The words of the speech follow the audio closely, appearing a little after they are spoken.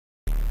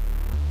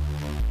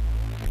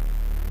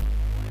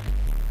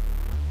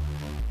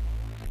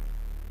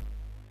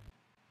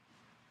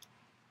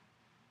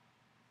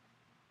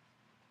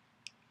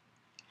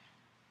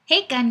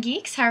Hey Gun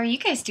Geeks, how are you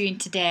guys doing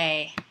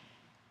today?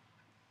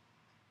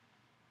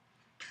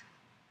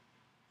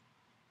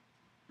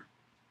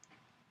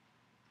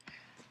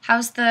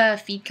 How's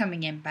the feed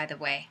coming in, by the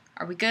way?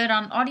 Are we good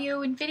on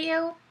audio and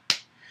video?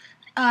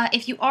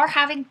 If you are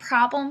having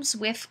problems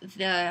with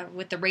the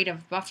rate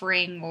of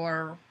buffering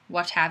or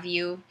what have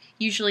you,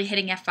 usually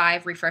hitting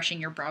F5,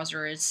 refreshing your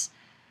browser is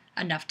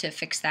enough to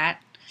fix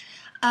that.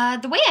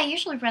 The way I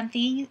usually run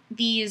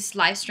these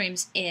live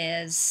streams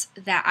is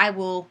that I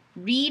will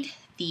read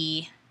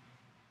the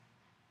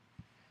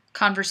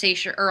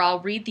conversation, or I'll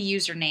read the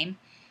username,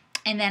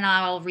 and then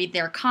I'll read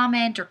their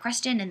comment or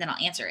question, and then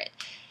I'll answer it.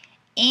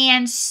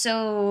 And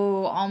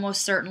so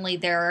almost certainly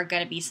there are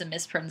going to be some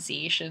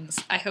mispronunciations.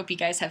 I hope you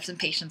guys have some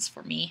patience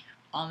for me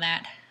on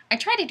that. I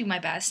try to do my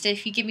best.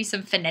 If you give me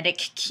some phonetic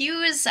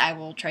cues, I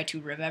will try to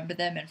remember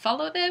them and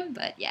follow them,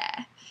 but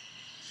yeah.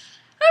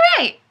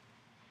 Alright.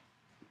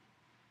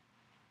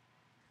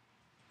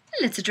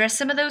 Let's address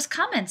some of those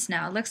comments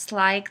now. Looks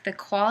like the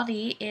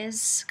quality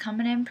is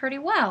coming in pretty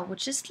well,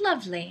 which is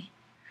lovely.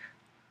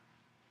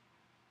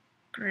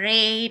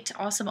 Great,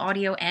 awesome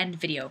audio and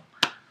video.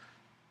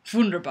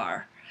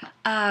 Wunderbar.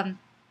 From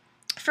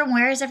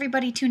where is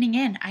everybody tuning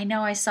in? I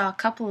know I saw a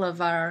couple of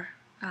our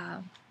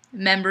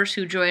members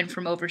who joined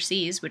from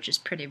overseas, which is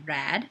pretty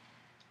rad.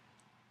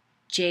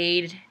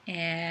 Jade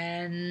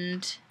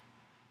and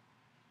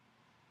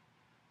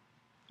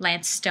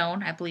Lance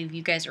Stone. I believe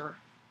you guys are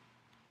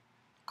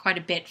quite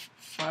a bit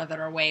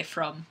farther away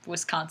from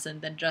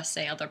Wisconsin than just,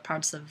 say, other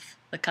parts of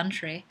the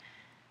country.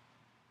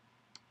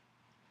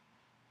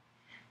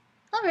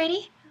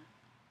 Alrighty.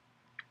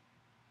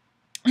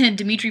 And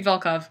Dmitry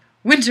Volkov,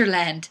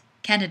 Winterland,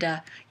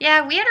 Canada.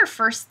 Yeah, we had our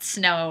first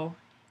snow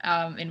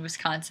in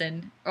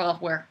Wisconsin, well,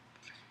 where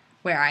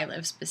I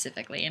live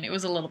specifically, and it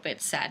was a little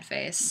bit sad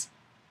face.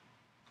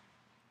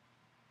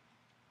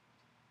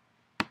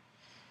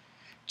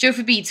 Joe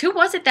for Beats, who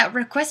was it that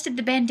requested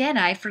the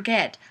bandana? I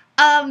forget.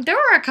 There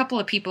were a couple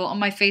of people on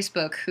my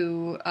Facebook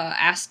who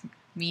asked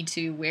me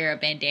to wear a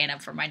bandana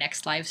for my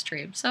next live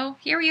stream. So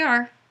here we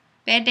are.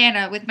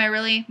 Bandana with my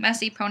really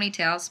messy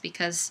ponytails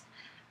because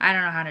I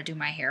don't know how to do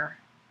my hair.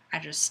 I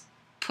just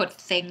put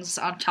things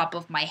on top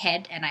of my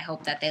head and I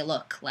hope that they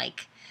look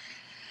like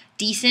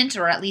decent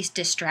or at least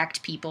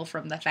distract people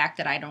from the fact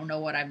that I don't know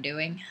what I'm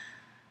doing.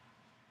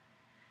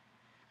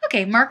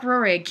 Okay, Mark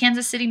Rorig,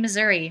 Kansas City,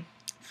 Missouri.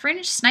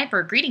 Fringe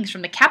Sniper, greetings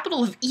from the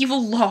capital of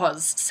evil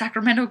laws,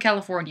 Sacramento,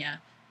 California.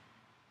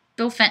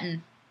 Bill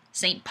Fenton,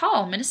 St.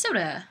 Paul,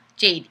 Minnesota.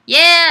 Jade,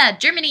 yeah,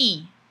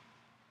 Germany.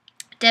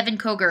 Devin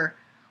Koger,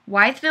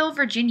 Wytheville,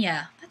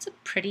 Virginia. That's a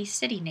pretty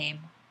city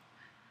name.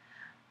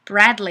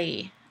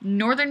 Bradley,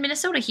 northern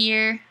Minnesota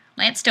here.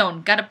 Lance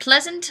Stone, got a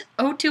pleasant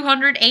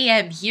 0200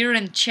 AM here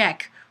in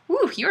Czech.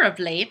 Woo, you're up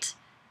late.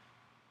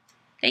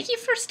 Thank you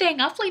for staying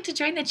up late to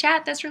join the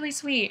chat. That's really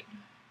sweet.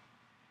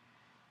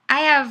 I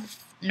have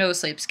no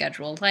sleep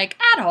scheduled, like,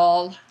 at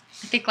all.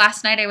 I think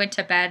last night I went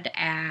to bed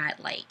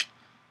at, like,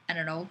 I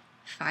don't know,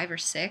 5 or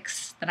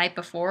 6. The night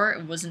before,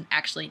 it wasn't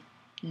actually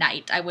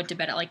night. I went to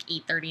bed at, like,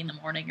 8:30 in the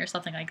morning or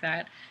something like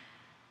that.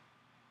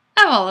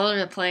 I'm all over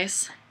the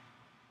place.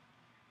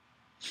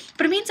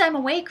 But it means I'm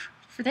awake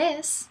for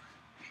this.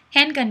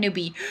 Handgun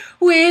newbie.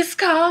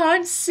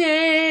 Wisconsin!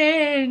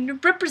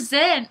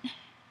 Represent!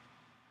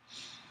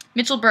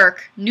 Mitchell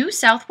Burke. New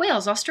South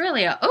Wales,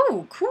 Australia.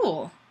 Oh,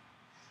 cool.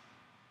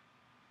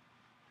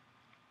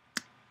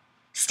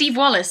 Steve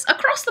Wallace,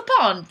 across the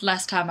pond,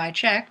 last time I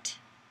checked.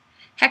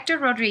 Hector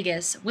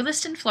Rodriguez,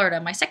 Williston, Florida,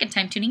 my second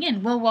time tuning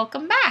in. Well,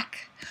 welcome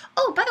back.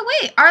 Oh, by the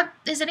way,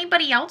 is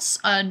anybody else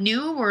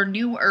new or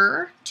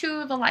newer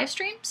to the live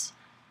streams?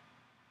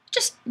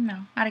 Just, you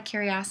know, out of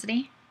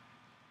curiosity.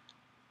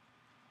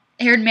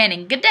 Aaron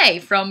Manning, good day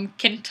from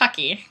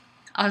Kentucky.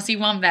 Aussie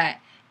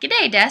Wombat, good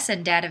day, Des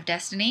and Dad of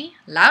Destiny.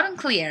 Loud and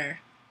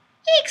clear.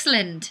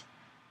 Excellent.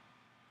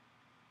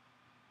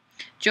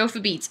 Joe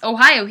for Beats,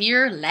 Ohio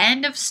here,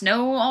 land of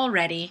snow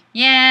already.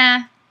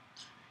 Yeah.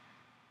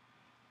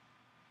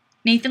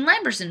 Nathan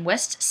Lamberson,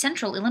 West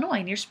Central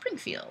Illinois, near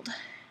Springfield.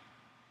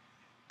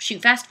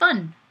 Shoot Fast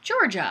Fun,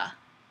 Georgia.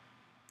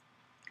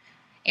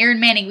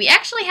 Aaron Manning, we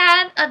actually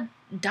had a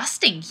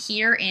dusting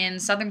here in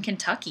southern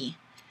Kentucky.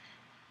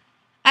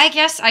 I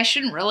guess I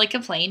shouldn't really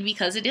complain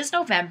because it is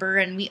November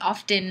and we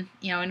often,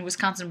 you know, in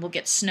Wisconsin will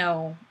get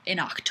snow in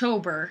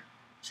October.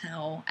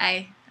 So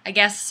I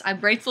guess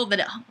I'm grateful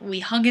that we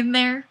hung in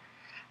there.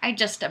 I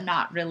just am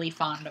not really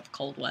fond of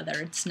cold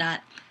weather. It's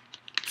not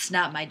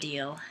my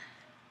deal.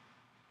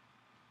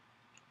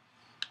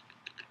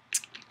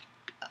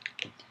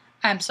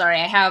 I'm sorry,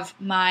 I have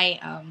my,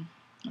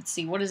 let's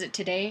see, what is it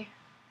today?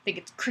 I think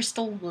it's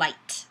Crystal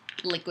Light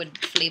liquid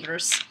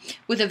flavors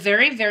with a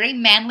very, very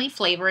manly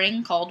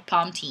flavoring called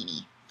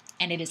Pomtini.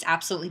 And it is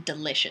absolutely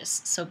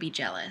delicious, so be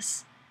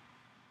jealous.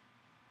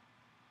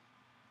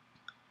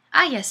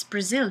 Ah yes,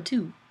 Brazil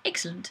too.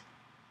 Excellent.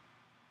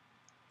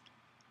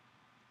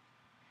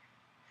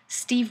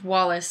 Steve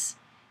Wallace.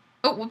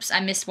 Oh, whoops, I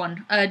missed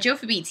one. Joe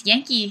for Beats,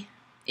 Yankee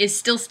is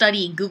still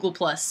studying Google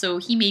Plus, so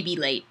he may be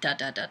late. ...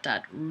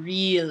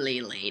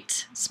 Really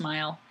late.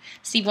 Smile.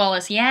 Steve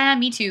Wallace. Yeah,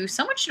 me too.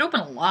 Someone should open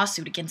a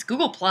lawsuit against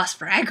Google Plus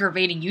for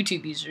aggravating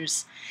YouTube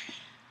users.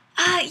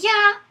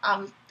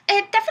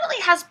 It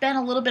definitely has been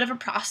a little bit of a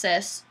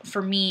process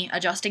for me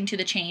adjusting to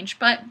the change,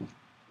 but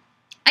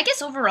I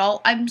guess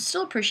overall, I'm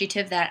still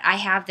appreciative that I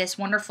have this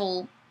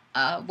wonderful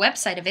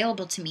website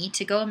available to me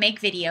to go and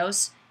make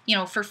videos, you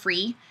know, for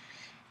free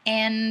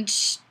and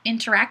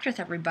interact with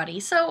everybody.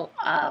 So,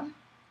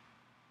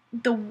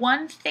 the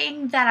one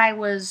thing that I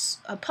was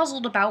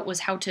puzzled about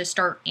was how to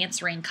start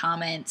answering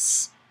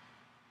comments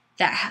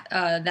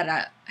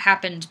that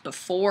happened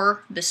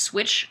before the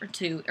switch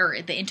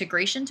or the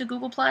integration to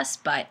Google Plus,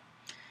 but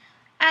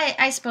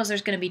I suppose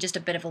there's going to be just a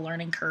bit of a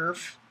learning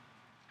curve.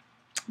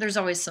 There's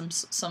always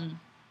some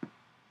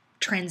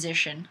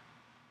transition.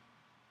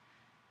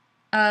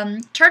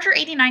 Charger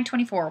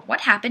 8924.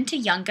 What happened to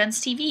Young Guns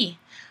TV?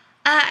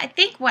 I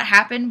think what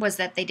happened was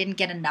that they didn't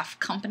get enough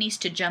companies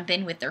to jump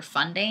in with their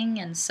funding,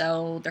 and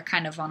so they're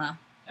kind of on a...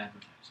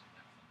 Advertising.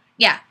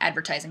 Yeah,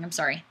 advertising. I'm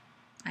sorry.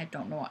 I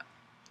don't know what.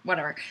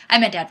 Whatever. I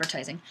meant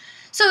advertising.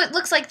 So it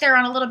looks like they're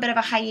on a little bit of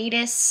a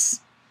hiatus.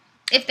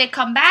 If they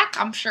come back,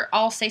 I'm sure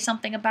I'll say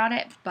something about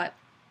it, but...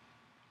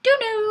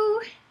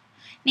 Doo-doo!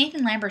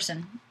 Nathan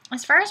Lamberson.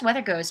 As far as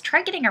weather goes,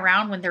 try getting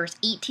around when there's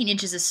 18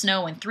 inches of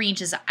snow and 3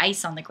 inches of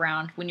ice on the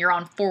ground when you're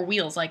on 4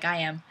 wheels like I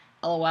am.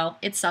 LOL,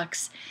 it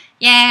sucks.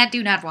 Yeah,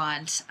 do not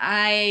want.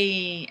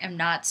 I am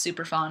not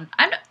super fond.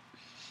 I'm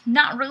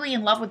not really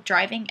in love with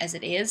driving as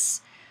it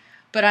is,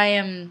 but I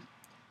am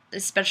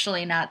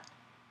especially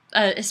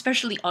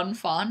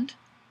unfond.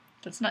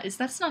 That's not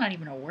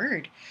even a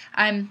word.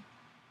 I'm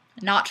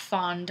not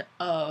fond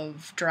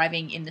of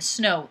driving in the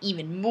snow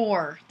even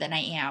more than I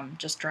am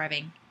just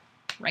driving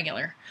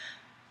regular.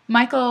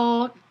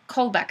 Michael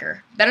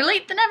Kolbecker. Better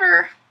late than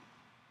never.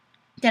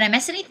 Did I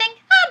miss anything?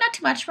 Not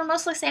too much. We're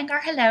mostly saying our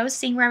hellos,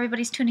 seeing where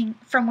everybody's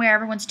where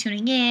everyone's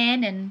tuning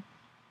in, and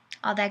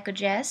all that good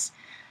jazz.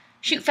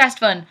 Shoot Fast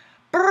Fun.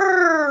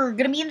 Brrr,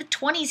 gonna be in the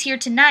 20s here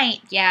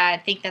tonight. Yeah, I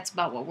think that's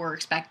about what we're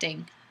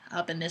expecting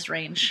up in this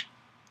range.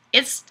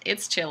 It's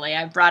chilly.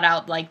 I brought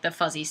out like the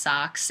fuzzy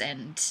socks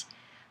and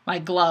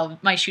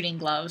my shooting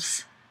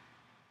gloves.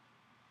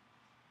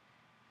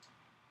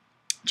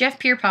 Jeff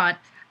Pierpont.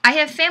 I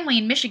have family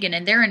in Michigan,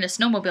 and they're into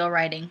snowmobile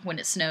riding when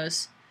it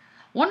snows.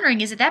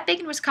 Wondering, is it that big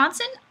in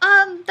Wisconsin?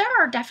 There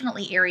are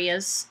definitely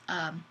areas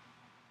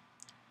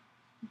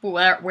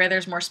where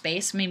there's more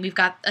space. I mean, we've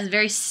got a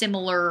very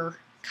similar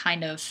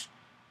kind of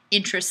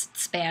interest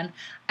span.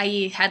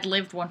 I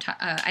lived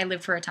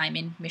for a time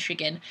in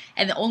Michigan,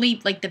 and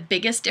the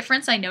biggest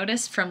difference I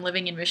noticed from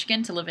living in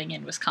Michigan to living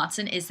in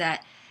Wisconsin is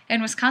that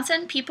in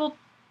Wisconsin, people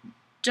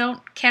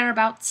don't care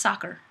about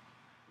soccer.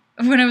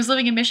 When I was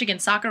living in Michigan,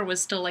 soccer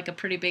was still like a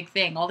pretty big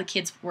thing. All the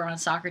kids were on a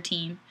soccer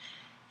team,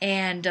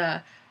 and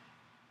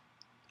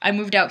I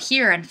moved out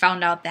here and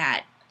found out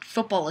that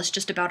football is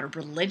just about a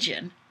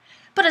religion.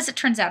 But as it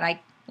turns out, I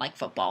like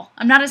football.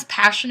 I'm not as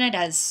passionate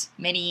as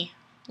many,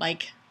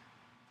 like,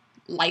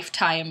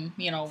 lifetime,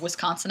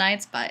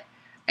 Wisconsinites, but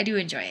I do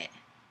enjoy it.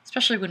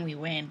 Especially when we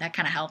win. That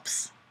kind of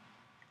helps.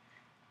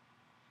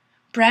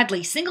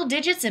 Bradley, single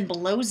digits and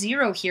below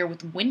 0 here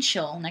with wind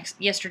chill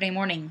yesterday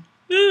morning.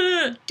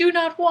 Ugh, do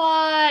not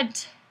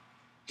want.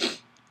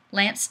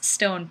 Lance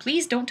Stone,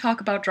 please don't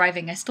talk about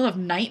driving. I still have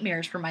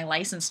nightmares for my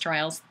license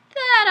trials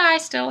that I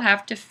still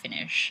have to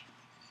finish.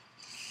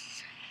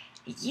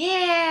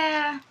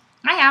 Yeah,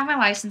 I have my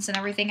license and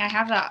everything. I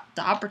have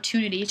the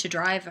opportunity to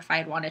drive if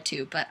I wanted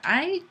to, but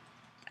I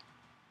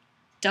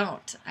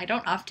don't. I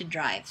don't often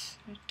drive.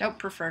 I don't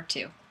prefer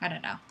to. I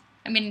don't know.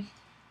 I mean,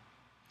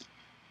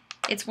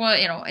 it's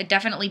it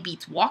definitely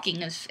beats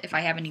walking if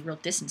I have any real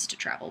distance to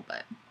travel,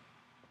 but...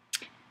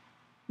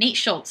 Nate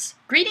Schultz,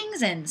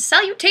 greetings and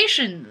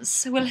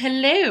salutations. Well,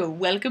 hello.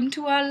 Welcome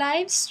to our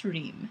live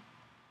stream.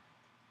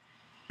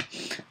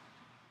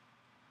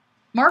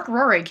 Mark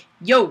Rorig,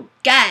 yo,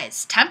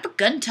 guys, time for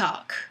gun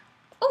talk.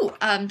 Oh,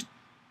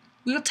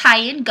 we'll tie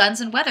in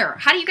guns and weather.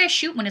 How do you guys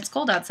shoot when it's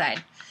cold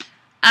outside?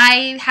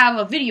 I have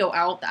a video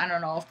out, I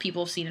don't know if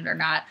people have seen it or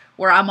not,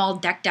 where I'm all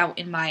decked out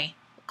in my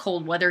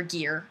cold weather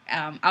gear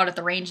out at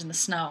the range in the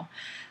snow.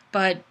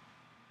 But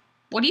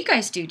what do you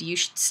guys do? Do you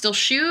still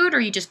shoot, or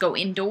you just go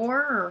indoor?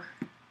 Or...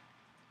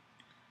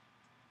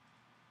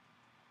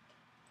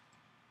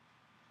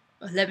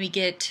 Let me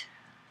get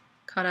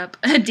caught up.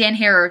 Dan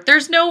Harrer,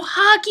 there's no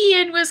hockey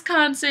in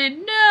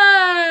Wisconsin.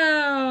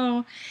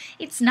 No,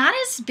 it's not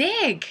as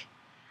big.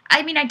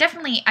 I mean, I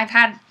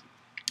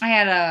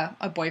had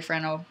a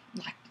boyfriend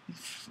like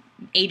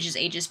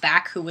ages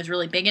back who was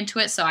really big into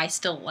it, so I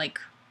still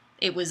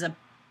it was a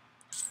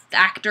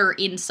factor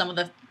in some of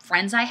the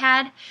friends I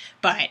had,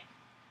 but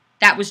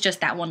that was just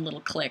that one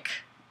little click.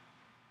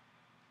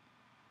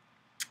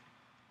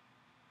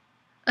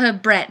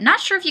 Brett, not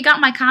sure if you got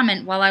my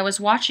comment while I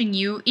was watching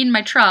you in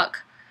my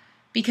truck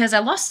because I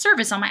lost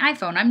service on my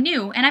iPhone. I'm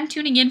new, and I'm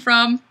tuning in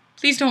from,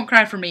 please don't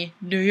cry for me,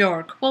 New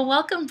York. Well,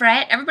 welcome,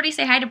 Brett. Everybody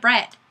say hi to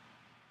Brett.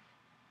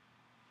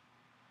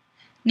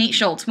 Nate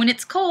Schultz, when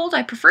it's cold,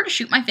 I prefer to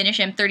shoot my Finish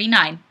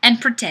M39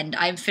 and pretend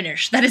I'm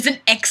finished. That is an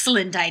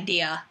excellent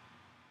idea.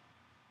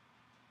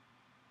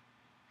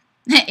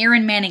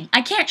 Aaron Manning,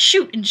 I can't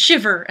shoot and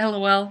shiver,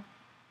 lol.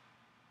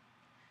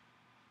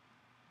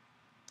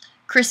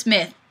 Chris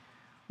Smith,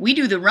 we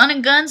do the run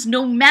and guns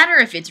no matter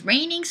if it's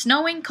raining,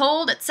 snowing,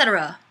 cold,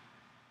 etc.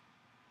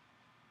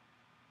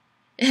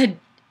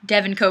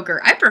 Devin Coker,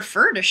 I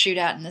prefer to shoot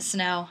out in the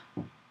snow.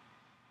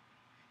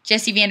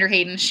 Jesse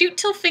Vanderhayden, shoot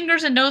till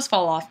fingers and nose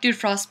fall off. Dude,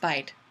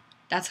 frostbite.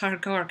 That's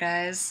hardcore,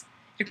 guys.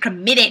 You're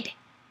committed.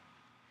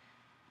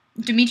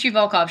 Dmitry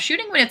Volkov,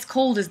 shooting when it's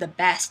cold is the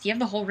best. You have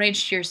the whole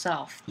range to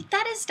yourself.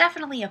 That is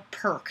definitely a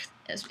perk,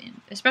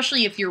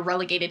 especially if you're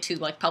relegated to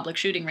like public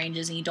shooting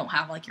ranges and you don't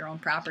have like your own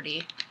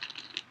property.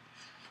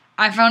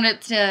 I found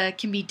it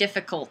can be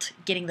difficult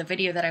getting the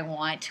video that I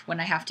want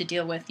when I have to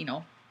deal with, you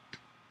know,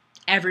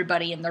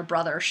 everybody and their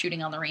brother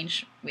shooting on the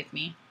range with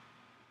me.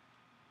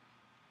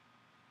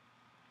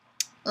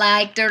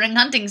 Like during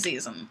hunting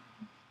season,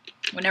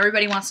 when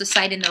everybody wants to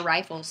sight in their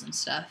rifles and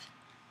stuff.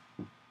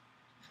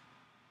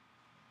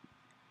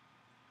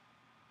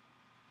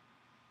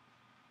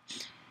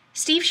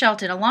 Steve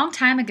Shelton, a long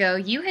time ago,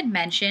 you had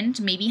mentioned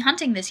maybe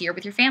hunting this year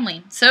with your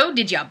family. So,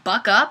 did you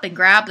buck up and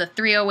grab the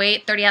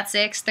 308,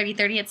 30-06,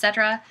 30-30,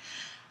 etc.?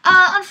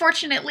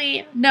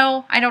 Unfortunately,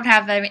 no, I don't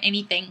have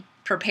anything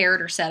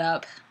prepared or set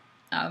up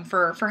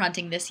for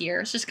hunting this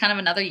year. It's just kind of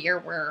another year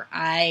where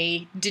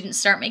I didn't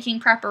start making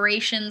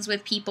preparations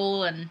with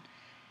people and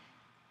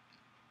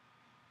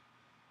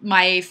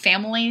my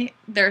family,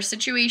 their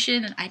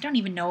situation, and I don't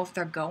even know if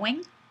they're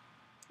going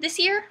this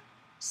year.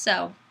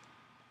 So,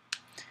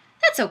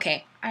 that's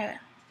okay.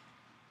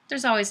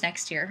 There's always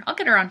next year. I'll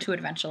get around to it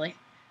eventually.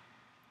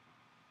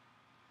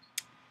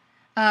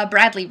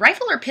 Bradley,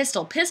 rifle or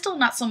pistol? Pistol,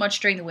 not so much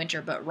during the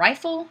winter, but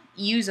rifle,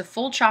 use a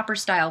full chopper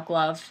style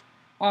glove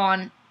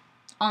on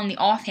the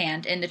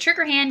offhand, and the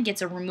trigger hand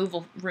gets a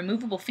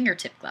removable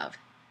fingertip glove.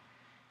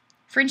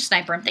 Fringe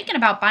Sniper, I'm thinking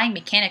about buying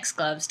mechanics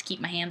gloves to keep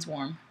my hands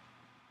warm.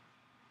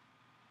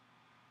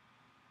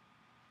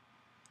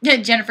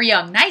 Jennifer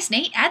Young, nice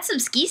Nate, add some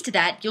skis to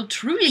that, you'll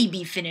truly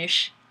be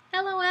Finnish.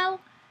 LOL.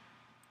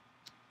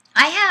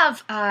 I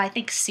have, I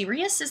think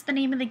Sirius is the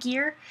name of the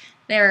gear.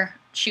 They're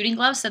shooting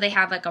gloves, so they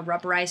have like a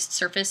rubberized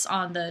surface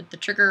on the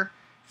trigger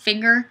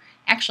finger.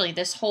 Actually,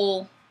 this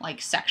whole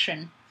like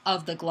section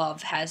of the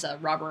glove has a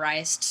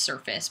rubberized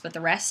surface, but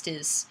the rest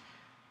is,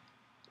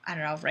 I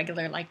don't know,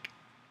 regular like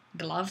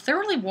glove. They're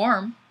really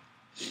warm.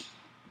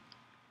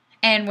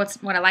 And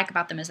what I like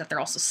about them is that they're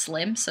also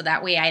slim, so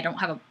that way I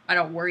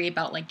don't worry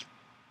about like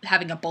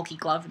having a bulky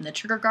glove in the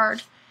trigger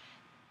guard.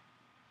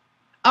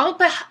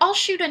 I'll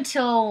shoot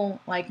until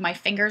like my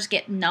fingers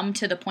get numb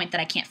to the point that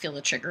I can't feel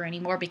the trigger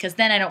anymore, because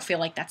then I don't feel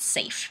like that's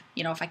safe.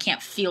 You know, if I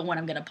can't feel when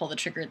I'm going to pull the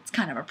trigger, it's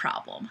kind of a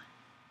problem.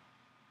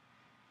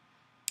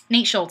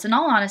 Nate Schultz, in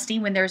all honesty,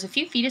 when there's a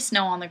few feet of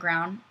snow on the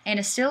ground and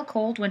a still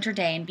cold winter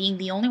day and being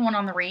the only one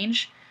on the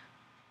range,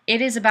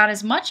 it is about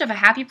as much of a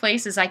happy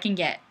place as I can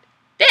get.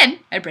 Then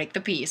I break the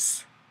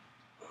peace.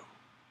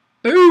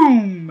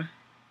 Boom!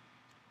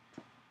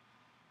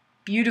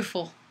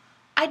 Beautiful.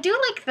 I do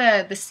like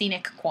the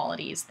scenic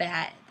qualities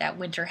that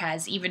winter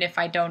has, even if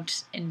I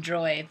don't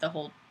enjoy the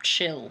whole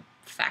chill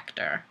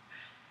factor.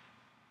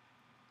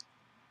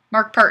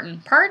 Mark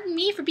Parton, pardon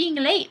me for being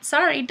late.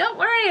 Sorry, don't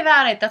worry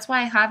about it. That's why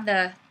I have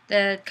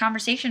the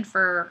conversation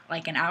for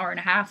like an hour and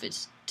a half,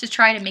 is to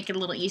try to make it a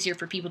little easier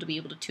for people to be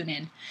able to tune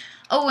in.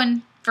 Oh,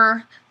 and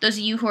for those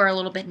of you who are a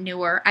little bit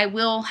newer, I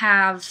will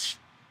have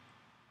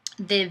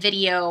the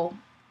video.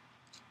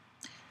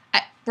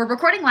 We're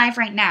recording live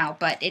right now,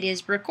 but it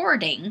is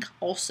recording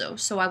also,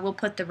 so I will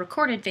put the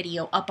recorded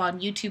video up on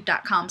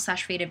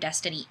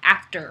youtube.com/FateofDestinee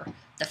after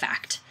the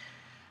fact.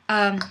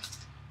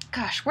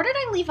 Gosh, where did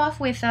I leave off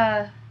with,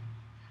 I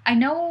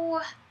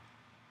know,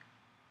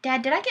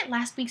 Dad, did I get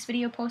last week's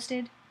video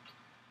posted?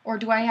 Or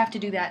do I have to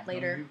do that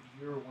later?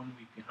 No, you're 1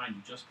 week behind.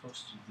 You just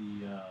posted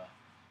the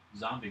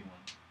zombie one.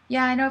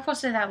 Yeah, I know I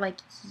posted that like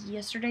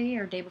yesterday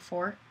or day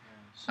before.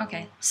 So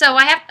okay, so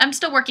I'm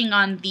still working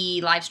on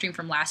the live stream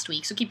from last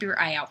week, so keep your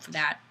eye out for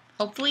that.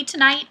 Hopefully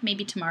tonight,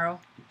 maybe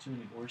tomorrow. Get too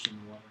many oars in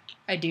the water.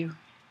 I do.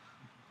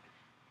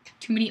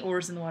 Too many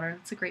oars in the water.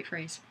 That's a great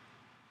phrase.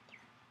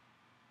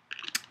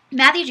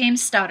 Matthew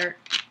James Stoddard.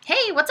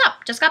 Hey, what's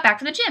up? Just got back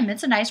from the gym.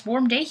 It's a nice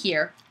warm day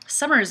here.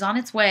 Summer is on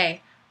its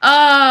way.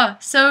 Oh,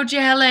 so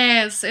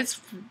jealous.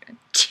 It's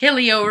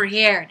chilly over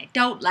here, and I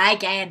don't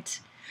like it.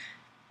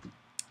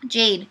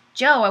 Jade,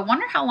 Joe, I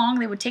wonder how long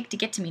they would take to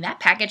get to me.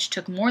 That package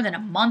took more than a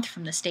month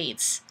from the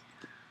States.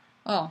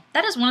 Oh,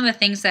 that is one of the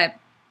things that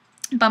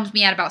bums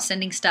me out about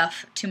sending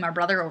stuff to my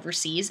brother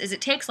overseas, is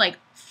it takes like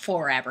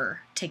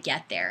forever to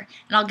get there.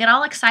 And I'll get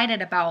all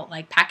excited about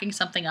like packing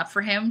something up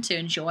for him to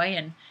enjoy,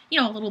 and,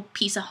 you know, a little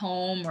piece of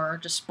home or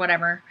just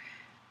whatever,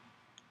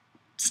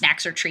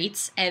 snacks or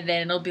treats, and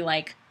then it'll be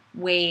like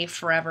way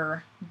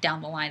forever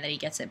down the line that he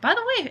gets it. By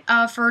the way,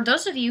 for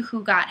those of you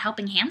who got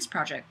Helping Hands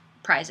Project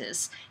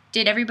prizes,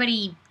 did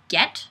everybody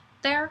get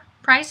their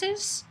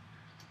prizes?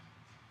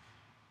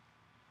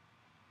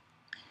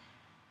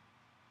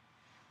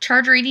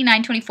 Charger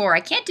 8924.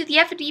 I can't do the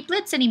FoD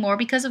Blitz anymore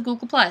because of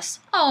Google+.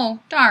 Oh,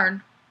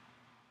 darn.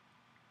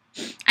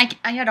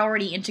 I had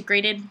already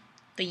integrated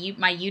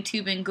my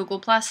YouTube and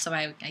Google+, so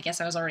I guess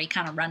I was already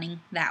kind of running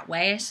that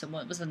way, so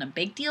it wasn't a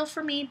big deal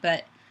for me,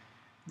 but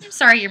I'm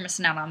sorry you're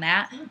missing out on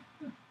that.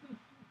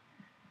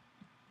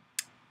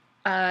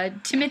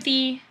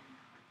 Timothy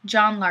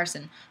John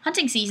Larson.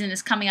 Hunting season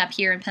is coming up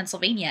here in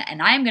Pennsylvania,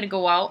 and I am going to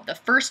go out the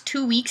first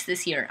 2 weeks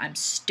this year. I'm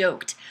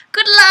stoked.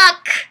 Good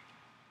luck!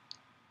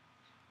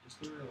 Is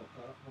there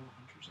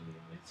hunters in the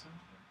audience out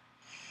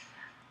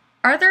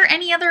there? Are there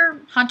any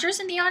other hunters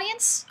in the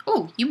audience?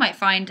 Oh, you might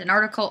find an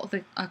article.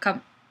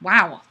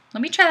 Wow.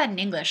 Let me try that in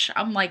English.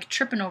 I'm like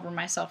tripping over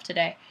myself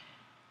today.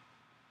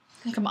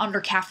 I think I'm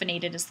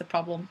under-caffeinated is the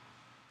problem.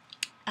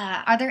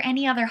 Are there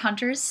any other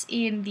hunters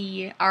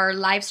in our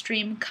live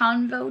stream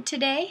convo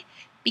today?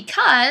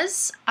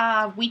 Because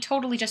we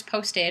totally just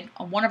posted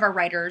one of our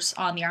writers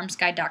on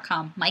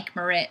thearmsguide.com, Mike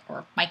Merritt,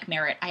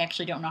 I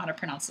actually don't know how to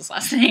pronounce his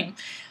last name.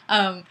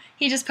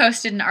 He just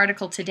posted an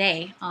article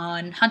today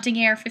on hunting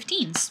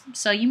AR-15s,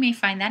 so you may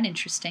find that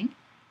interesting.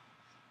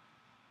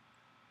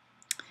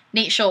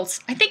 Nate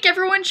Schultz, I think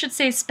everyone should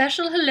say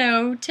special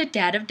hello to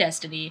Dad of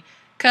Destiny,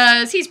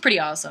 because he's pretty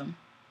awesome.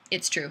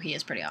 It's true, he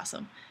is pretty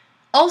awesome.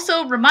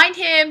 Also, remind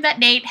him that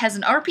Nate has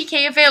an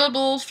RPK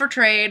available for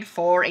trade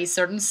for a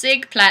certain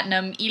SIG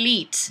Platinum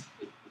Elite.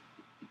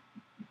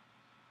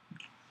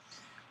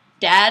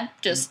 Dad,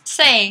 just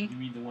saying. You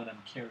mean the one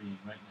I'm carrying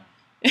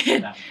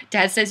right now?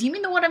 Dad says, you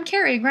mean the one I'm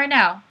carrying right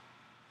now?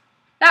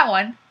 That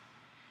one.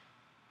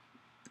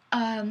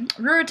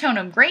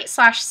 Rurotonum,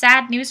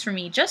 great/sad news for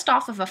me. Just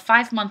off of a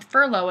 5-month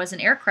furlough as an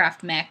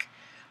aircraft mech,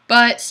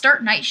 but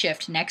start night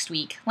shift next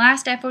week.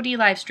 Last FoD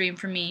live stream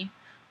for me.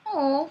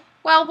 Oh.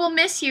 Well, we'll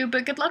miss you,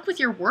 but good luck with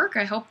your work.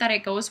 I hope that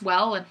it goes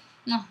well. And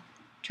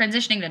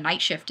transitioning to night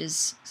shift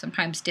is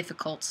sometimes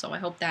difficult, so I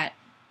hope that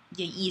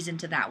you ease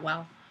into that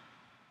well.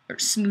 Or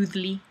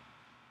smoothly.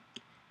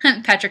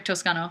 Patrick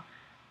Toscano.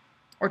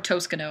 Or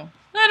Toscano.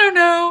 I don't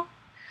know.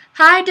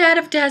 Hi, Dad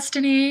of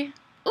Destiny.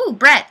 Ooh,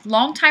 Brett,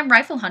 longtime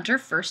rifle hunter,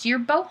 first-year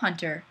bow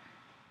hunter.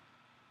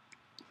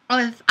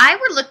 Well, if I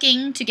were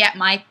looking to get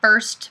my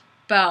first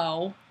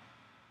bow,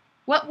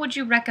 what would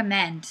you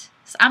recommend?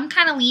 So I'm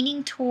kind of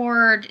leaning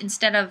toward,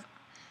 instead of,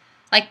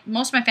 like,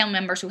 most of my family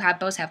members who have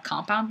bows have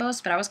compound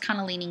bows, but I was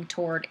kind of leaning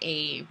toward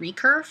a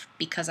recurve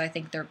because I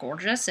think they're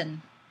gorgeous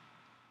and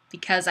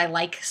because I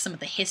like some of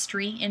the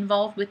history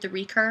involved with the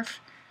recurve.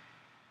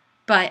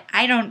 But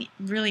I don't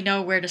really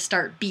know where to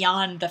start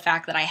beyond the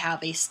fact that I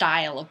have a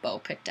style of bow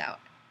picked out.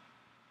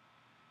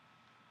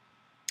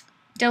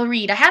 Del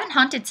Reed, I haven't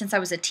hunted since I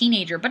was a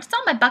teenager, but it's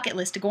on my bucket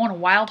list to go on a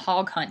wild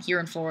hog hunt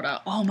here in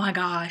Florida. Oh my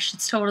gosh,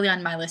 it's totally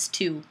on my list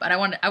too, but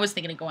I was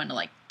thinking of going to,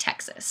 like,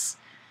 Texas.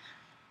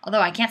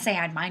 Although I can't say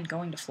I'd mind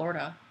going to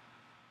Florida.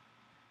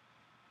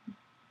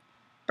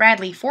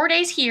 Bradley, 4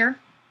 days here,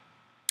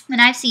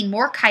 and I've seen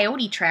more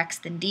coyote tracks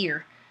than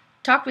deer.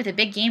 Talked with a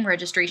big game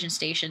registration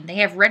station. They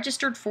have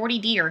registered 40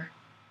 deer.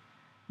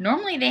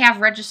 Normally they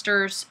have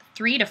registers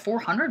 300 to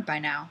 400 by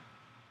now.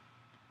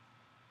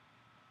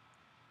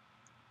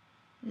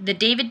 The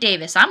David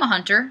Davis. I'm a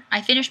hunter. I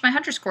finished my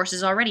hunter's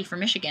courses already for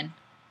Michigan.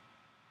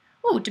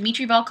 Oh,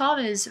 Dmitry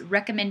Volkov is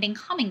recommending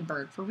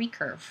hummingbird for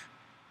recurve.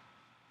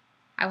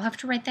 I will have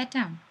to write that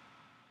down.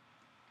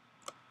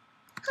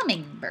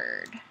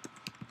 Hummingbird.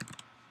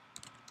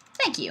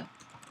 Thank you.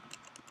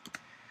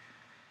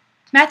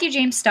 Matthew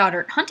James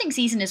Stoddart. Hunting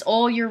season is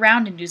all year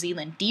round in New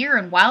Zealand. Deer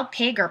and wild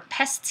pig are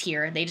pests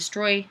here. They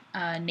destroy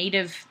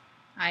native...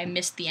 I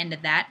missed the end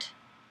of that.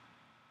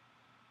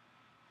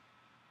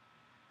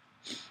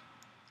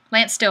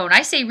 Lance Stone,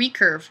 I say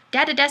recurve.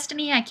 Dad of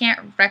Destiny, I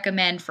can't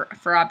recommend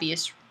for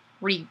obvious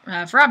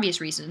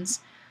reasons,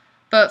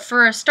 but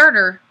for a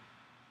starter,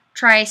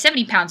 try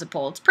 70 pounds of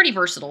pull. It's pretty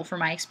versatile from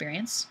my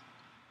experience.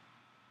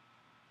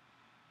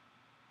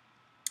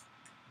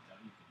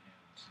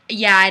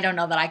 Yeah, I don't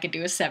know that I could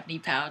do a 70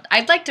 pound.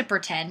 I'd like to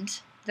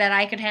pretend that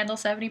I could handle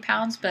 70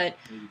 pounds, but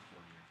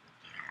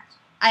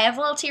I have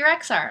little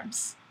T-Rex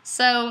arms,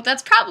 so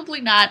that's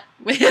probably not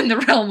within the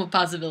realm of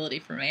possibility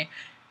for me.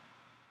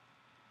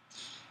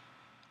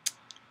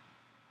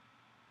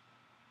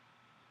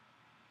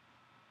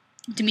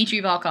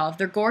 Dmitry Volkov,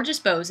 they're gorgeous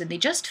bows and they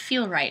just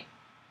feel right.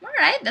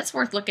 Alright, that's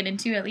worth looking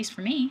into, at least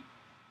for me.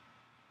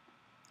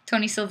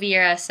 Tony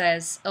Silveira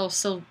says, oh,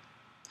 so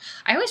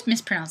I always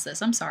mispronounce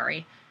this, I'm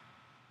sorry.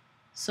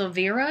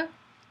 Silveira?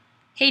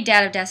 Hey,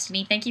 Dad of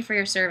Destiny, thank you for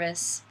your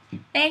service.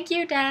 Thank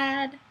you,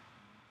 Dad.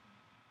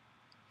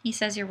 He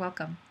says you're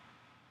welcome.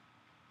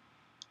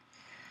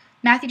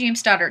 Matthew James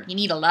Stoddard, you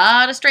need a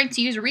lot of strength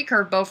to use a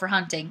recurve bow for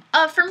hunting.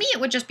 For me,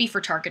 it would just be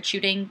for target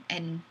shooting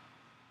and...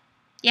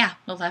 yeah,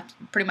 well, that's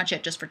pretty much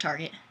it, just for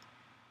target.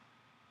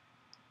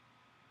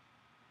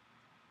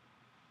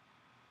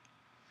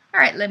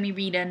 Alright, let me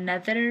read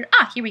another...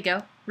 here we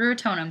go.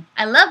 Rurotonum.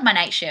 I love my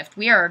night shift.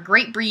 We are a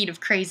great breed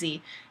of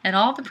crazy, and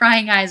all the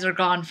prying eyes are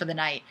gone for the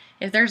night.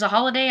 If there's a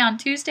holiday on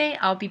Tuesday,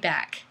 I'll be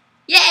back.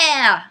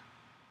 Yeah!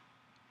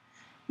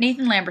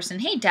 Nathan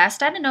Lamberson, hey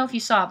Dest, I don't know if you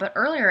saw, but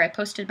earlier I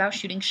posted about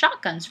shooting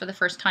shotguns for the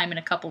first time in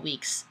a couple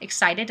weeks.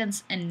 Excited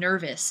and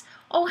nervous.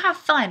 Oh, have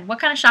fun. What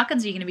kind of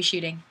shotguns are you going to be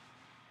shooting?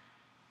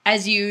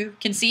 As you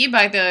can see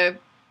by the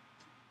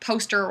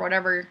poster or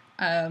whatever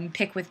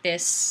pick with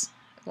this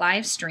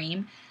live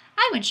stream,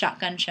 I went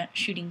shotgun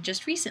shooting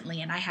just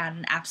recently and I had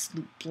an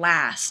absolute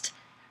blast.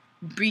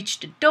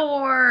 Breached a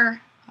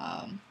door,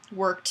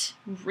 worked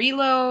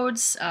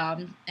reloads,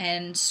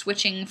 and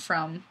switching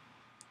from,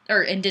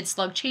 and did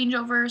slug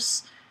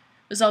changeovers.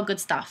 It was all good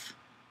stuff.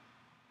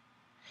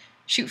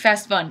 Shoot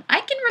fast fun.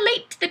 I can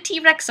relate to the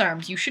T-Rex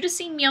arms. You should have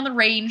seen me on the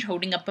range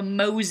holding up a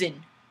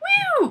Mosin.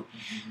 Woo!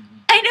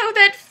 I know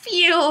that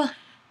feel.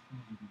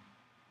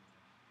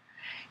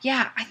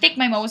 Yeah, I think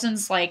my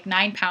Mosin's like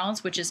 9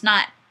 pounds, which is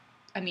not,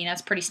 I mean,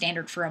 that's pretty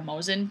standard for a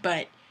Mosin,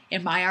 but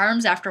in my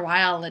arms, after a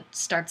while, it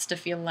starts to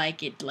feel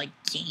like it, like,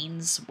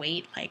 gains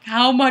weight. Like,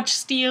 how much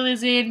steel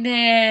is in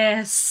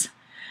this?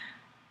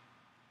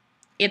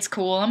 It's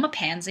cool. I'm a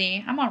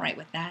pansy. I'm alright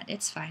with that.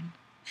 It's fine.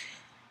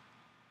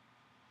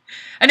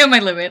 I know my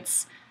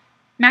limits.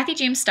 Matthew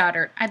James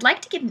Stoddard. I'd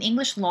like to get an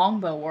English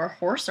longbow or a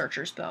horse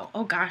archer's bow.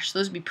 Oh gosh,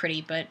 those would be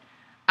pretty, but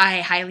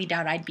I highly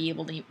doubt I'd be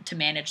able to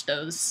manage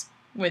those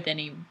with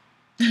any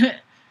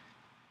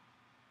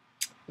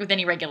with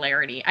any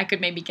regularity. I could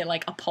maybe get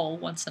like a pole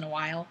once in a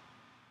while.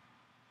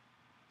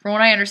 From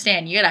what I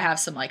understand, you gotta have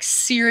some like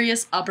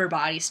serious upper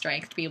body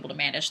strength to be able to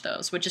manage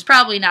those, which is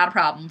probably not a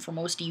problem for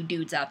most of you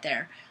dudes out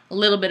there. A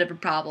little bit of a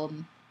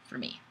problem for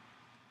me.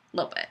 A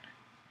little bit.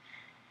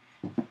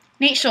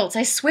 Nate Schultz,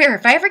 I swear,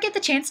 if I ever get the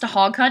chance to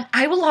hog hunt,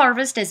 I will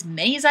harvest as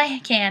many as I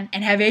can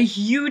and have a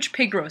huge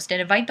pig roast and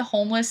invite the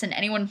homeless and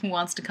anyone who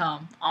wants to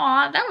come.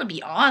 Aw, that would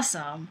be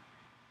awesome.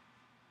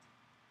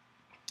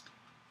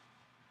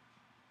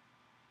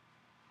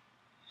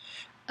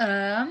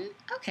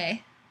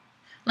 Okay.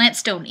 Lance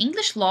Stone,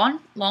 English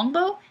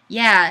longbow?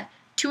 Yeah,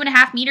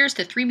 2.5 meters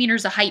to 3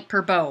 meters of height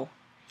per bow.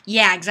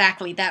 Yeah,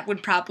 exactly. That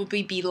would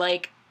probably be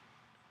like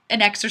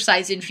an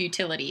exercise in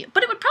futility.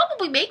 But it would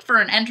probably make for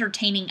an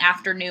entertaining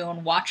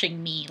afternoon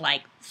watching me,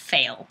 like,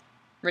 fail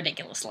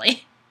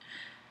ridiculously.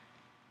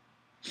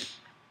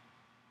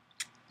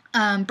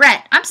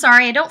 Brett, I'm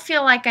sorry, I don't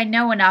feel like I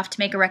know enough to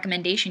make a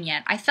recommendation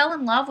yet. I fell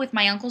in love with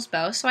my uncle's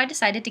bow, so I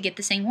decided to get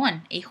the same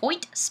one, a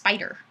Hoyt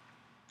Spider.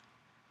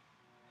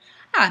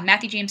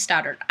 Matthew James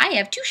Stoddard. I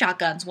have 2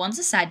 shotguns. One's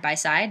a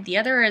side-by-side. The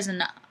other is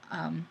an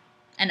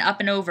up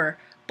and over.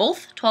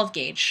 Both 12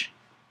 gauge.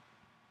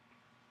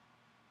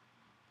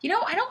 You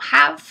know, I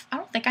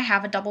don't think I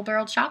have a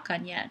double-barreled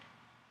shotgun yet.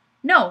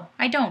 No,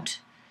 I don't.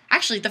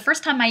 Actually, the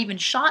first time I even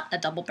shot a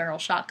double-barrel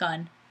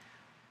shotgun,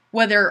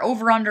 whether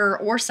over-under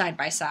or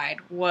side-by-side,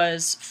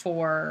 was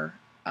for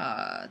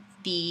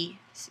the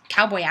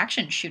cowboy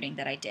action shooting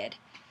that I did.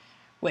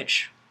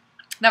 Which,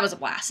 that was a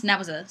blast. And that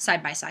was a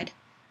side-by-side.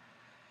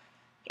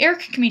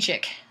 Eric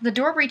Kmichik, the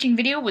door breaching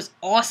video was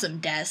awesome,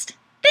 Dest.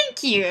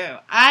 Thank you!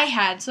 I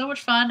had so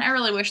much fun. I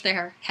really wish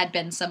there had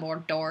been some more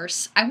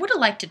doors. I would have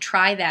liked to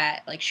try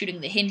that, like shooting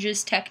the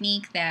hinges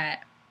technique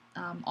that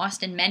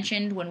Austin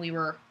mentioned when we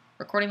were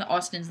recording. The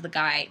Austin's the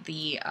guy,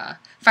 the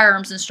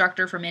firearms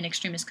instructor from In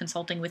Extremis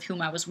Consulting with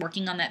whom I was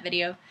working on that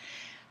video.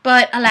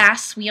 But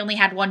alas, we only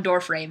had 1 door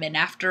frame, and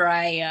after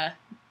I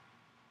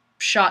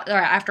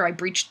after I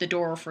breached the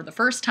door for the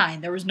first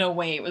time, there was no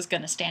way it was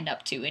going to stand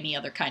up to any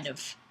other kind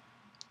of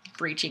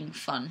breaching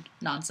fun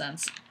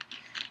nonsense.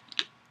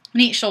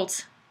 Nate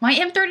Schultz, my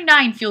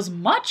M39 feels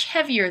much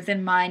heavier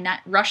than my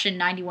Russian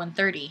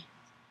 9130.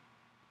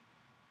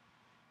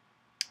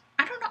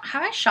 I don't know,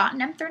 have I shot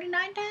an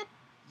M39, Dad?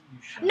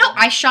 No,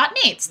 I shot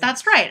Nate's,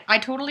 that's right. I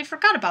totally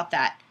forgot about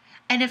that.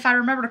 And if I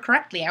remember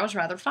correctly, I was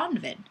rather fond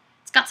of it.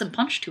 It's got some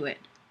punch to it.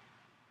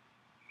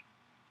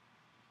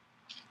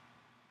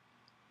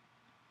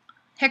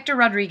 Hector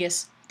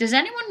Rodriguez, does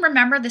anyone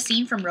remember the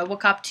scene from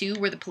RoboCop 2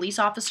 where the police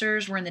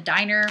officers were in the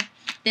diner,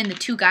 then the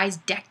 2 guys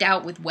decked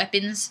out with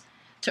weapons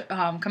to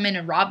come in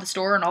and rob the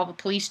store, and all the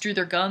police drew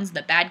their guns and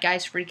the bad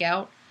guys freak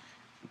out?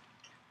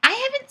 I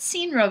haven't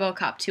seen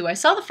RoboCop 2. I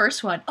saw the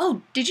first one.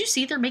 Oh, did you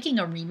see they're making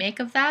a remake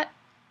of that?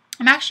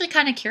 I'm actually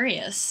kind of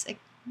curious. It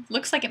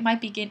looks like it might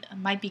be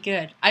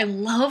good. I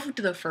loved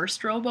the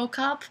first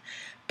RoboCop,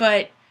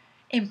 but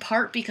in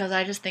part because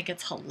I just think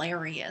it's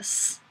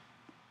hilarious.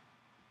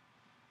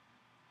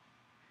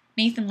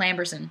 Nathan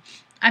Lamberson.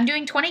 I'm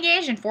doing 20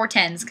 gauge and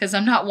 410s because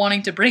I'm not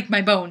wanting to break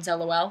my bones,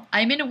 lol.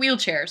 I'm in a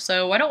wheelchair,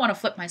 so I don't want to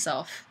flip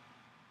myself.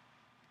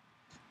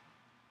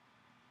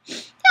 No,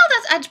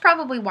 that's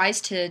probably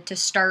wise to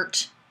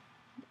start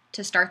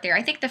there.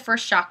 I think the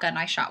first shotgun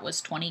I shot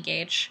was 20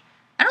 gauge.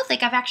 I don't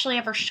think I've actually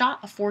ever shot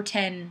a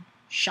 410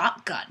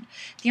 shotgun.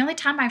 The only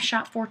time I've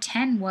shot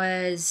 410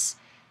 was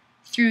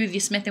through the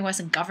Smith &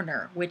 Wesson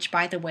Governor, which,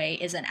 by the way,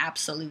 is an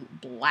absolute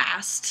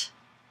blast.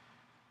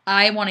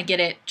 I want to get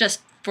it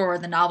just for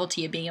the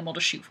novelty of being able to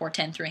shoot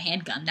 410 through a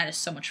handgun. That is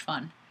so much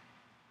fun.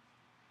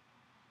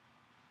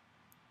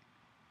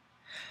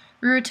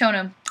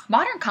 Ruritona,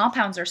 modern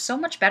compounds are so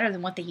much better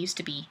than what they used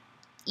to be.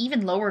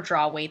 Even lower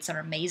draw weights are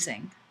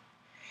amazing.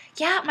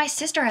 Yeah, my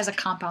sister has a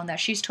compound that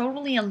she's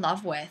totally in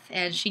love with,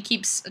 and she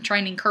keeps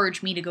trying to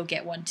encourage me to go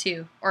get one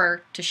too,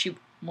 or to shoot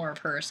more of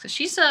hers, because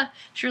she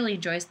really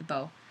enjoys the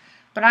bow.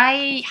 But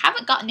I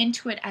haven't gotten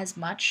into it as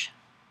much.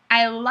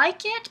 I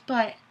like it,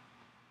 but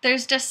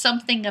there's just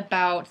something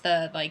about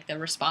the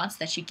response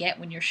that you get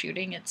when you're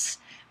shooting. It's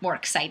more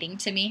exciting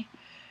to me.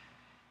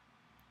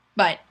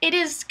 But it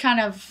is kind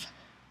of,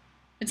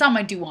 it's on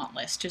my do-want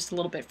list, just a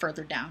little bit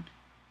further down.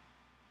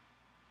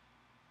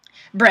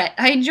 Brett,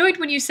 I enjoyed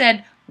when you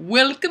said,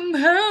 "Welcome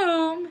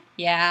home."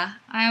 Yeah,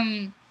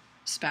 I'm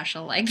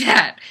special like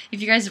that.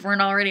 If you guys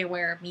weren't already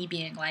aware of me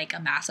being like a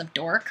massive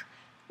dork.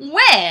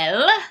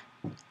 Well,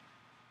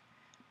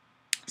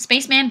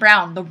 Spaceman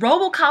Brown, the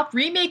RoboCop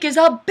remake is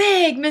a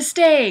big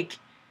mistake.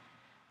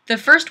 The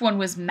first one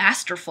was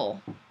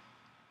masterful.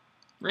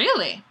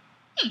 Really?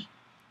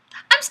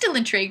 I'm still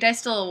intrigued. I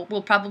still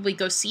will probably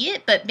go see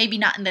it, but maybe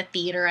not in the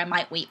theater. I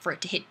might wait for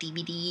it to hit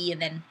DVD and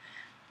then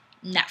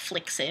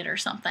Netflix it or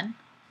something.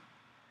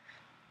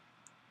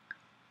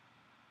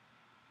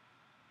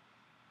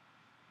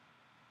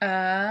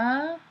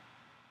 Oh,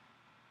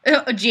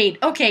 Jade.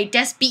 Okay,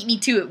 Des beat me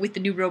to it with the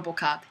new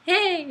RoboCop.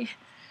 Hey!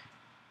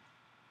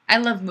 I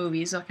love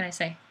movies, what can I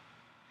say?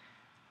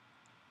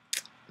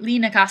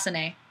 Lena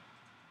Kasane.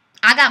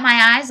 I got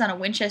my eyes on a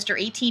Winchester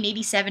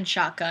 1887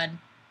 shotgun.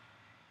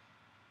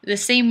 The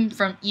same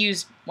from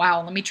used...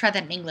 Wow, let me try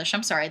that in English.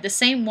 I'm sorry. The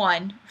same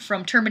one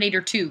from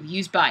Terminator 2,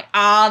 used by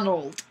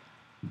Arnold.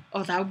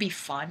 Oh, that would be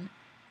fun.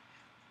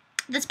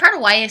 That's part of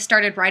why I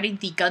started writing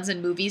the Guns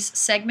and Movies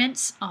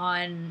segments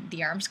on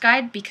the Arms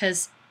Guide,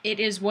 because it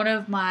is one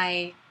of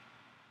my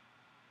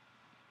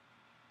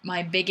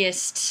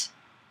biggest,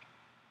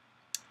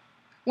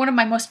 one of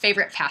my most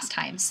favorite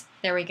pastimes,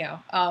 there we go,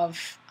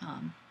 of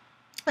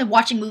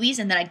watching movies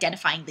and then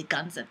identifying the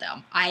guns in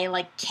them.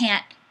 I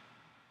can't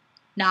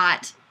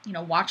not,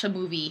 watch a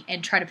movie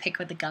and try to pick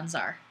what the guns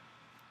are.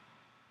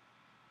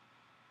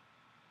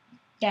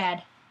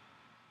 Dad,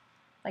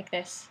 like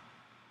this.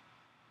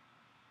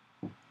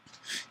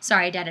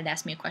 Sorry, Dad had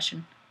asked me a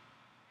question.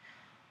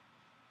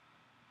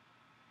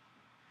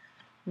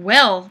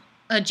 Well,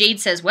 Jade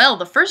says, well,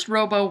 the first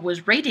Robo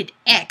was rated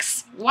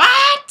X.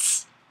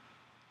 What?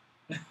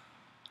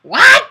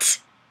 What?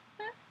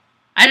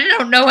 I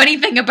don't know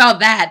anything about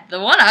that. The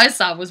one I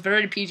saw was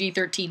very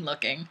PG-13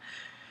 looking.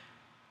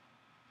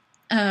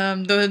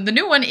 The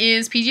new one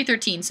is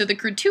PG-13, so the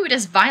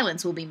gratuitous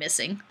violence will be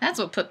missing. That's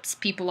what puts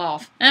people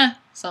off.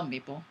 Some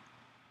people.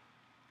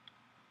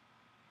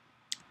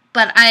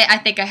 But I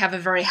think I have a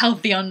very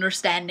healthy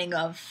understanding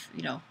of,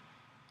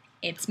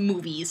 it's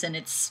movies and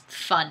it's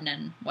fun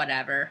and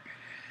whatever.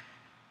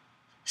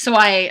 So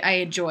I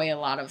enjoy a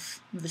lot of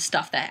the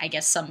stuff that I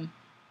guess some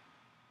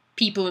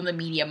people in the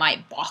media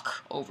might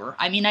balk over.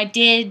 I mean, I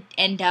did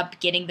end up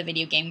getting the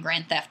video game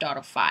Grand Theft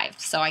Auto 5,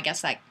 so I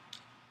guess that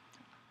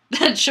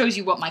shows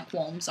you what my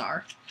qualms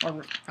are,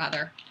 or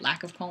rather,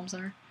 lack of qualms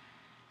are.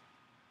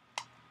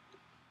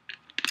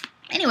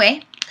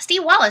 Anyway,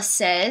 Steve Wallace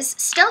says,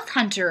 Stealth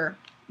Hunter...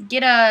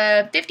 Get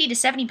a 50 to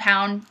 70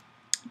 pound,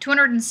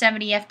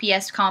 270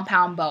 FPS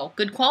compound bow.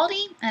 Good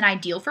quality and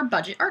ideal for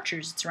budget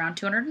archers. It's around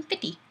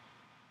 $250.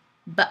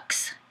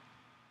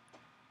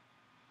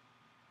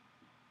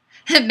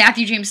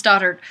 Matthew James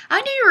Stoddard. I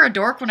knew you were a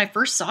dork when I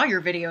first saw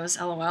your videos,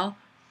 lol.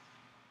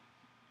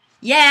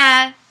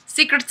 Yeah,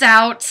 secret's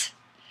out.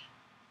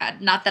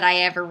 Not that I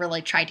ever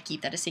really tried to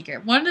keep that a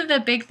secret. One of the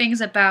big things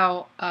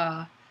about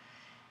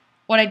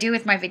what I do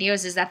with my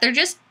videos is that they're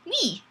just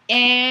me.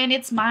 And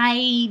it's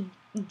my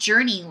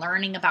journey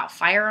learning about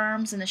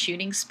firearms and the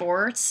shooting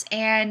sports,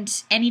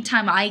 and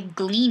anytime I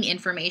glean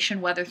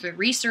information, whether through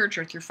research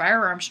or through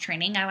firearms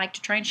training, I like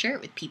to try and share it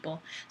with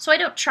people. So I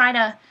don't try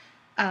to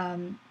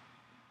come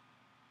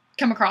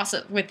across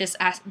it with this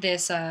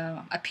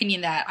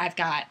opinion that I've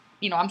got,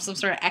 I'm some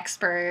sort of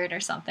expert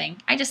or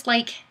something. I just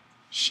like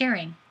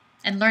sharing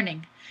and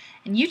learning,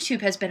 and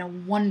YouTube has been a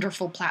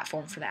wonderful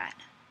platform for that.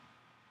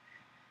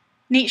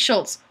 Nate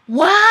Schultz,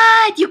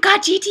 what? You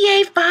got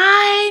GTA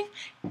 5?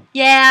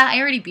 Yeah, I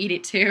already beat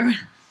it too.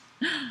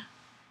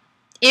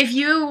 If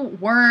you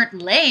weren't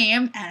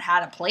lame and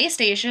had a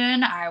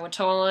PlayStation, I would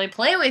totally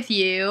play with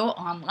you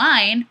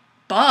online,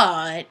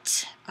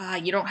 but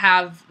you don't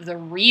have the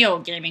real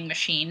gaming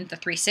machine, the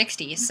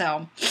 360,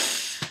 so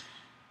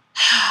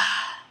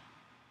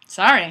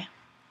sorry.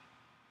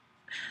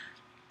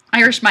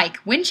 Irish Mike,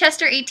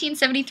 Winchester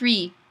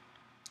 1873.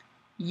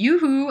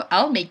 Yoo-hoo,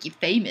 I'll make you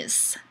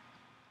famous.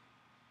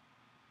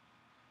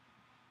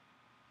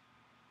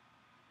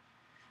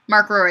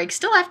 Mark Rorig,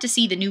 still have to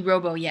see the new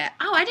Robo yet.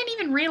 Oh, I didn't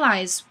even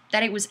realize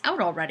that it was out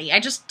already. I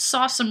just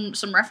saw some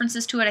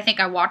references to it. I think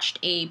I watched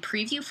a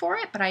preview for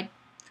it, but I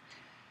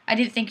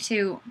didn't think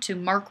to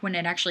mark when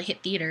it actually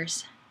hit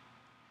theaters.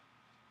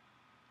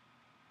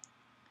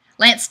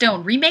 Lance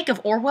Stone, remake of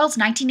Orwell's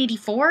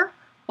 1984?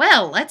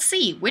 Well, let's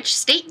see. Which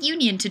state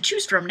union to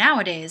choose from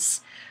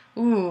nowadays?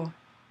 Ooh.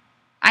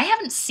 I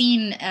haven't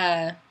seen,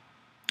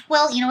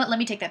 well, you know what? Let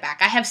me take that back.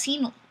 I have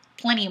seen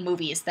plenty of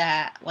movies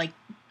that,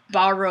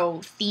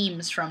 borrow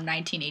themes from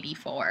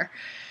 1984.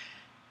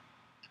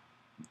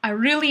 I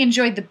really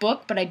enjoyed the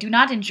book, but I do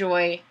not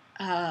enjoy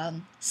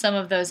some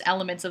of those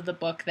elements of the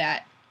book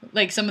that,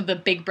 like some of the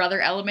Big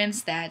Brother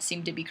elements that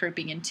seem to be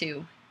creeping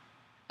into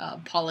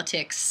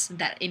politics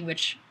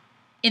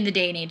in the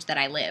day and age that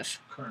I live.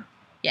 Current.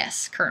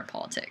 Yes, current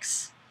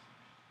politics.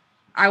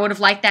 I would have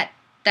liked that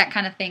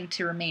kind of thing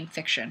to remain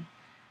fiction.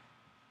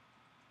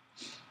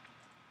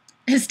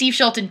 Steve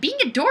Shelton, being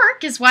a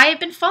dork is why I've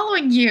been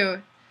following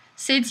you,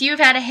 since you've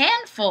had a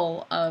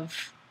handful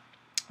of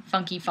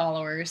funky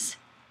followers.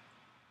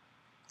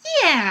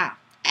 Yeah,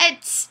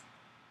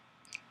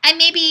 I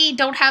maybe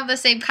don't have the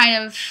same kind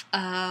of,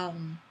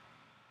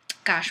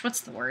 gosh,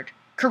 what's the word?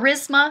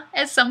 Charisma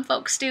as some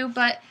folks do,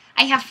 but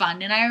I have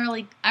fun, and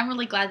I'm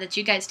really glad that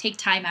you guys take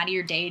time out of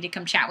your day to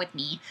come chat with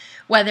me,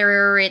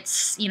 whether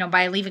it's,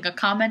 by leaving a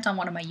comment on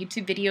one of my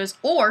YouTube videos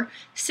or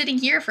sitting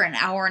here for an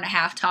hour and a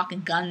half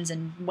talking guns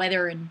and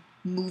weather and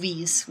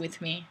movies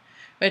with me,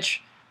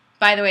 which,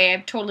 by the way,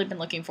 I've totally been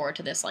looking forward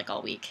to this like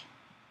all week.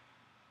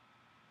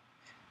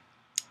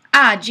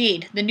 Ah,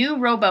 Jade, the new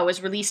Robo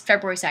was released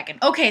February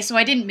 2nd. Okay, so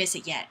I didn't miss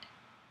it yet.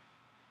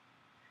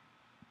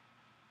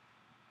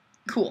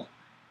 Cool.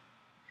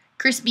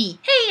 Chris B.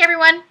 Hey,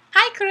 everyone.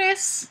 Hi,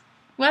 Chris.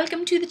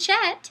 Welcome to the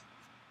chat.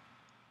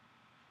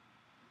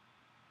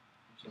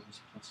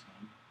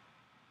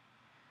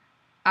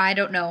 I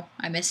don't know.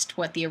 I missed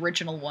what the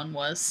original one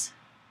was.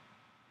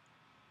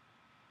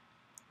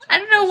 I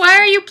don't know. Why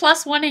are you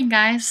 +1ing,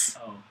 guys?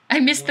 Oh. I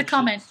missed the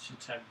comment. Should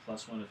type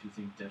 +1 if you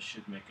think that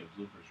should make a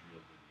bloopers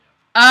reel video.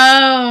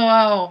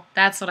 Oh,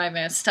 that's what I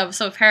missed.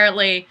 So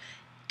apparently,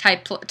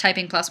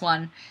 typing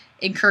 +1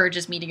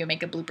 encourages me to go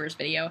make a bloopers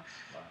video.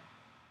 Wow.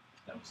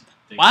 That was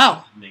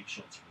wow. Nate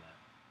Schultz for that.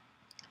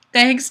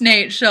 Thanks,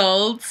 Nate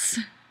Schultz.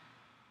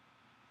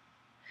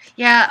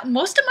 Yeah,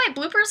 most of my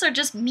bloopers are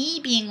just me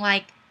being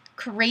like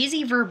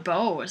crazy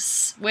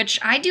verbose, which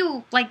I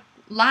do like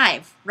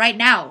live right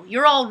now.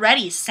 You're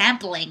already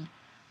sampling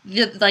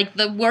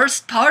the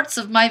worst parts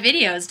of my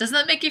videos. Doesn't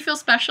that make you feel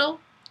special?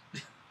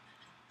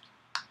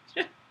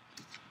 I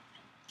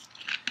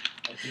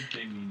think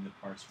they mean the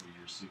parts where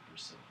you're super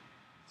silly.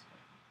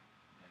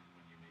 And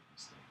when you make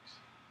mistakes.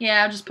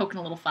 Yeah, I'm just poking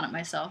a little fun at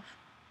myself.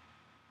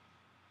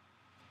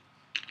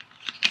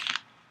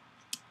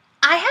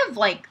 I have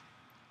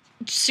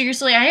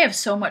seriously, I have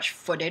so much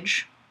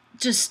footage.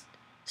 Just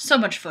so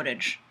much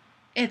footage.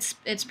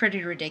 It's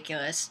pretty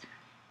ridiculous.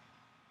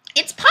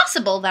 It's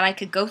possible that I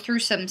could go through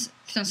some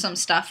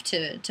stuff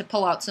to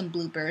pull out some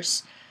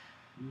bloopers.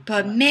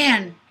 But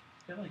man,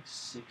 you've got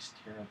 6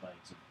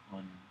 terabytes of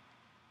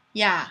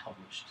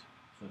unpublished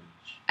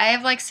footage. I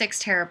have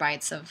 6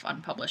 terabytes of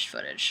unpublished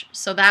footage.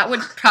 So that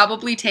would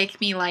probably take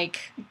me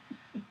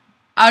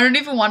I don't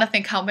even want to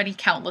think how many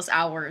countless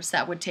hours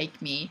that would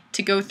take me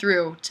to go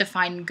through to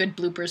find good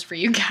bloopers for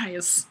you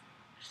guys.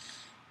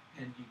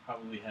 And you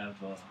probably have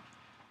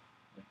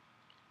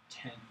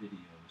 10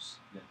 videos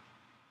that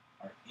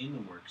are in the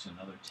works,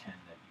 another 10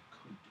 that you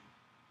could do.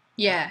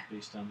 Yeah.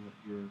 Based on what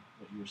you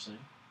were saying?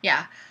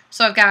 Yeah.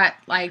 So I've got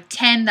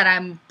 10 that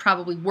I'm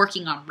probably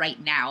working on right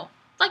now.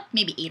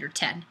 Maybe 8 or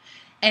 10.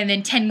 And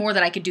then 10 more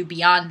that I could do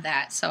beyond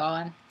that. So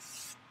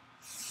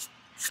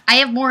I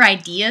have more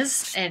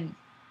ideas than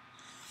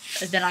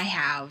I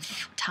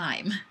have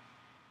time.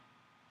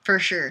 For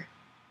sure.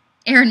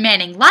 Aaron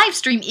Manning,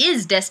 Livestream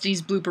is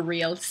Destiny's blooper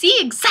reel. See,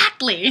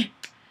 exactly!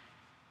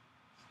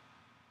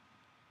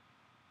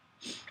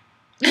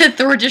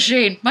 Thor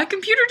Shane, my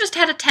computer just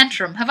had a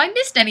tantrum. Have I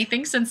missed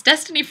anything since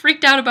Destiny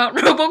freaked out about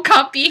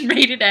RoboCop being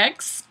rated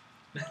X?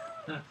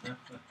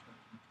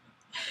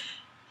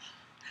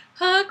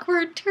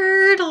 Awkward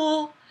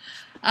turtle.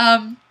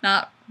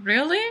 Not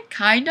really?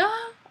 Kinda?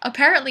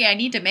 Apparently I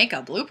need to make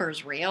a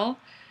bloopers reel.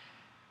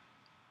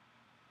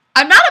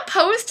 I'm not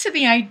opposed to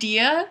the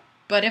idea,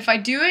 but if I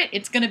do it,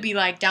 it's gonna be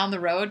down the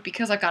road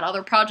because I've got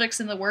other projects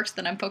in the works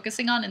that I'm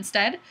focusing on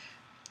instead.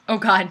 Oh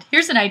god,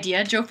 here's an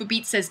idea. Jofa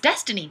Beat says,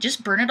 Destiny,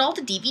 just burn it all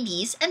to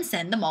DVDs and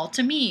send them all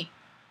to me.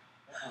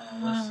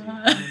 Let's see.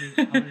 How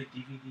many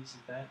DVDs is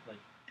that?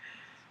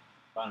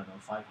 I don't know,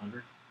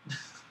 500?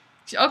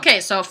 Okay,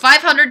 so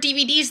 500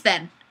 DVDs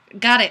then.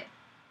 Got it.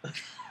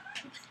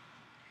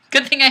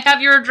 Good thing I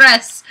have your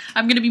address.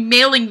 I'm going to be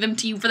mailing them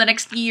to you for the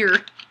next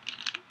year.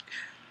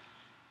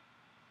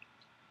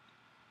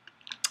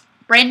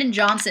 Brandon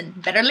Johnson,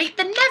 better late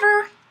than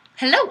never.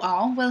 Hello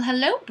all. Well,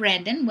 hello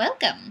Brandon.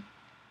 Welcome.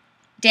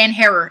 Dan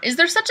Harrer, is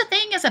there such a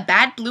thing as a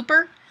bad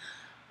blooper?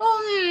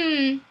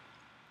 I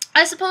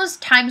suppose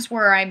times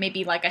where I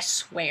maybe I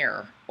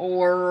swear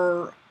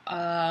or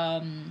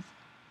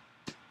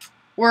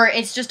where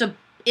it's a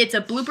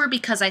blooper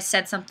because I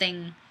said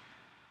something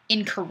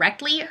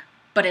incorrectly,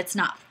 but it's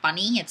not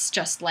funny. It's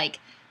just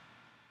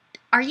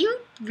are you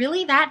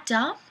really that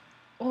dumb?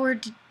 Or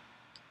did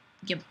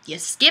you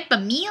skip a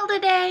meal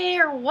today?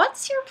 Or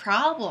what's your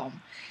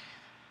problem?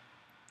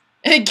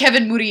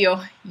 Kevin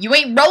Murillo, you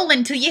ain't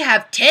rolling till you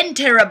have 10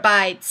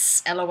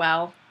 terabytes,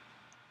 LOL.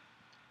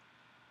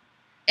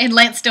 And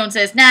Lance Stone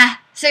says, nah,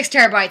 6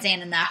 terabytes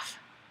ain't enough.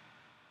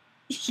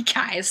 You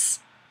guys.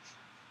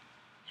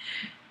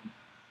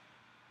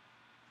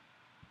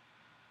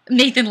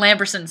 Nathan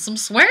Lamberson, some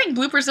swearing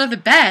bloopers are the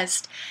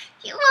best.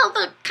 Yeah,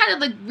 well,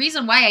 the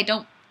reason why I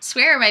don't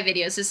swear in my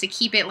videos is to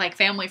keep it like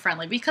family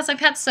friendly, because I've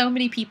had so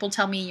many people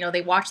tell me, you know,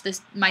 they watch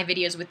my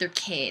videos with their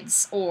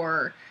kids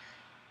or,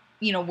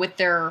 you know, with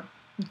their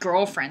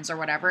girlfriends or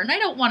whatever, and I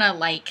don't want to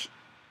like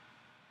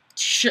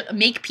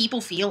make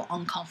people feel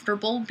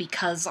uncomfortable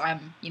because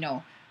I'm, you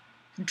know,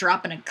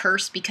 dropping a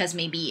curse because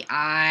maybe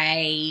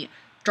I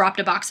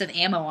dropped a box of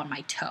ammo on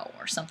my toe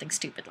or something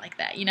stupid like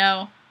that, you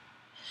know?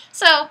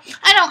 So,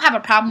 I don't have a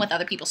problem with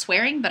other people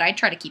swearing, but I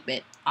try to keep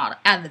it out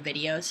of the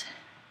videos.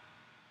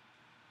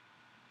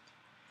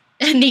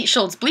 Nate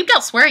Schultz, bleeped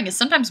out swearing is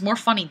sometimes more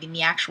funny than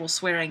the actual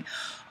swearing.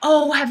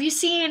 Oh, have you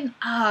seen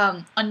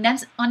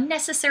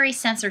unnecessary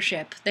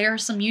censorship? There are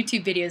some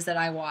YouTube videos that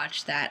I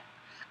watch that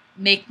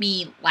make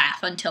me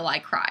laugh until I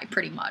cry,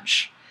 pretty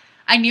much.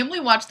 I normally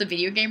watch the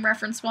video game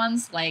reference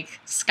ones, like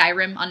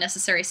Skyrim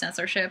unnecessary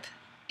censorship,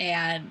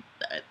 and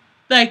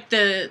like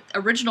the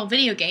original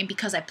video game,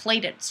 because I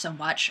played it so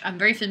much, I'm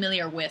very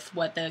familiar with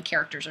what the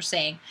characters are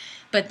saying.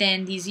 But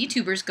then these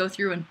YouTubers go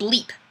through and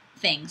bleep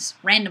things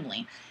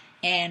randomly,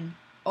 and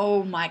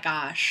oh my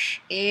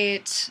gosh,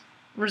 it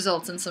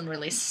results in some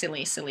really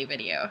silly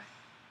video.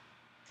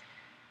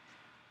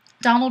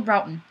 Donald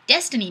Broughton,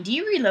 Destiny, do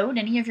you reload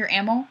any of your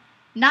ammo?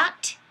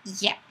 Not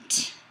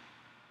yet.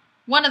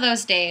 One of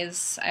those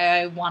days,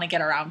 I want to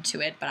get around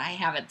to it, but I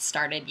haven't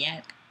started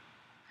yet.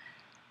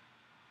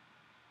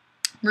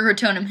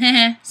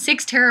 Rurotonum,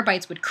 6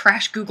 terabytes would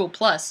crash Google+.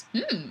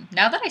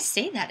 Now that I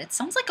say that, it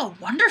sounds like a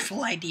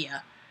wonderful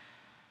idea.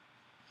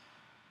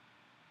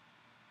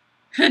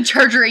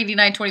 Charger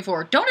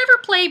 8924, don't ever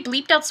play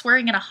bleeped out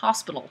swearing in a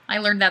hospital. I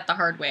learned that the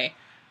hard way.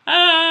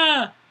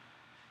 Ah!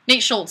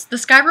 Nate Schultz, the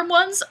Skyrim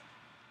ones,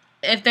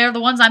 if they're the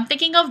ones I'm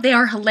thinking of, they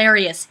are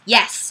hilarious.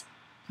 Yes,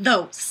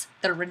 those.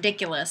 They're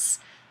ridiculous.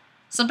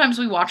 Sometimes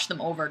we watch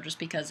them over just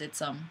because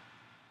it's, I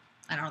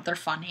don't know, they're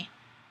funny.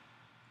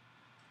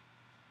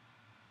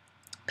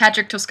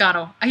 Patrick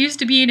Toscano, I used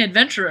to be an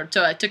adventurer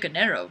until I took an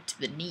arrow to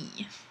the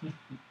knee.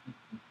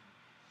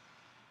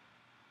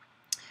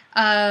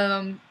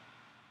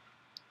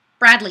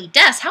 Bradley,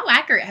 Des, how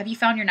accurate have you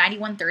found your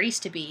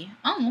 9130s to be?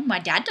 Oh, my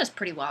dad does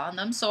pretty well on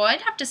them, so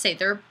I'd have to say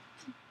they're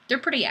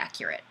pretty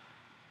accurate.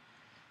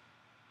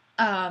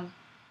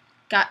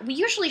 We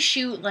usually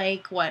shoot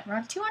like, what,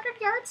 around 200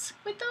 yards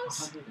with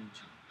those?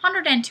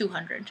 100 and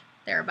 200,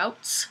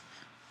 thereabouts.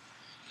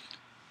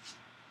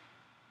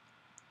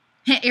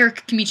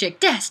 Eric Kamichik,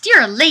 Des,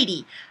 you're a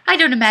lady. I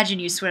don't imagine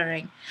you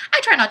swearing.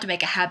 I try not to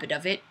make a habit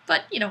of it,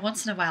 but, you know,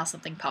 once in a while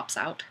something pops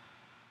out.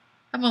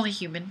 I'm only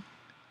human.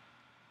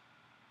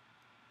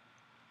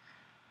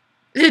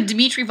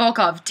 Dmitry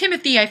Volkov,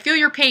 Timothy, I feel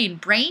your pain.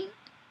 Brain?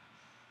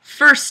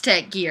 First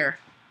tech gear.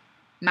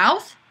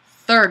 Mouth?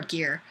 Third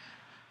gear.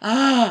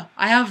 I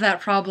have that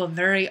problem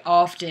very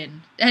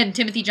often. And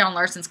Timothy John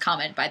Larson's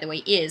comment, by the way,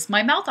 is,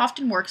 my mouth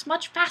often works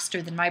much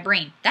faster than my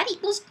brain. That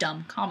equals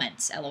dumb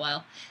comments,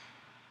 lol.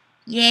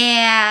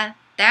 Yeah,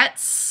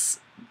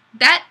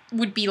 that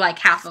would be like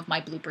half of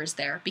my bloopers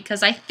there,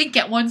 because I think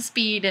at one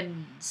speed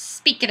and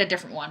speak at a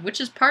different one,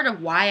 which is part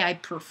of why I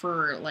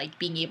prefer like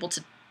being able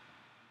to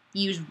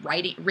use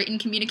written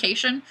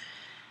communication.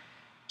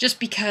 Just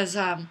because,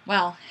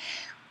 well,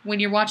 when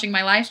you're watching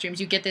my live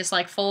streams, you get this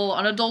like full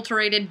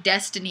unadulterated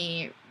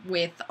Destiny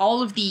with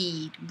all of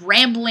the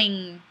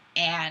rambling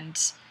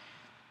and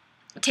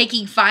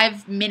taking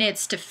 5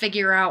 minutes to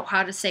figure out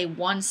how to say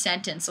one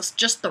sentence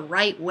just the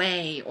right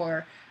way,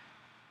 or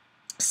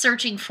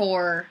searching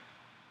for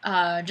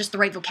just the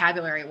right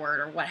vocabulary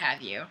word or what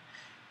have you.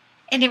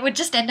 And it would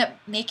just end up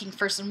making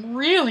for some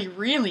really,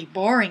 really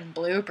boring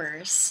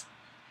bloopers.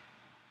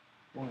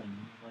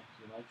 Boring, like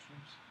your live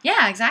streams?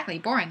 Yeah, exactly.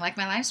 Boring, like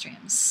my live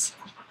streams.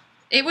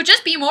 It would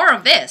just be more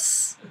of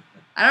this.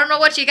 I don't know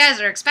what you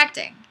guys are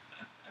expecting.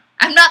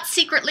 I'm not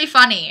secretly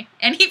funny.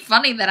 Any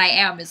funny that I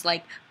am is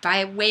like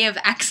by way of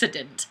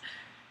accident.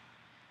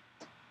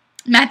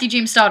 Matthew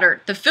James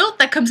Stoddard, the filth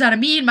that comes out of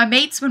me and my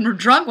mates when we're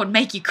drunk would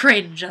make you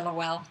cringe,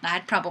 lol.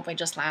 I'd probably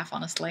just laugh,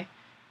 honestly.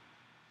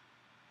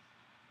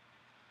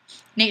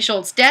 Nate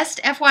Schultz,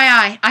 Dest,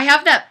 FYI, I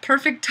have that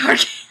perfect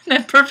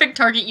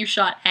target you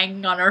shot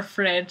hanging on our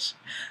fridge.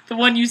 The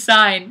one you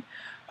signed.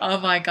 Oh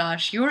my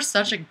gosh, you're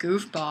such a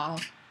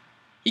goofball.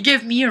 You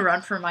give me a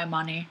run for my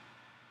money.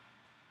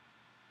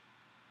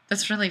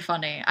 That's really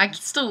funny. I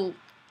still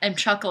am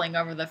chuckling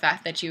over the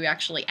fact that you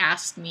actually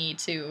asked me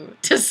to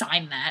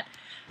sign that.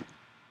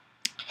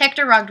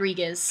 Hector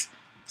Rodriguez,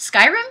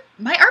 Skyrim?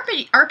 My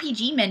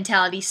RPG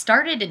mentality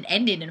started and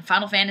ended in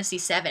Final Fantasy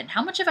VII.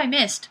 How much have I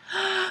missed?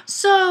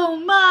 So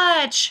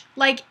much!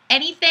 Like,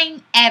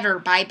 anything ever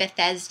by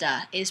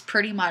Bethesda is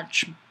pretty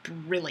much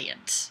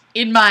brilliant.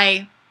 In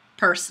my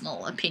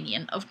personal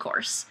opinion, of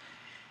course.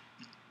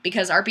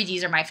 Because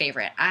RPGs are my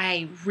favorite.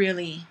 I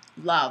really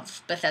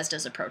love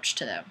Bethesda's approach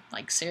to them.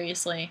 Like,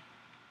 seriously.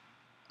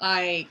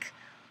 Like,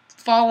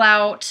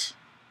 Fallout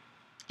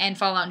and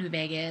Fallout New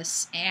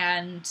Vegas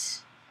and...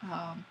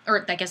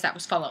 or I guess that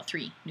was Fallout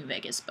 3 New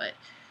Vegas, but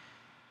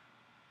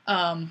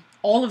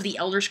all of the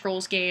Elder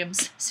Scrolls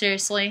games,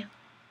 seriously,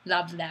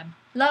 Love them.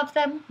 Love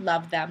them.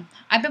 Love them.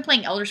 I've been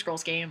playing Elder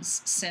Scrolls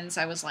games since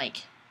I was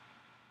like,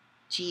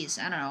 geez,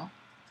 I don't know,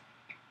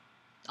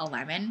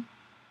 11?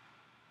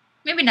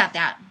 Maybe not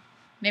that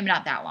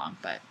long,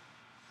 but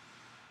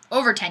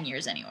over 10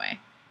 years anyway.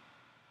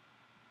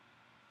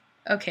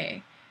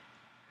 Okay.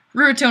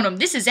 Rurotonum,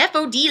 this is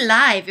FOD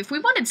Live. If we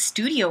wanted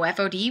studio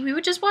FOD, we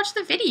would just watch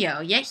the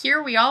video. Yet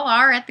here we all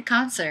are at the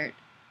concert.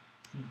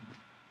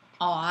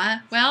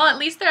 Aw. Well, at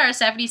least there are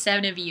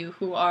 77 of you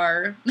who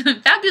are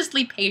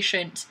fabulously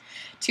patient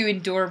to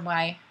endure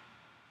my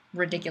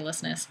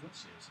ridiculousness.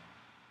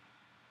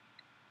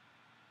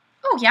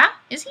 Oh, yeah?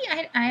 Is he?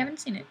 I haven't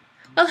seen it.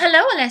 Well,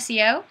 hello,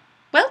 Alessio.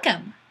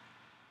 Welcome.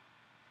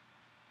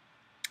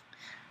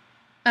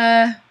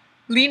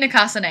 Lena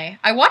Kasane.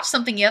 I watched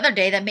something the other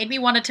day that made me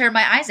want to tear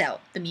my eyes out.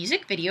 The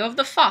music video of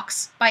The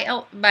Fox by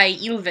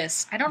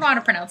Ylvis. I don't know how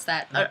to pronounce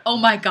that. Oh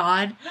my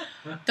god.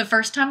 The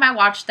first time I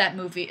watched that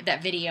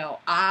video,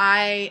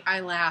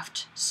 I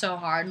laughed so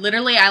hard.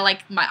 Literally,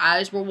 my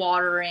eyes were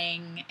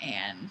watering,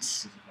 and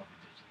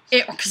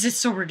because it's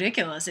so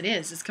ridiculous. It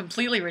is. It's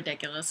completely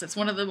ridiculous. It's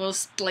one of the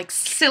most, like,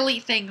 silly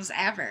things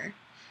ever.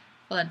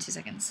 Hold on 2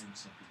 seconds.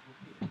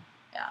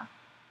 Yeah.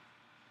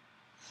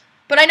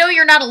 But I know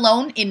you're not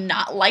alone in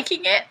not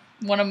liking it.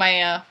 One of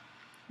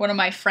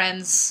my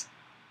friends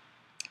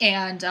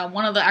and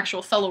one of the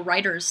actual fellow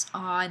writers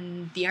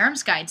on the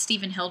Arms Guide,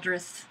 Stephen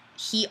Hildreth,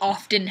 he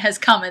often has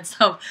comments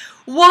of,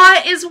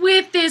 "What is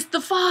with this,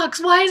 The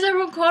Fox? Why is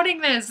everyone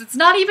quoting this? It's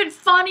not even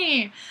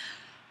funny."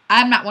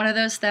 I'm not one of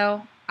those,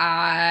 though.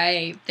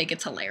 I think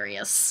it's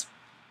hilarious.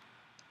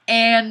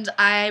 And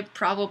I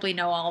probably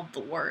know all of the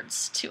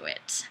words to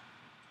it.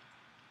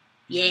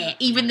 Yeah,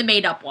 even the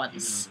made-up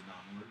ones.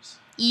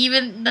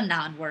 Even the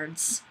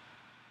non-words.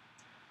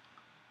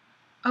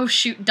 Oh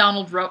shoot,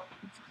 Donald wrote...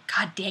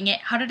 God dang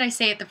it, how did I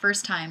say it the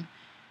first time?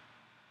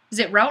 Is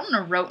it Roughton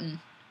or Roten?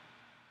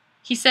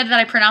 He said that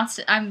I pronounced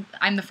it... I'm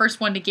the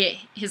first one to get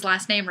his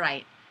last name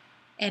right.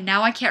 And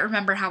now I can't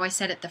remember how I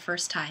said it the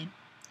first time.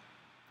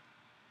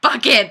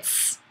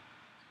 Buckets!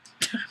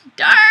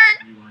 Darn!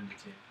 Rewind the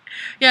tape.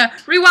 Yeah,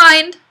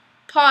 rewind.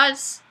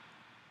 Pause.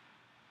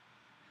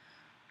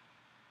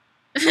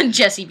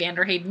 Jesse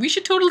Vanderhayden, we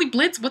should totally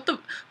blitz. What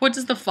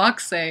does the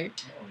fox say?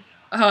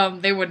 Oh, yeah.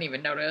 They wouldn't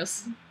even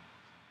notice.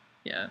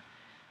 Yeah.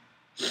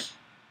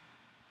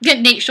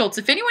 Nate Schultz,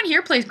 if anyone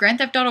here plays Grand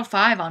Theft Auto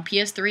 5 on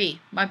PS3,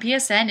 my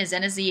PSN is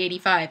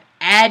NSZ85.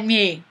 Add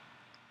me.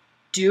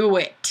 Do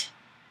it.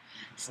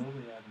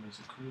 Totally add him as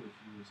a crew if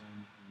he was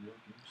on a real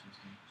game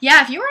system.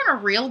 Yeah, if you were on a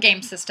real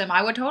game system,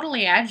 I would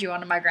totally add you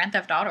onto my Grand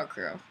Theft Auto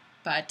crew.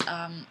 But,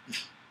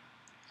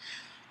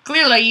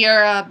 clearly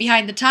you're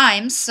behind the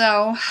times,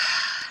 so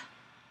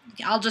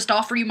I'll just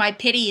offer you my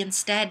pity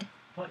instead.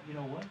 But you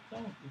know what, though?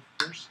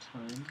 The first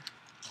time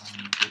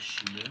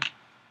this year,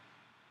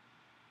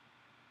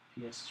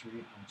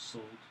 PS3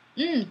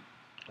 outsold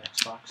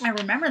Xbox. I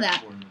remember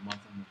that. For the month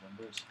of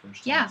November. It's the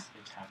first Yeah. time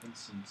it's happened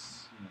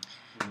since,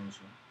 who knows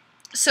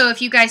when. So if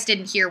you guys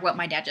didn't hear what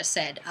my dad just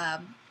said,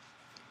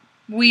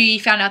 we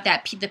found out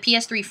that the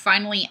PS3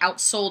 finally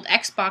outsold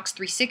Xbox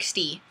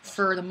 360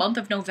 for the month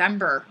of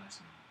November.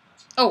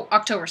 Oh,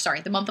 October, sorry.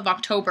 The month of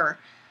October.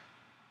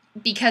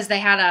 Because they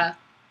had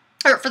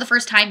for the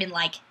first time in,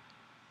 like,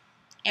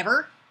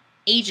 ever?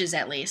 Ages,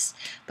 at least.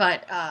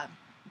 But,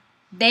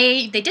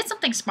 they did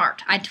something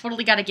smart. I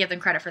totally gotta give them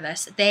credit for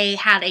this. They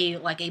had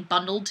a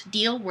bundled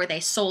deal where they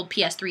sold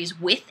PS3s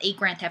with a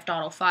Grand Theft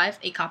Auto 5,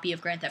 a copy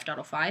of Grand Theft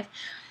Auto 5.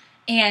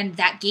 And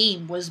that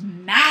game was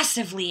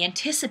massively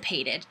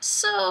anticipated.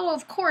 So,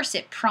 of course,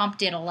 it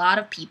prompted a lot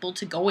of people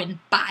to go and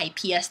buy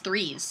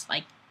PS3s,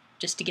 like,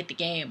 just to get the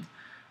game.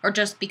 Or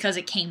just because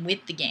it came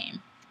with the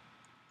game.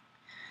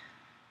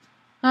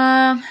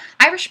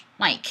 Irish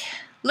Mike.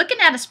 Looking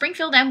at a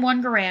Springfield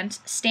M1 Garand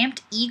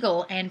stamped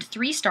Eagle and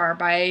 3-star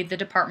by the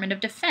Department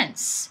of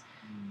Defense.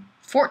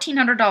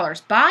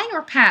 $1,400. Buy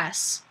or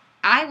pass?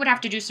 I would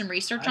have to do some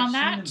research on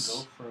that. I've seen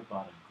them go for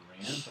about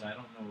 $1,000, but I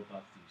don't know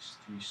about these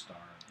 3-star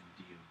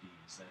and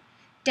DoDs.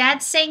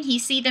 Dad's saying he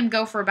see them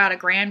go for about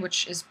 $1,000,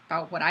 which is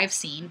about what I've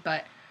seen,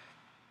 but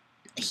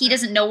he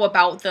doesn't know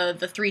about the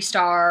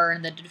 3-star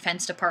and the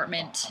Defense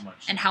Department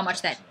and how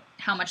much that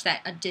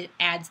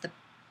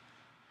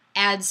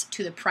adds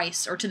to the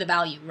price, or to the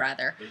value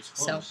rather. But it's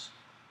close. So,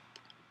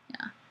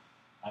 yeah.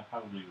 I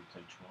probably would pay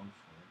 $12 for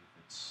it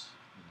if it's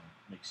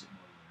makes it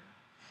more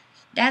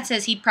rare. Dad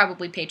says he'd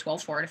probably pay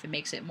 $12 for it if it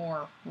makes it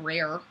more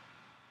rare.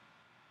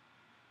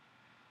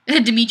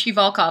 Dmitry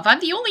Volkov, I'm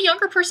the only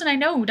younger person I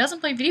know who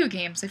doesn't play video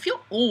games. I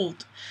feel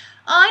old.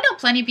 I know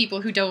plenty of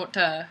people who don't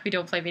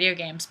play video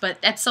games,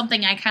 but that's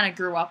something I kind of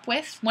grew up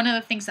with. One of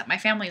the things that my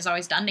family has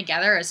always done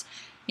together is,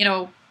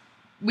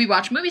 we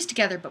watch movies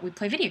together, but we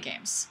play video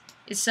games.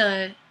 It's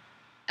a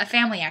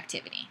family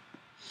activity.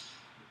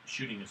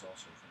 Shooting is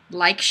also a family.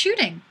 Like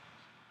shooting.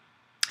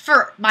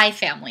 For my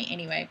family,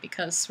 anyway,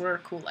 because we're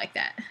cool like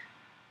that.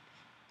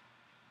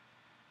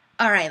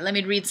 Alright, let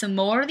me read some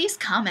more of these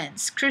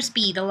comments. Chris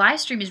B, the live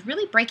stream is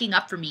really breaking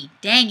up for me.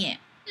 Dang it.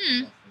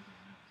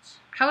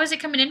 How is it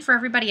coming in for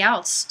everybody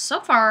else? So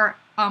far,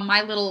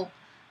 my little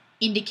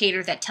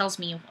indicator that tells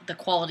me the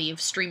quality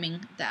of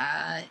streaming,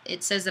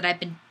 it says that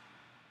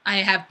I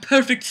have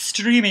perfect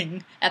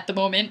streaming at the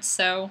moment,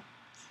 so...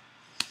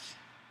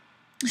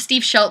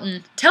 Steve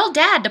Shelton, tell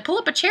Dad to pull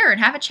up a chair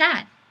and have a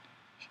chat.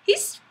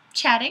 He's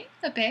chatting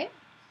a bit.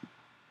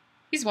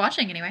 He's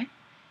watching anyway.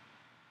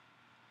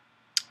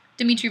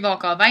 Dimitri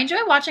Volkov, I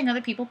enjoy watching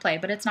other people play,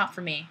 but it's not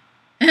for me.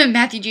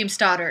 Matthew James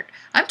Stoddart,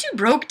 I'm too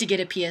broke to get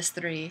a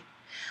PS3.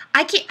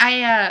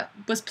 I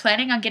was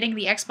planning on getting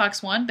the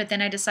Xbox One, but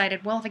then I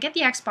decided, well, if I get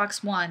the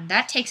Xbox One,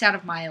 that takes out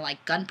of my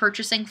like gun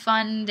purchasing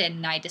fund,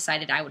 and I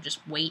decided I would just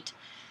wait.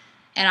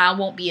 And I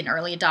won't be an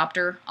early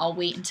adopter. I'll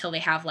wait until they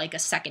have like a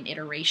second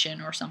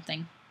iteration or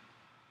something.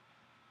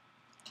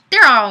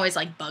 There are always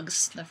like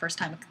bugs the first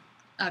time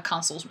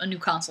a new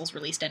console's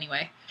released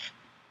anyway.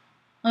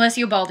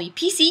 Alessio Baldi,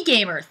 PC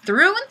gamer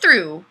through and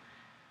through.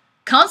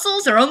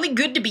 Consoles are only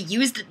good to be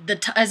used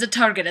as a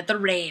target at the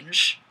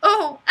range.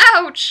 Oh,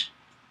 ouch!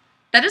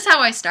 That is how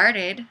I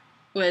started,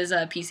 was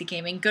PC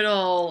gaming. Good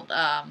old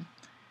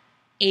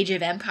Age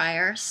of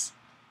Empires.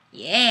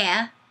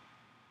 Yeah.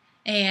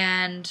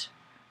 And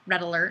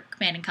Red Alert,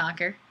 Command &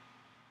 Conquer.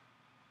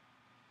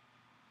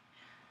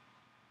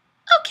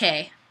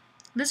 Okay,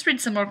 let's read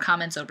some more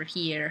comments over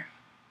here.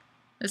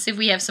 Let's see if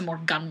we have some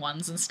more gun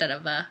ones instead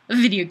of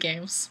video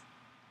games.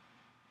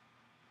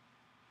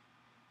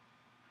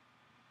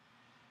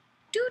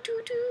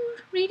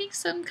 Reading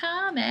some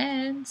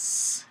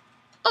comments.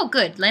 Oh,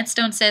 good.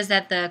 Lansstone says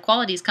that the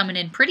quality is coming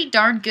in pretty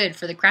darn good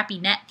for the crappy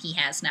net he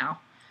has now.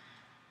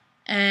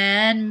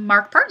 And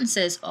Mark Parton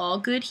says, all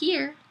good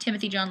here.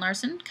 Timothy John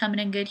Larson, coming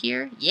in good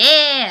here.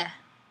 Yeah!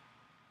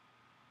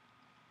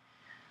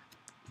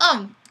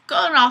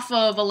 Going off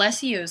of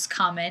Alessio's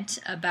comment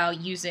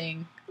about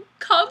using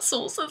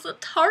consoles as a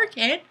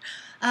target,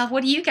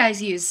 what do you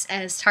guys use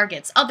as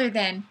targets other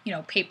than, you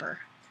know, paper?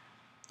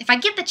 If I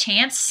get the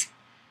chance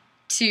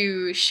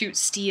to shoot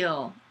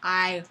steel,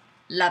 I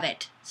love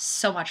it.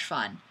 So much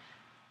fun.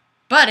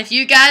 But if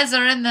you guys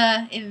are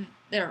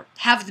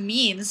have the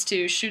means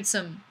to shoot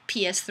some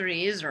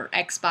PS3s or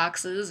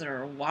Xboxes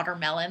or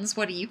watermelons,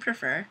 what do you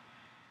prefer?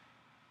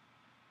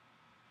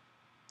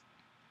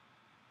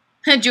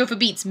 Jofa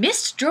Beats,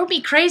 Mist drove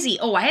me crazy.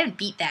 Oh, I haven't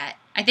beat that.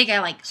 I think I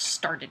like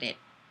started it.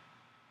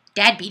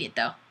 Dad beat it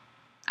though.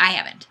 I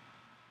haven't.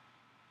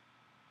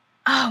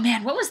 Oh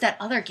man, what was that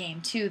other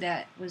game too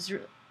that was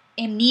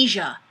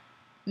Amnesia?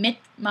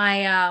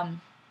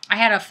 I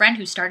had a friend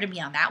who started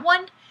me on that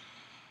one,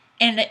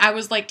 and I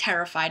was like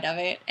terrified of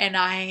it, and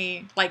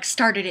I like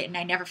started it and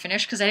I never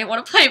finished because I didn't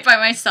want to play it by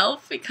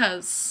myself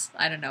because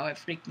I don't know, it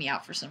freaked me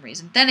out for some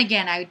reason. Then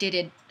again,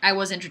 I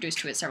was introduced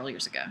to it several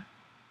years ago.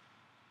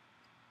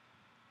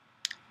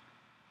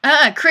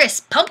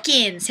 Chris,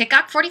 Pumpkins,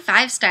 Hickok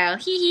 45 style,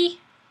 hee hee.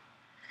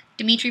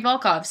 Dmitry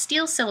Volkov,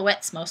 steel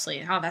silhouettes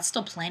mostly. Oh, that's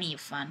still plenty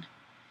of fun.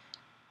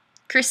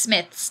 Chris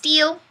Smith,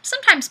 steel,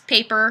 sometimes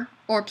paper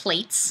or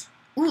plates.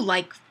 Ooh,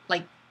 like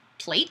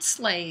plates?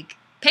 Like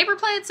paper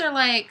plates or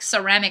like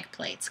ceramic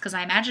plates? Because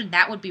I imagine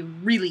that would be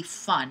really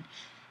fun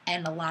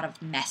and a lot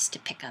of mess to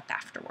pick up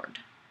afterward.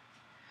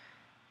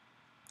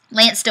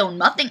 Lansstone,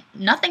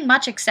 nothing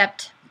much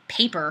except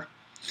paper.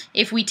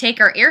 If we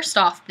take our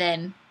airsoft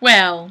then,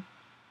 well,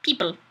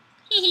 people.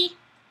 Hee hee.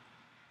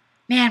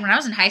 Man, when I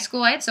was in high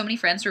school, I had so many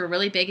friends who were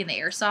really big in the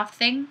airsoft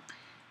thing.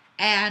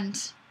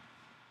 And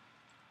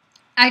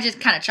I just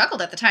kind of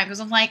chuckled at the time because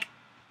I'm like,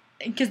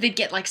 because they'd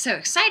get like so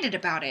excited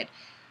about it.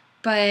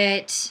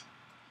 But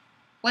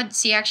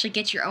once you actually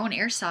get your own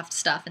airsoft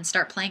stuff and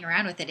start playing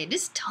around with it, it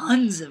is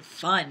tons of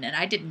fun. And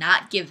I did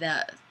not give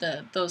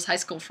those high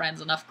school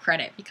friends enough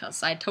credit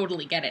because I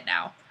totally get it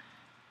now.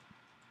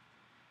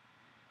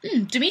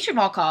 Dmitry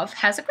Volkov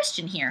has a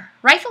question here.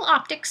 Rifle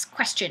optics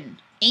question.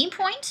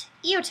 Aimpoint,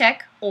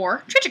 EOTech,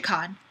 or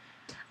Trijicon?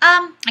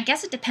 I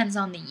guess it depends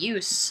on the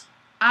use.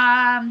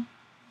 I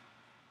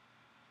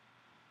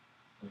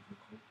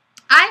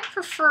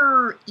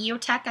prefer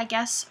EOTech, I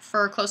guess,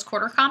 for close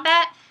quarter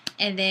combat,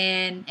 and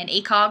then an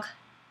ACOG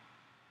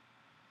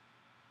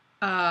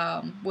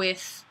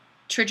with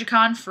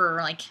Trijicon for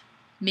like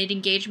mid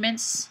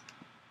engagements.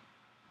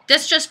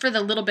 That's just for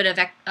the little bit of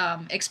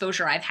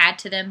exposure I've had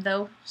to them,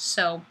 though.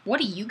 So,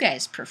 what do you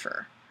guys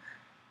prefer?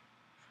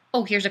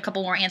 Oh, here's a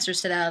couple more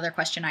answers to that other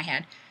question I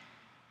had.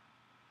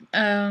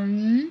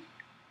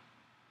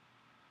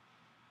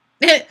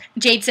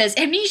 Jade says,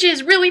 Amnesia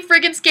is really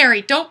friggin'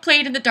 scary. Don't play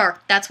it in the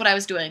dark. That's what I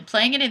was doing.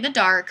 Playing it in the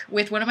dark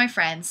with one of my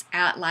friends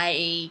at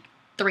like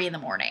 3 in the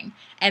morning.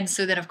 And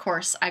so then, of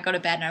course, I go to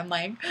bed and I'm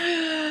like,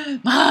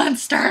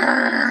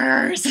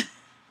 monsters!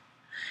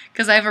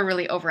 Because I have a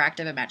really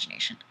overactive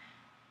imagination.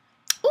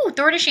 Ooh,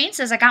 Thor Shane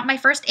says, I got my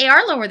first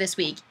AR lower this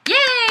week.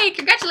 Yay!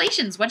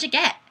 Congratulations! What'd you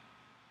get?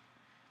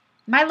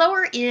 My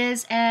lower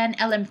is an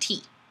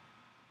LMT.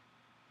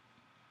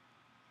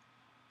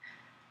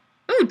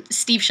 Ooh,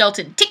 Steve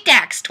Shelton. Tic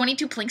Tacs,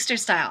 22 Plinkster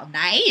style.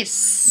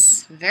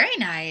 Nice. Very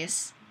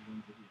nice.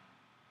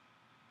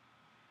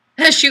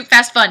 Shoot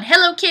Fast Fun.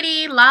 Hello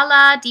Kitty,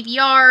 Lala,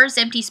 DVRs,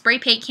 empty spray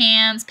paint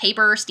cans,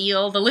 paper,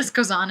 steel, the list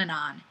goes on and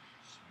on.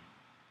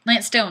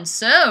 Lance Stone,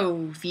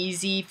 so,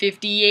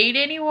 VZ58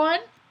 anyone?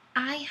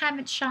 I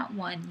haven't shot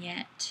one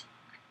yet.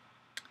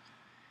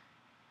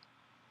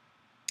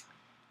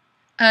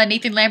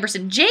 Nathan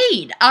Lamberson,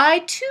 Jade, I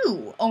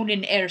too own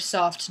an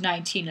airsoft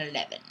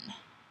 1911.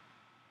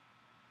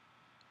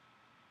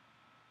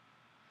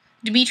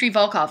 Dmitry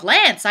Volkov,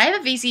 Lance, I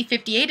have a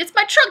VZ58, it's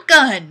my truck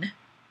gun!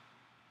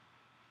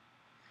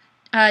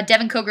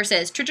 Devin Coger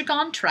says,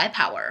 Trigagon,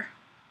 Tri-Power.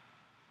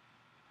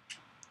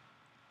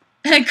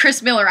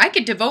 Chris Miller, I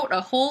could devote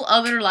a whole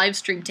other live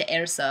stream to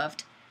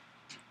airsoft.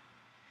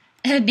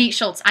 Nate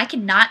Schultz, I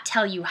cannot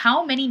tell you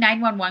how many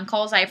 911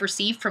 calls I have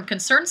received from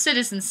concerned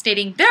citizens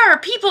stating, there are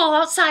people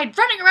outside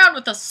running around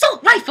with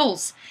assault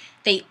rifles!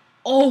 They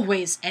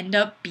always end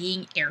up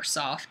being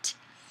airsoft.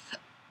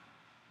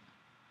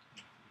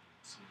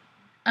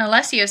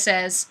 Alessio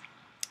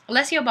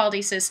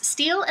Baldi says,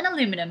 steel and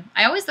aluminum.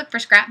 I always look for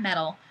scrap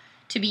metal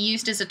to be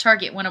used as a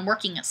target when I'm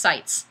working at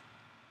sites.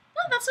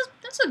 Well,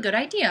 that's a good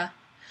idea.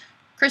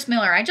 Chris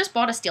Miller, I just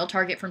bought a steel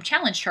target from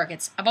Challenge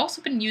Targets. I've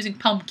also been using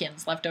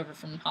pumpkins left over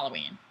from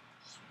Halloween.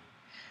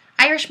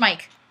 Irish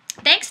Mike,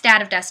 thanks,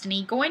 Dad of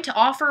Destiny. Going to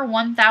offer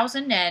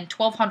 1,000 and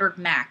 1,200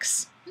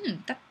 max.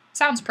 That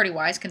sounds pretty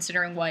wise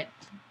considering what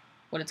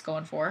it's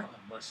going for.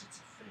 Unless it's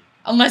a fake.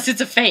 Unless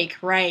it's a fake,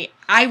 right.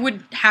 I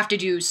would have to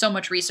do so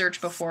much research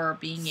before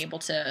being able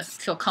to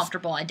feel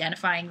comfortable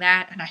identifying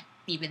that, and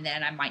even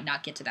then I might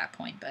not get to that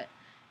point, but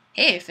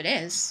hey, if it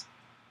is.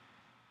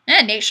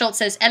 And Nate Schultz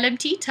says,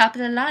 LMT, top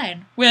of the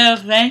line. Well,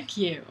 thank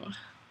you.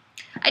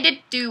 I did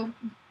do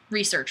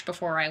research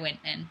before I went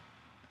and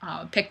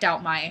picked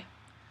out my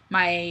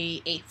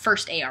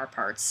first AR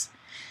parts.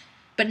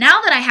 But now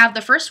that I have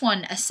the first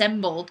one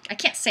assembled, I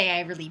can't say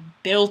I really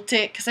built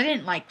it, because I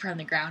didn't, like, from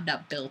the ground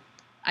up build.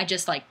 I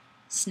just, like,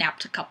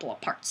 snapped a couple of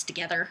parts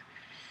together.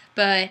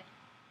 But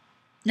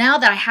now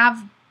that I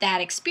have that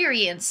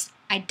experience,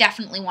 I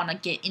definitely want to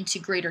get into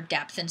greater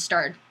depth and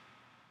start,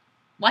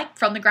 like,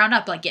 from the ground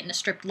up, like, getting a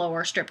stripped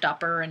lower, stripped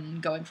upper,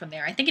 and going from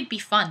there. I think it'd be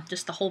fun,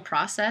 just the whole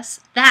process.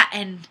 That,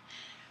 and,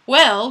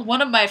 well,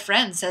 one of my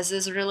friends has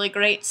this really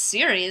great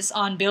series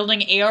on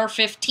building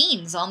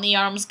AR-15s on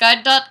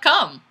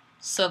thearmsguide.com.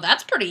 So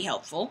that's pretty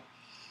helpful.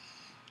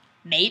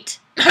 Nate.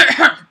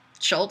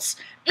 Schultz.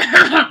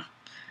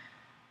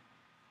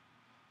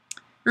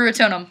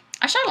 Ruatonum.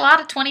 I shot a lot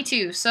of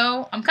 22,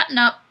 so I'm cutting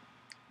up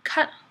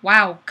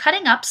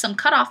some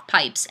cut-off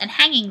pipes and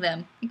hanging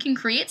them. It can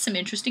create some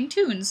interesting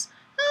tunes.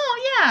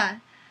 Oh, yeah.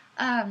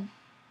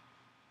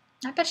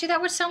 I bet you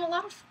that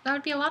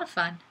would be a lot of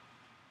fun.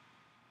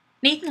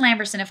 Nathan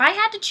Lamberson, if I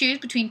had to choose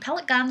between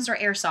pellet guns or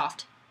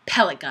airsoft,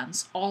 pellet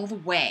guns all the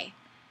way.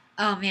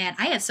 Oh, man,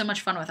 I had so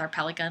much fun with our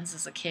pellet guns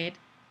as a kid.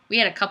 We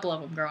had a couple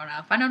of them growing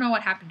up. I don't know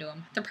what happened to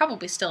them. They're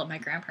probably still at my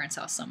grandparents'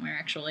 house somewhere,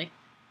 actually.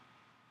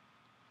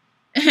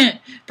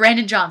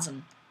 Brandon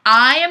Johnson,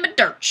 I am a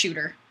dart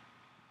shooter.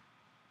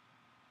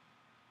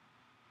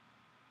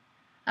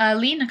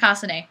 Lee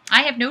Nakasane,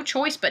 I have no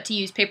choice but to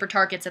use paper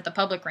targets at the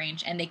public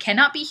range, and they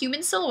cannot be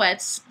human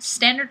silhouettes,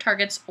 standard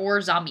targets, or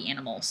zombie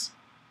animals.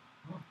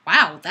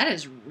 Wow, that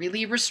is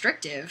really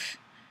restrictive.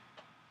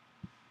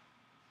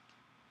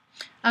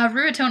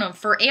 Ruatono,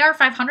 for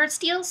AR-500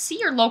 steel, see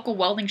your local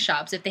welding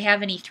shops if they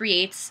have any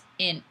 3/8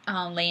 in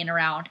laying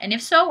around, and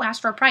if so,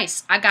 ask for a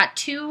price. I got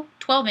 2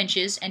 12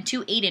 inches and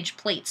 2 8-inch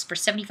plates for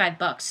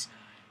 $75.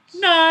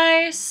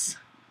 Nice!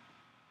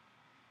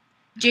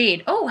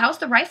 Jade, oh, how's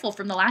the rifle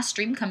from the last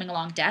stream coming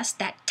along, Des?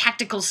 That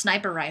tactical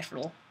sniper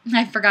rifle.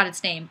 I forgot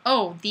its name.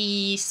 Oh,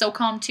 the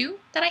SOCOM 2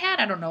 that I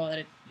had? I don't know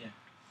that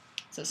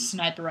it's a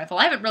sniper rifle.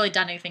 I haven't really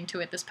done anything to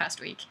it this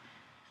past week.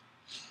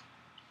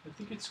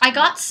 I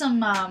got some,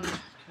 kind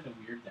of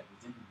weird that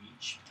within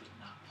reach, but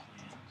not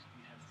planned,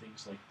 you have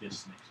things like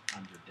this next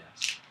on your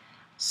desk.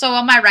 So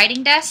on my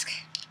writing desk,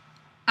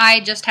 I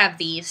just have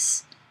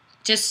these.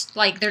 Just,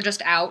 like, they're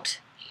just out.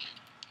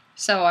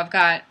 So I've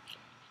got,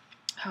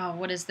 oh,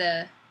 what is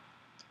the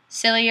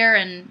Cillier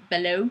and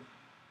Below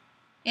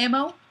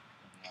ammo?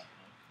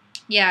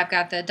 Yeah, I've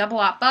got the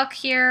double-aught buck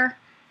here,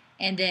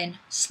 and then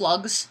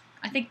slugs.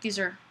 I think these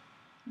are,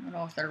 I don't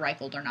know if they're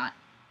rifled or not.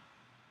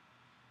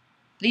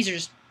 These are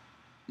just,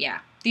 yeah,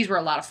 these were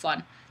a lot of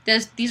fun.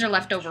 These are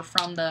left over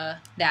from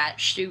that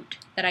shoot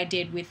that I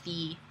did with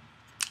the,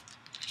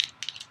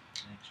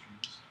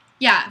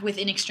 yeah, with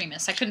In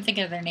Extremis. I couldn't think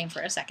of their name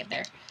for a second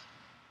there.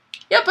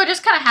 Yep, I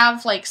just kind of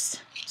have, like,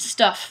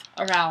 stuff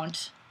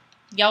around.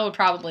 Y'all would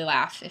probably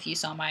laugh if you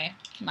saw my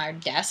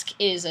desk.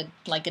 It is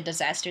like a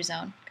disaster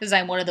zone, because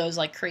I'm one of those,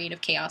 like, creative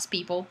chaos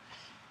people.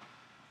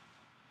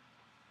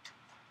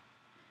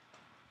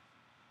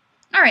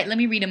 Alright, let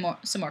me read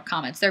some more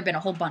comments. There have been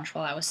a whole bunch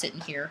while I was sitting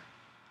here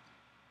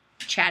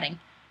chatting.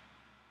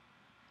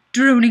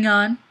 Droning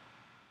on.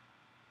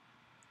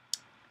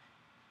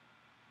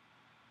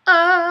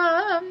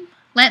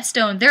 Lance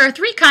Stone, there are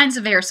 3 kinds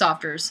of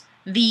airsofters.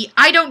 The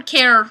I don't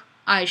care,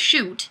 I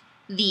shoot.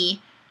 The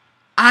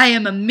I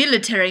am a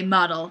military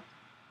model.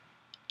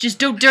 Just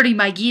don't dirty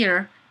my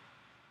gear.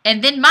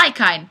 And then my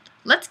kind.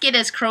 Let's get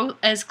as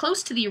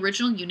close to the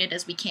original unit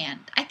as we can.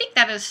 I think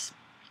that is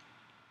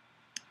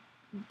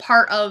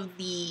part of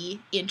the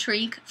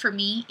intrigue for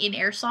me in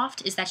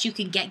airsoft is that you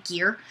can get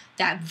gear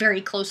that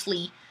very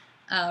closely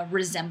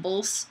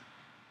resembles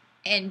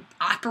and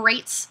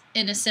operates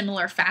in a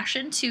similar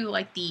fashion to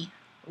like the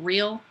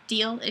real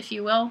deal, if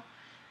you will.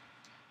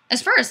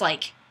 As far as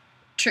like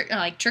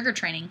trigger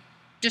training,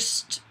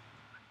 just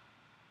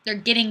they're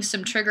getting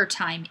some trigger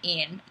time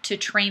in to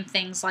train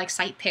things like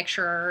sight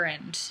picture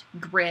and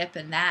grip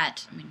and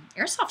that. I mean,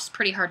 airsoft's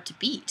pretty hard to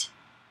beat.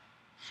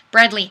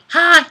 Bradley,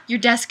 ha! Your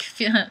desk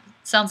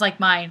sounds like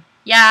mine.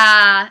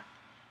 Yeah,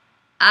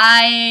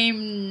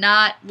 I'm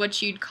not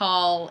what you'd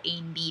call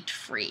a neat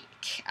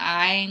freak.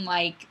 I'm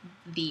like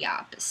the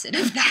opposite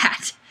of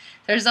that.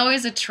 There's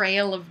always a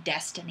trail of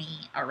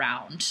destiny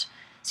around.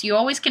 So you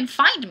always can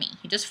find me.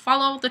 You just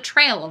follow the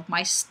trail of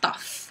my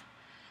stuff.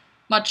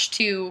 Much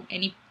to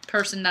any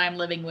person that I'm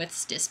living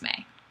with's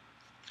dismay.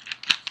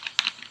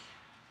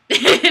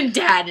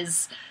 Dad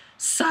is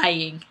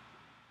sighing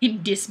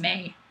in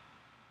dismay,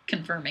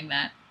 confirming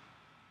that.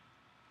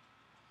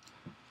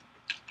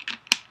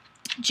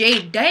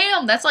 Jade,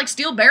 damn, that's like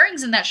steel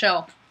bearings in that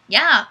shell.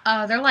 Yeah,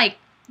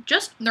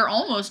 they're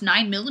almost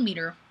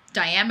 9mm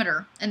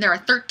diameter, and there are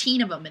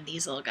 13 of them in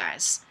these little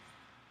guys.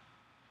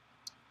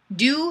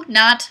 Do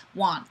not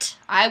want.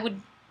 That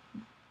would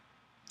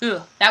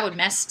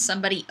mess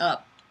somebody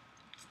up.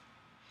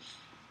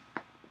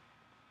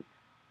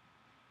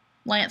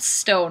 Lance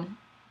Stone.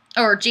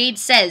 Or Jade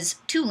says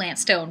to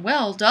Lance Stone,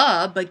 well,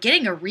 duh, but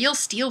getting a real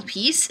steel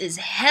piece is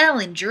hell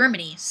in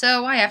Germany,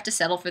 so I have to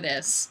settle for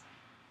this.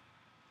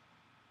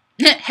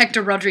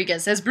 Hector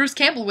Rodriguez, as Bruce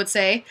Campbell would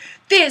say,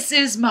 this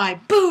is my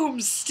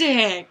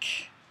boomstick.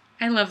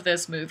 I love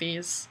those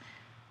movies.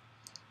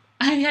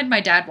 I had my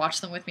dad watch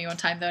them with me one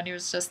time, though, and he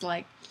was just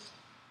like,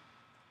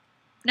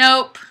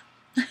 nope.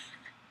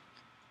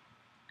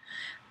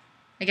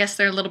 I guess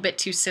they're a little bit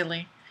too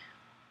silly.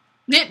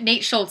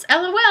 Nate Schultz,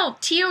 LOL,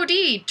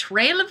 TOD,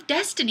 Trail of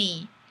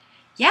Destiny.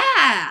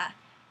 Yeah.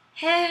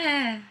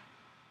 Heh.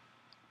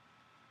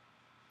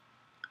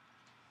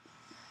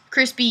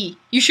 Chris B,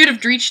 you should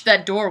have breached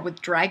that door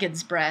with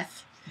dragon's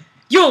breath.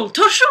 Yo,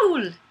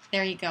 Toshul!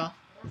 There you go.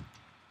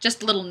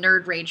 Just a little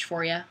nerd rage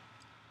for you.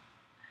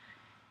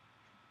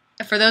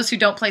 For those who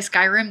don't play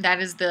Skyrim, that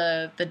is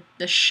the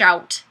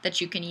shout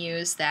that you can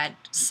use that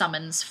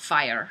summons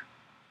fire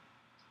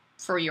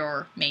for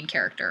your main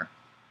character.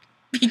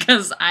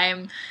 Because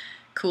I'm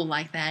cool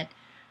like that.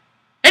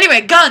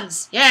 Anyway,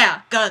 guns!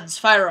 Yeah, guns,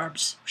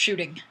 firearms,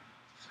 shooting.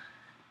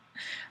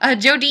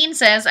 Jodine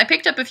says, I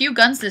picked up a few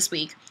guns this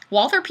week.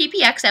 Walther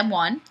PPX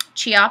M1,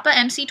 Chiappa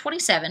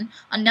MC27,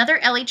 another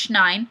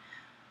LH9,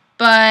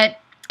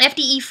 but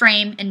FDE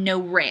frame and no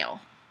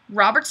rail.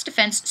 Roberts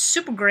Defense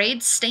Super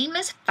Grade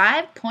Stainless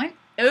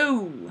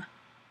 5.0.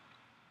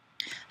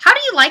 How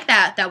do you like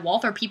that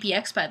Walther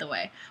PPX, by the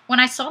way? When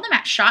I saw them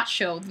at SHOT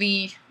Show,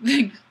 the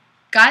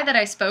guy that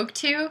I spoke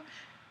to,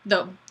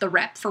 the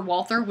rep for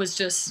Walther, was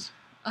just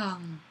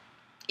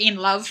in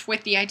love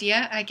with the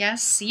idea, I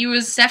guess. He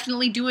was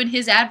definitely doing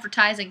his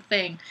advertising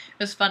thing.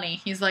 It was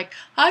funny. He's like,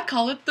 I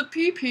call it the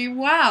PP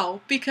wow,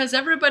 because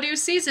everybody who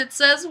sees it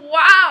says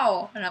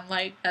wow. And I'm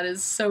like, that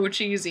is so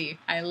cheesy.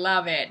 I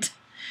love it.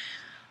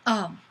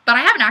 But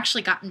I haven't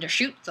actually gotten to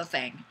shoot the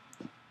thing.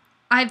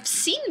 I've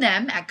seen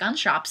them at gun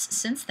shops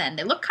since then.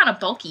 They look kind of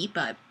bulky,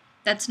 but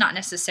that's not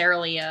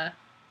necessarily an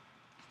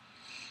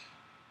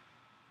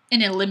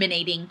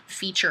eliminating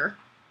feature.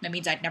 That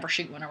means I'd never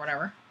shoot one or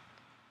whatever.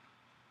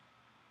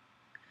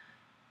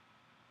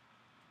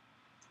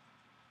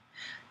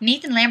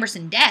 Nathan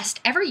Lamberson, Dest,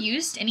 ever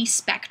used any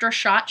Spectra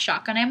shot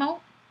shotgun ammo?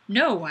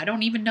 No, I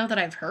don't even know that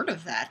I've heard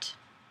of that.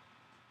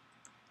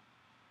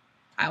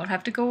 I would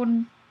have to go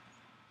and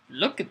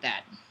look at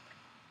that.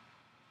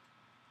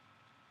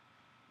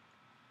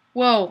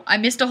 Whoa, I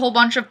missed a whole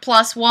bunch of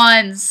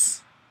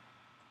 +1s.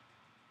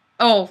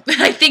 Oh,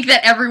 I think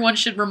that everyone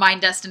should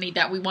remind Destiny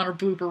that we want a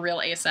blooper reel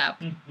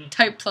ASAP.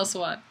 Type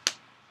 +1.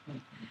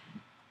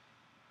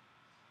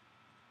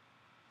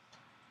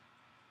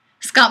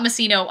 Scott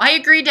Messino, I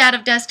agree, Dad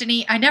of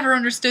Destiny. I never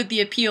understood the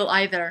appeal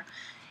either.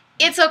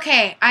 It's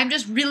okay. I'm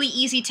just really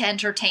easy to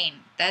entertain.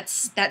 That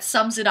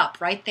sums it up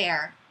right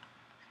there.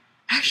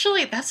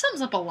 Actually, that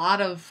sums up a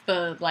lot of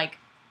the like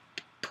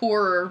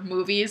poorer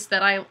movies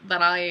that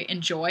I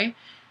enjoy.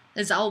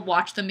 Is I'll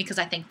watch them because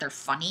I think they're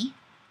funny,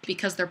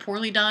 because they're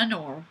poorly done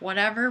or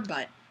whatever.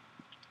 But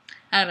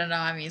I don't know.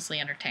 I'm easily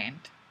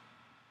entertained.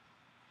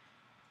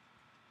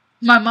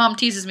 My mom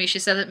teases me. She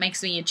says it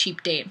makes me a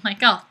cheap date. I'm like,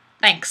 oh.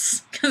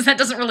 Thanks, because that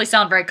doesn't really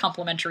sound very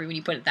complimentary when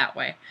you put it that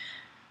way.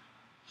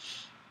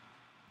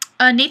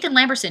 Nathan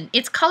Lamberson,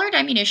 it's colored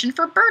ammunition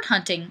for bird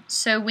hunting,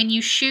 so when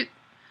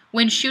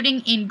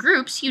shooting in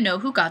groups, you know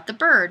who got the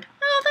bird.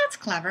 Oh, that's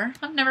clever.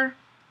 I've never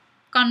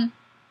gone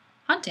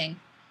hunting,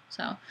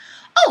 so.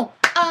 Oh,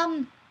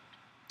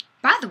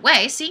 by the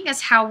way, seeing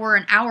as how we're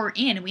an hour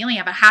in and we only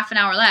have a half an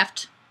hour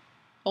left,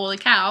 holy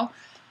cow,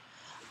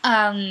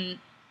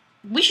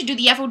 we should do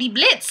the FoD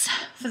Blitz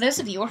for those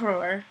of you who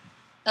are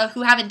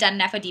who haven't done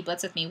an FoD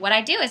Blitz with me, what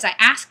I do is I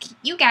ask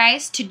you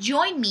guys to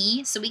join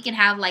me so we can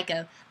have like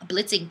a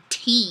blitzing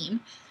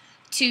team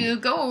to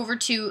go over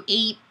to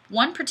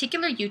one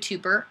particular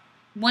YouTuber,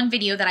 one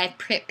video that I've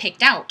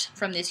picked out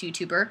from this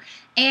YouTuber,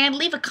 and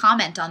leave a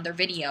comment on their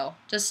video.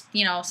 Just,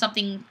 you know,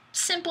 something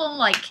simple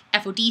like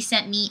FoD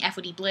sent me,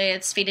 FoD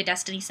Blitz,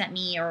 FateofDestinee sent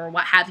me, or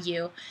what have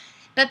you.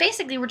 But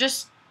basically we're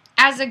just,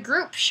 as a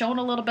group, showing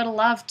a little bit of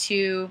love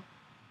to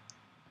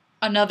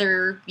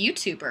another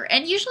YouTuber.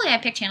 And usually I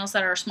pick channels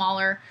that are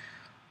smaller,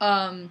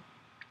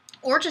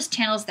 or just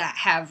channels that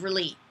have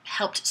really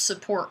helped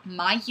support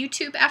my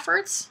YouTube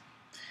efforts.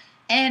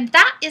 And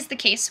that is the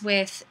case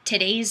with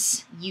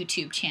today's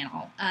YouTube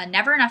channel,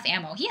 Never Enough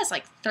Ammo. He has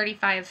like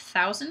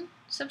 35,000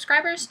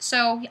 subscribers,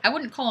 so I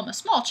wouldn't call him a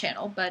small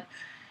channel, but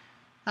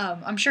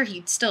I'm sure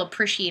he'd still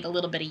appreciate a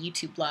little bit of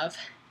YouTube love.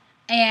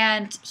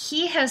 And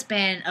he has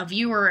been a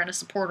viewer and a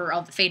supporter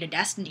of the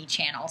FateofDestinee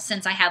channel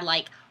since I had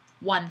like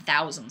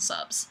 1,000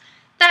 subs.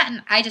 That,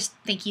 and I just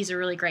think he's a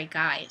really great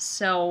guy.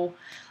 So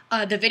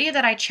the video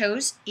that I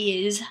chose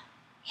is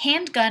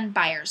Handgun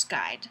Buyer's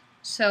Guide.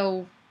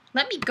 So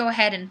let me go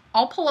ahead and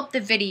I'll pull up the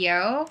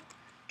video.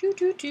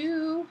 It's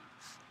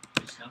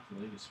not the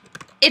latest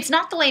video. It's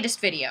not the latest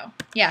video.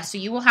 Yeah, so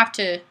you will have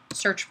to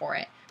search for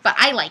it. But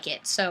I like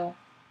it, so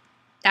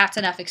that's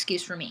enough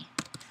excuse for me.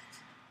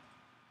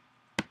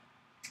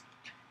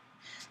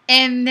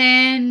 And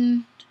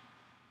then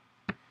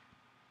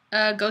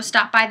go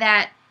stop by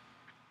that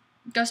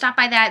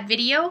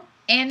video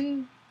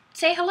and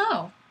say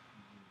hello.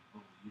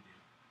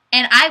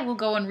 And I will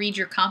go and read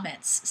your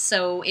comments.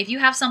 So if you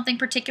have something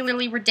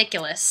particularly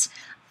ridiculous,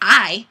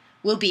 I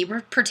will be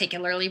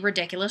particularly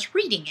ridiculous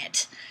reading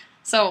it.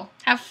 So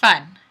have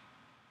fun.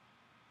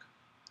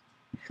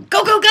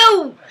 Go, go,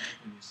 go!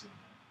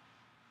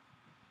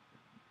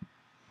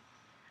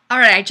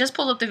 Alright, I just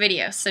pulled up the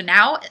video. So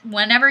now,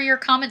 whenever your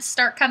comments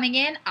start coming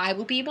in, I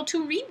will be able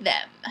to read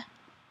them.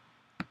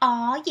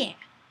 Aw, yeah.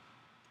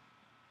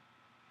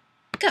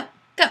 Go,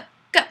 go,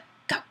 go,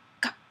 go,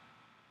 go.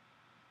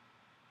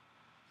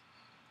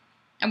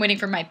 I'm waiting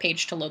for my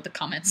page to load the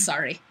comments,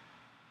 sorry.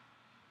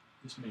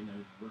 This may not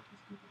even work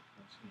with Google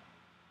Plus.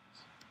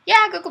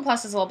 Yeah, Google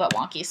Plus is a little bit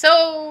wonky,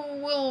 so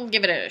we'll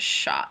give it a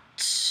shot.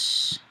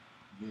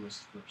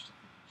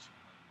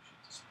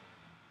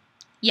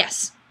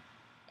 Yes.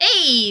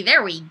 Hey,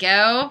 there we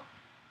go.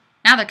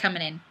 Now they're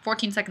coming in.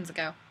 14 seconds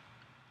ago.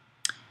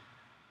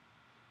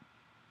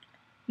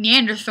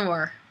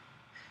 Neanderthor.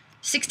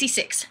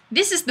 66.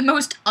 This is the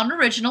most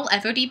unoriginal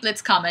FoD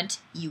Blitz comment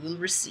you will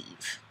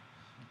receive.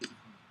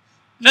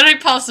 Very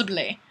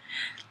possibly.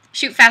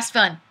 Shoot fast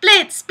fun.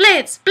 Blitz,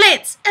 blitz,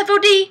 blitz.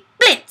 FoD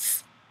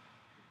Blitz.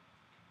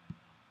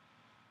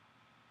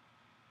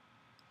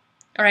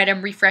 Alright,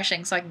 I'm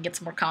refreshing so I can get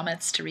some more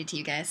comments to read to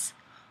you guys.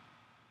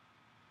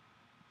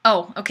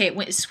 Oh, okay,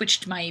 it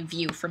switched my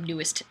view from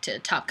newest to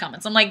top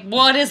comments. I'm like,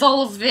 what is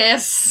all of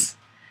this?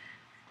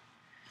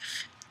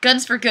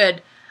 Guns for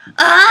good.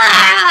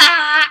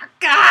 Ah!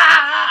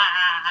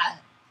 God!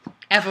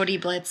 FoD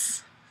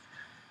Blitz.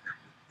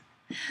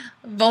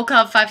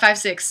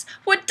 Volkov556.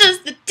 What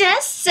does the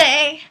desk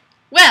say?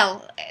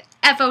 Well,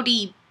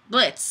 FoD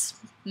Blitz,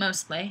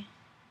 mostly.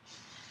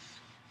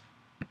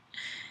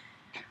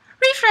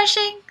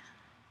 Refreshing.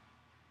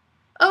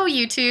 Oh,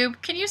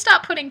 YouTube, can you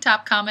stop putting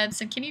top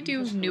comments, and can you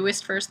do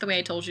newest first the way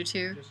I told you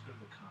to? Just go to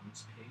the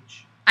comments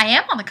page. I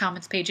am on the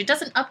comments page. It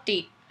doesn't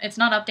update. It's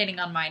not updating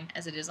on mine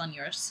as it is on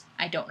yours.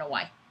 I don't know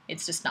why.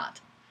 It's just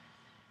not.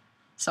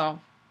 So,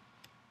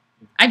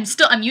 I'm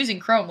using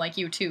Chrome like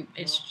you, too.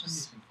 It's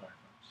just...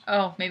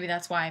 Oh, maybe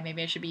that's why.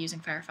 Maybe I should be using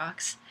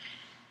Firefox.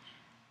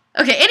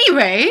 Okay,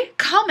 anyway,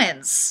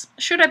 comments.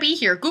 Should I be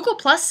here? Google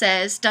Plus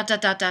says... ...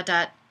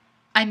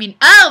 I mean...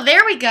 Oh,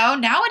 there we go.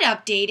 Now it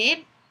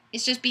updated.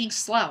 It's just being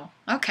slow.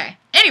 Okay.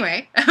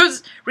 Anyway, I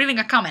was reading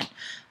a comment.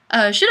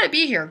 Should I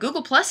be here?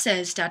 Google Plus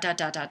says ...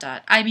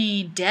 I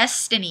mean,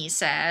 Destiny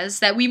says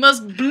that we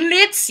must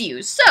blitz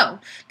you. So,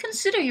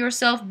 consider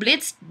yourself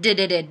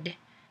blitzed.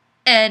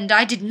 And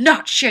I did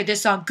not share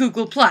this on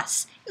Google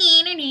Plus.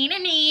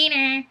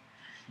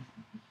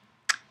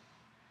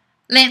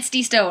 Lance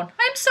D. Stone.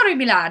 I'm sorry,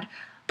 my lad,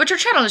 but your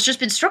channel has just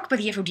been struck by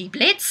the FoD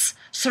Blitz.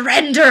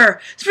 Surrender!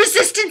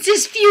 Resistance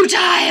is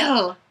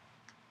futile!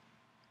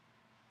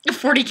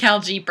 40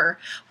 cal Jeeper.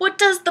 What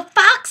does the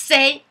fox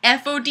say?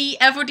 FoD,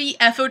 FoD,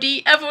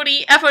 FoD,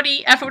 FoD,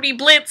 FoD, FoD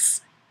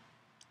Blitz.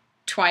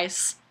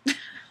 Twice.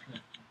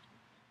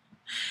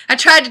 I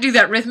tried to do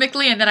that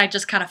rhythmically and then I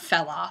just kind of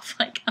fell off.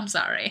 Like, I'm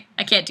sorry.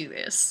 I can't do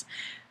this.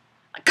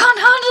 I can't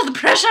handle the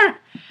pressure.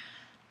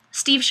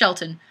 Steve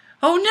Shelton.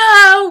 Oh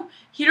no!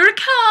 Here it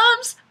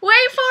comes!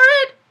 Wait for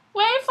it!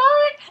 Wait for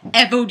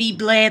it! FoD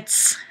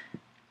Blitz.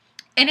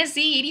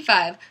 NSC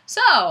 85.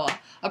 So,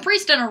 a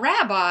priest and a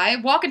rabbi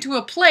walk into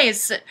a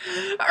place.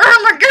 Oh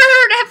my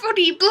god,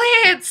 FoD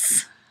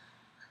Blitz!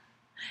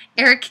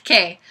 Eric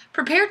K.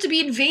 Prepare to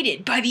be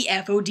invaded by the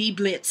FoD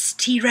Blitz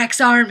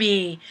T-Rex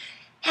army.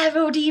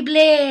 FoD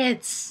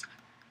Blitz.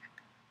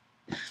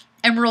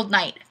 Emerald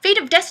Knight.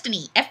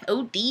 FateofDestinee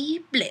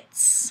FoD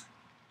Blitz.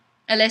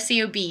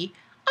 LSAOB,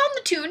 on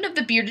the tune of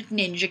the Bearded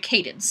Ninja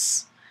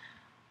cadence.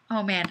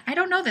 Oh man, I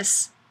don't know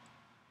this.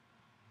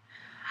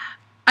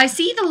 I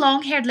see the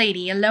long-haired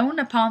lady alone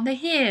upon the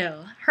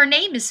hill. Her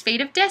name is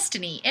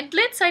FateofDestinee, and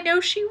Blitz I know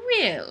she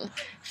will.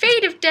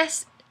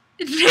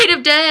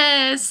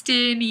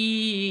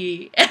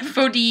 FateofDestinee,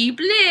 FoD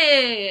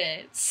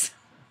Blitz.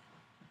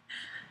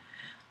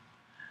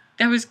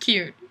 That was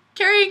cute.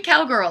 Carrying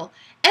Cowgirl,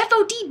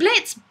 FoD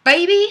Blitz,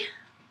 baby.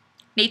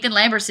 Nathan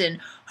Lamberson,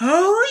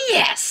 oh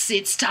yes,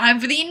 it's time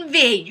for the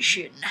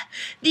invasion.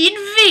 The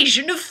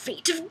invasion of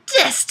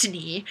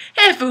FateofDestinee,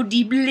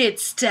 FoD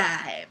Blitz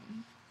time.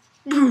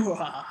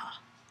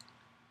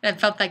 That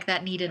felt like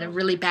that needed a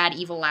really bad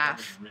evil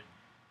laugh.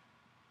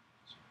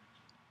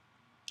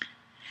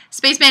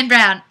 Spaceman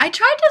Brown, I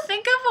tried to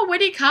think of a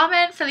witty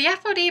comment for the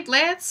FoD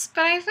Blitz,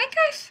 but I think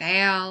I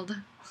failed.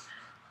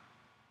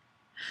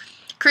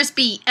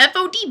 Crispy,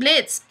 FoD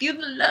Blitz, feel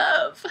the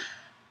love.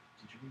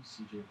 Did you read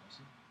CJ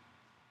Wilson?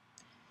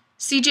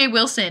 CJ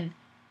Wilson.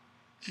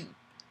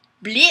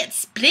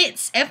 Blitz,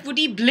 Blitz,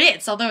 FoD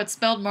Blitz, although it's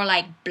spelled more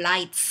like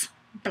Blights.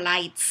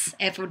 Blights,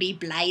 FoD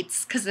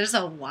Blights, because there's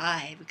a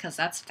Y, because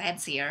that's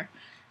fancier.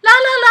 La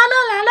la la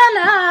la la la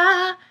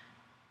la.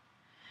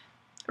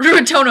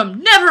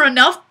 Ruintonum, never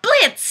enough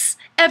Blitz!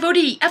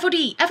 FoD,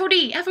 FoD,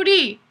 FoD,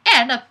 FoD,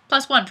 and a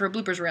 +1 for a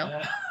bloopers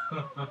reel.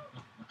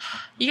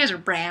 You guys are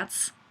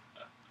brats.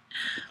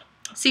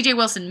 CJ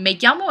Wilson, me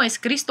llamo es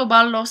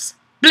Cristobalos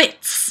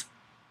Blitz.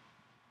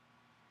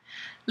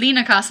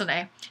 Lena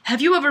Kasane,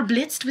 have you ever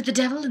blitzed with the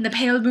devil in the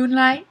pale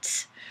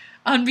moonlight?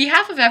 On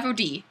behalf of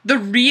FoD, the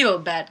real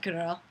bad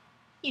girl.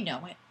 You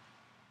know it.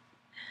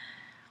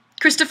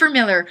 Christopher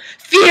Miller,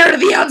 fear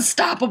the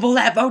unstoppable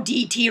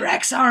FoD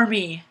T-Rex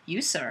army.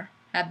 You, sir,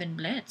 have been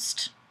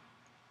blitzed.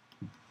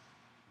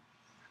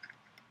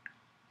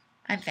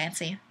 I'm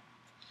fancy.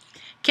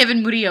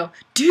 Kevin Murillo,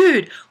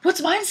 dude,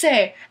 what's mine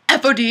say?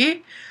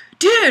 FoD?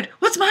 Dude,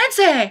 what's mine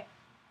say?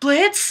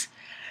 Blitz?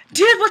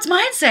 Dude, what's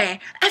mine say?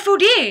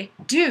 FoD?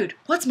 Dude,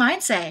 what's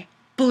mine say?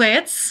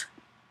 Blitz?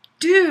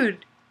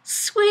 Dude,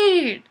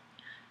 sweet.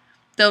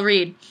 They'll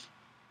read,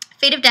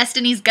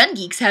 FateofDestinee's gun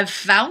geeks have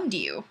found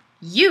you.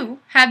 You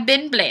have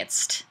been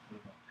blitzed.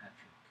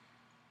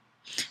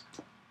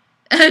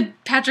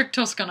 Patrick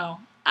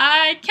Toscano.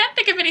 I can't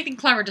think of anything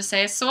clever to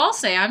say, so I'll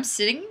say I'm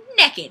sitting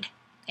naked.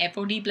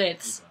 FoD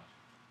Blitz.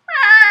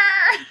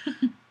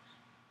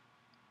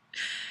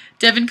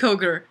 Devin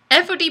Koger.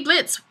 FoD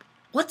Blitz.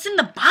 What's in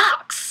the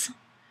box?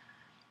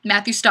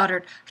 Matthew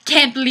Stoddard.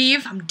 Can't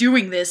believe I'm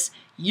doing this.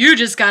 You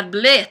just got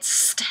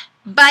blitzed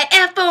by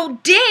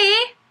FoD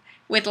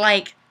with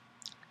like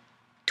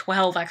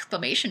 12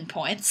 exclamation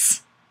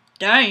points.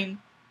 Dang.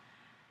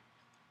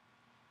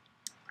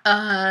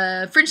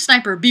 French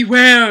Sniper,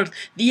 beware!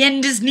 The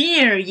end is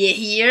near, you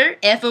hear?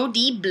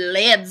 FoD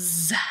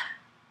Blitz.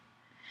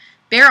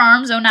 Bear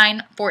Arms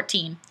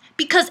 0914.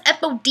 Because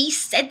FoD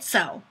said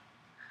so.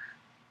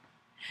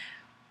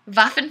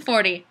 Waffen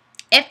 40.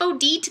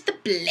 FoD to the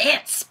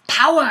Blitz.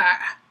 Power!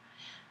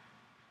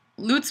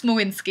 Lutz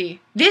Mowinski.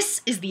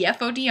 This is the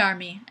FoD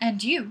army,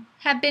 and you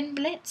have been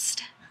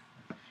blitzed.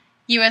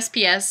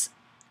 USPS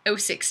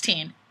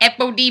 016.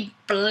 FoD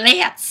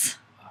Blitz.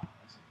 Wow,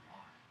 that's a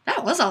lot.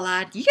 That was a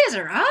lot. You guys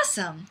are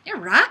awesome. You're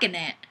rocking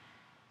it.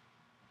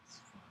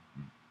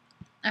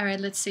 Alright,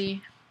 let's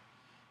see.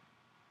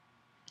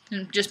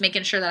 I'm just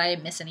making sure that I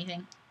didn't miss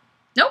anything.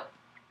 Nope.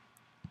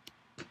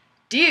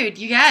 Dude,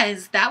 you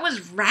guys, that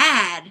was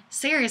rad.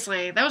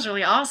 Seriously, that was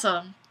really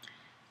awesome.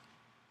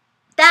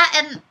 That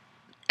and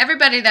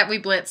everybody that we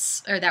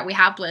blitz, or that we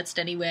have blitzed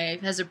anyway,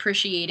 has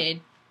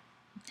appreciated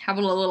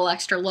having a little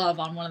extra love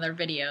on one of their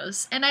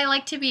videos. And I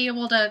like to be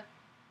able to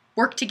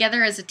work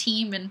together as a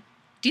team and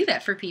do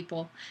that for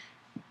people.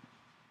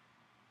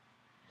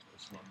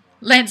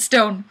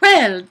 Landstone,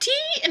 well,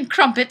 tea and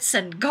crumpets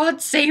and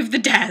God save the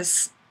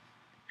Daz.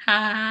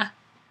 Ha.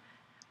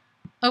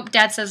 Oh,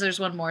 Dad says there's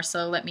one more,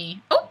 so let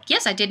me... Oh,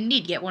 yes, I did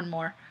indeed get one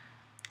more.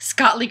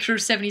 Scottley Crew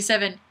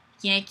 77.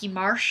 Yankee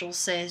Marshall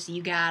says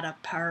you got a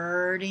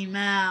purty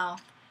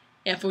mouth.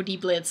 FoD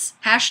Blitz.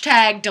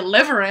 Hashtag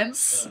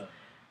deliverance.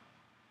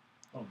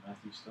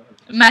 Matthew Stoddard.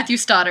 Matthew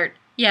Stoddard.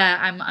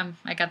 Yeah,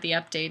 I got the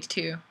update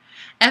too.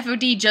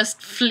 FoD just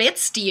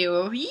flitzed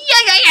you.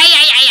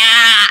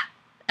 Yeah.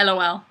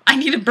 LOL. I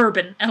need a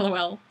bourbon.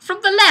 LOL.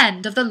 From the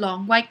land of the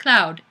long white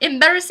cloud.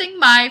 Embarrassing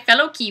my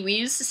fellow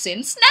Kiwis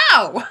since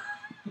now.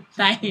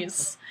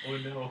 Nice. Oh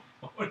no.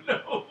 Oh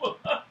no.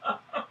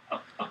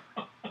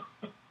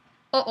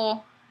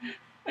 Uh-oh.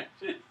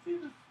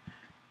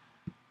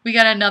 We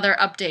got another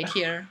update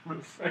here.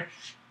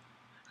 Refresh.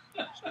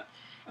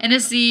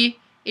 NSC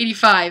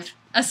 85.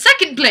 A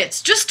second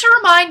blitz, just to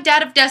remind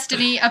Dad of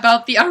Destiny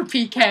about the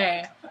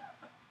RPK.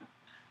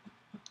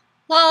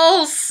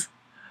 Lols.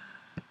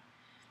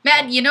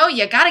 Man, you know,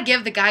 you gotta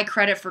give the guy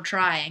credit for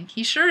trying.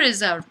 He sure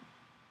is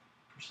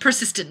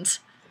persistent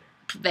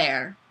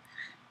there.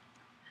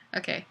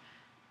 Okay.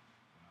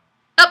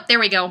 Oh, there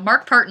we go.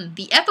 Mark Parton.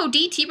 The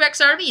FoD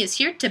T-Rex army is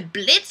here to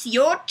blitz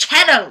your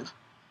channel.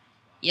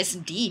 Yes,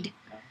 indeed.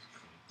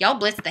 Y'all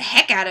blitzed the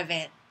heck out of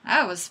it.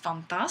 That was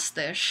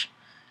fantastic.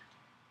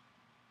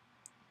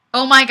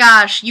 Oh my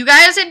gosh, you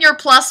guys and your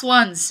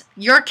 +1s.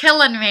 You're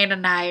killing me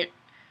tonight.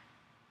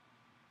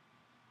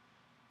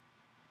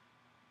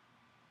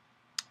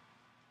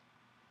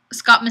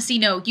 Scott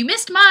Messino, you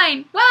missed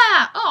mine.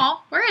 Wow.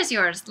 Oh, where is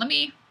yours? Let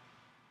me...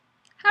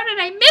 How did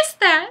I miss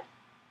that?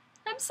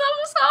 I'm so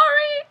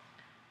sorry.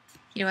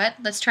 You know what?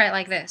 Let's try it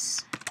like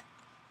this.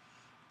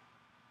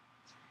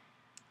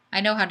 I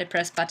know how to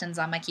press buttons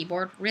on my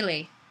keyboard.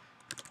 Really.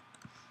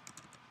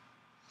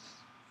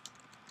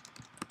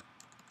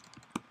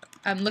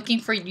 I'm looking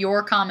for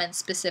your comments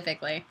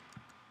specifically.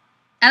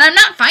 And I'm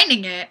not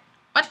finding it.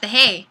 What the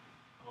hey?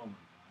 Oh my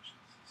gosh,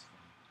 this is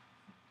funny.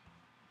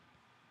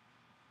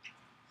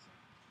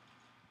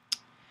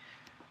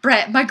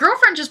 Brett, my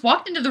girlfriend just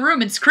walked into the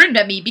room and screamed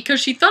at me because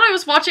she thought I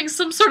was watching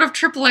some sort of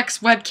XXX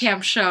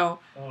webcam show.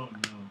 Oh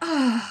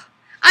no.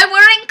 I'm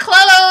wearing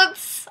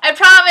clothes! I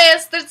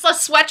promise! It's a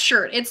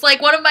sweatshirt. It's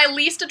like one of my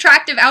least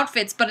attractive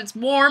outfits, but it's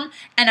warm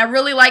and I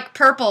really like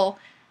purple.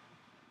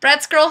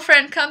 Brett's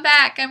girlfriend, come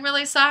back. I'm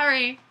really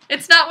sorry.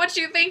 It's not what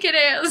you think it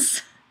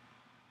is.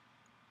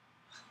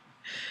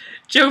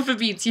 Joe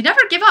Fabeats, you never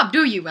give up,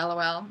 do you,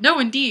 LOL? No,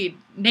 indeed.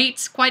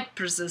 Nate's quite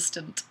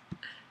persistent.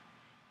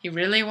 He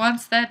really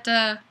wants that,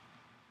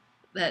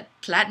 that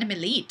Platinum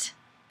Elite.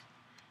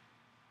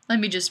 Let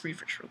me just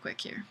refresh real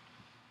quick here.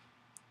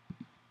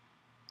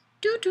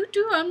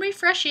 I'm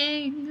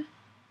refreshing.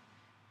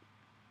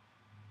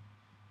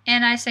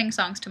 And I sing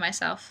songs to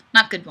myself.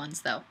 Not good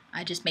ones, though.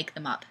 I just make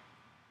them up.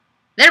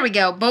 There we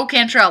go, Bo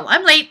Cantrell.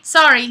 I'm late.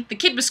 Sorry. The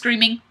kid was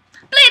screaming.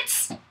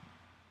 Blitz!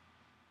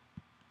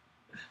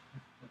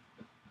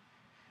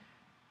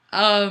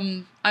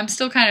 I'm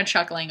still kind of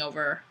chuckling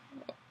over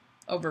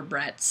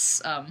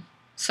Brett's,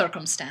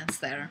 circumstance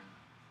there.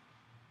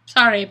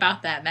 Sorry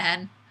about that,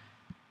 man.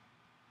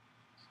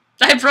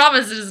 I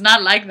promise it is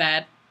not like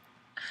that.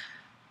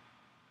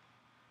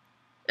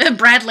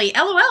 Bradley,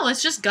 LOL,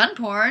 it's just gun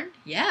porn.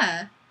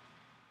 Yeah.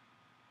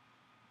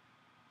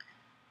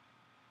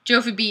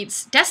 Jofi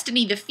Beats,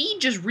 Destiny, the feed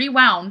just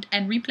rewound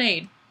and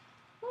replayed.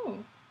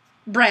 Ooh.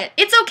 Brett,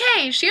 it's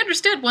okay. She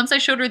understood once I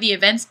showed her the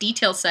events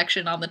details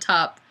section on the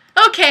top.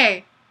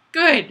 Okay,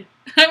 good.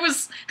 I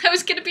was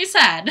gonna be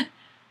sad.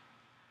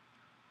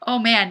 Oh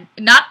man,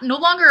 no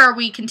longer are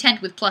we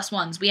content with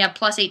 +1s. We have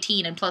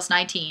 +18 and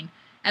 +19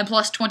 and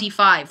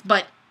 +25,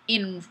 but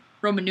in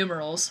Roman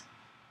numerals.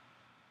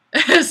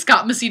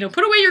 Scott Messino,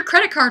 put away your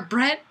credit card,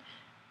 Brett.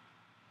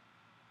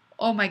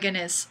 Oh my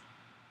goodness.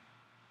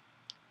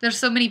 There's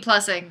so many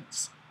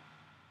plussings.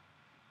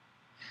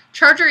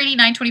 Charger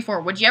 8924,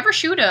 would you ever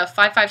shoot a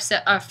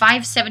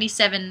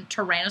 577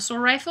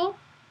 Tyrannosaur rifle?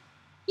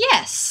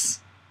 Yes.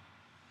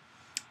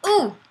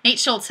 Ooh, Nate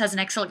Schultz has an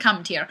excellent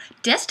comment here.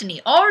 Destiny,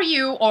 are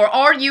you or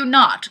are you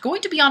not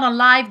going to be on a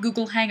live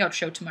Google Hangout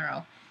show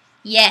tomorrow?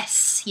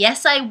 Yes.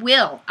 Yes, I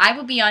will. I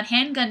will be on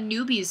Handgun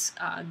Newbie's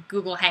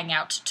Google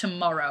Hangout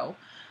tomorrow.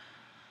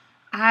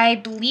 I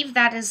believe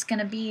that is going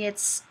to be at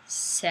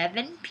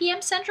 7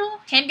 p.m. Central.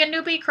 Handgun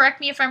Newbie,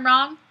 correct me if I'm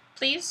wrong,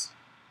 please.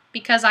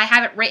 Because I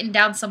have it written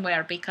down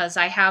somewhere because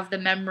I have the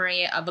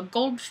memory of a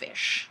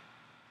goldfish.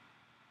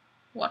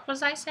 What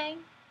was I saying?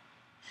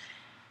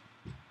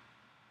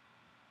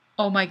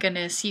 Oh my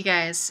goodness, you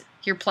guys,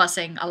 you're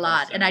plussing a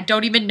lot. And I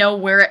don't even know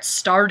where it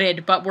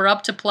started, but we're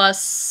up to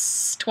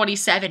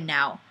 +27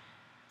 now.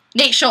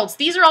 Nate Schultz,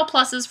 these are all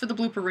pluses for the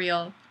blooper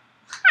reel.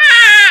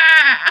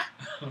 Ah!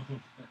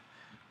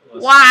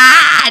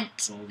 What?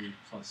 +10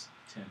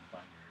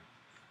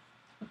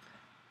 binary.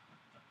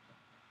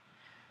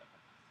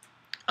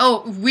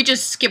 Oh, we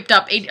just skipped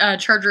up.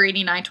 Charger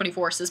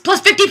 8924 says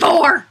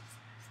 +54!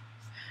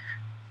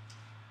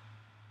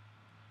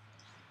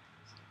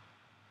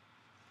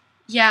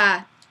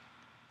 Yeah.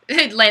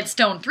 Lance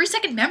Stone,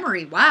 3-second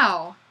memory.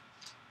 Wow.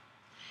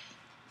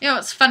 You know,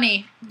 it's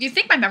funny. Do you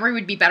think my memory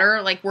would be better,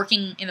 like,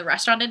 working in the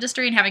restaurant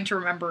industry and having to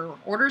remember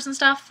orders and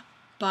stuff?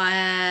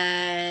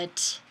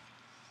 But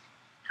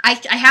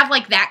I have,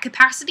 like, that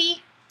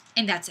capacity,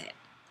 and that's it.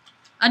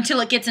 Until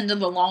it gets into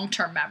the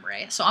long-term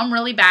memory. So I'm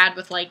really bad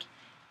with, like,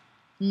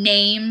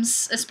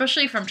 names,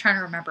 especially if I'm trying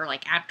to remember,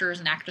 like, actors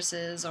and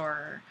actresses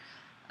or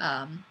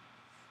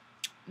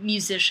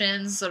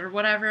musicians or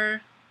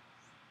whatever.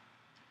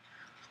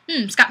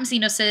 Scott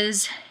Messino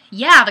says,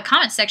 yeah, the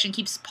comment section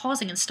keeps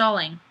pausing and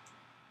stalling.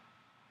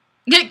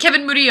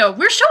 Kevin Murillo,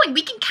 we're showing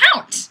we can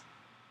count.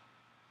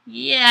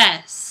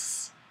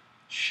 Yes.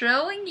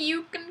 Showing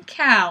you can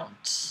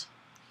count.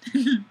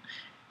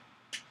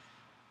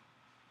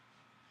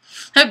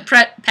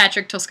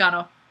 Patrick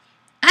Toscano.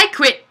 I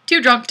quit.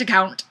 Too drunk to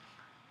count.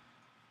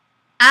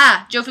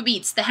 Ah, Jofa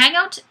Beats. The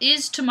hangout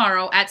is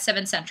tomorrow at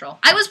 7 Central.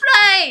 I was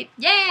right!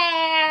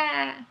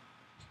 Yeah!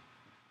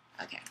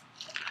 Okay.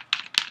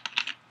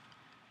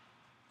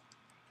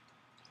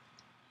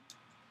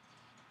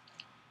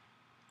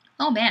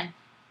 Oh man,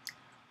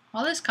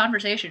 all this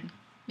conversation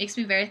makes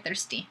me very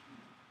thirsty.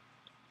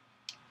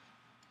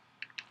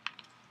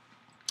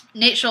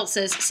 Nate Schultz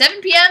says, 7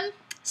 p.m.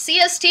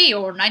 CST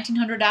or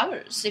 1900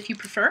 hours if you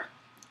prefer.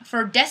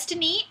 for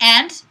Destinee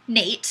and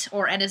Nate,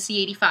 or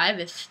NSC85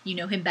 if you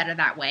know him better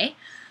that way,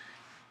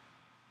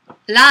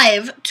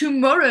 live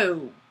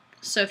tomorrow.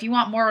 So if you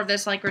want more of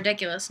this, like,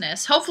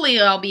 ridiculousness, hopefully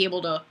I'll be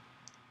able to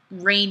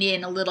rein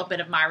in a little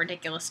bit of my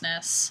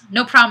ridiculousness.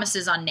 No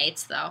promises on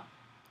Nate's, though.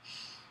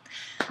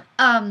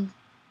 By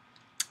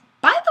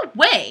the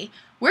way,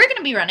 we're going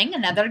to be running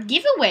another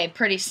giveaway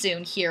pretty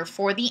soon here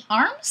for the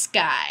Arms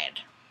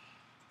Guide.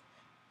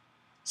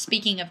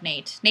 Speaking of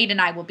Nate, Nate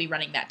and I will be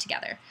running that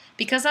together,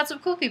 because that's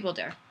what cool people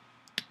do.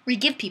 We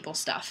give people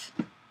stuff.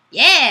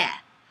 Yeah!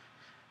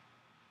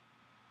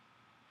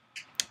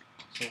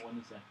 So when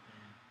is that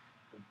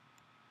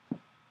the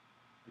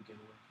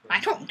giveaway? I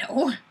don't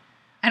know.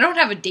 I don't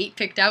have a date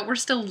picked out. We're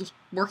still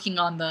working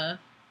on the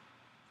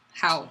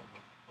how.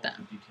 The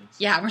details.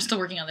 Yeah, we're still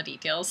working on the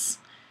details.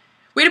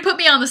 Way to put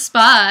me on the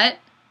spot.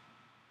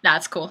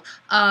 That's cool.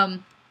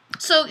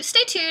 So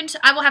stay tuned.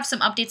 I will have some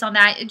updates on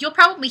that. You'll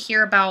probably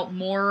hear about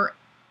more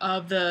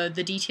of the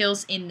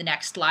details in the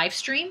next live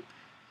stream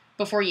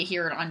before you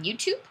hear it on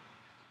YouTube.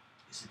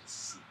 Is it a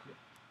secret?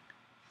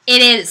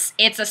 It is.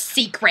 It's a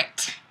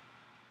secret.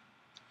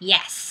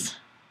 Yes.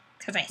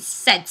 Because I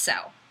said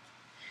so.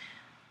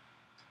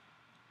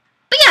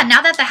 But yeah,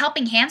 now that the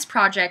Helping Hands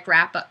project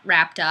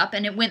wrapped up,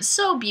 and it went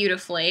so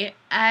beautifully,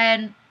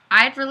 and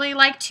I'd really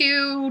like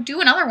to do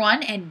another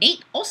one, and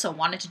Nate also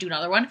wanted to do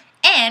another one,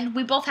 and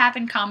we both have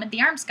in common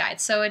the Arms Guide,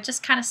 so it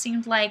just kind of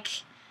seemed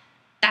like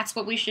that's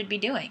what we should be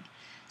doing.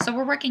 So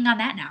we're working on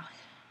that now.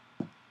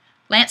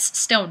 Lance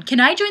Stone, can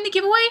I join the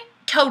giveaway?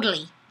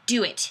 Totally.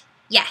 Do it.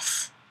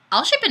 Yes.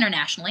 I'll ship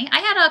internationally. I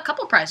had a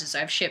couple prizes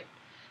I've shipped.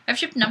 I've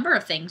shipped a number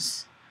of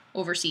things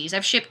overseas.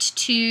 I've shipped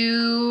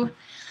to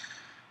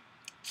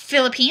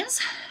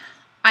Philippines.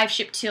 I've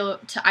shipped to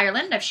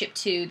Ireland. I've shipped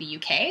to the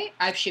UK.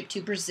 I've shipped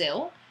to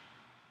Brazil.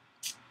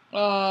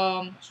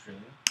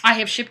 Australia? I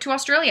have shipped to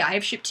Australia. I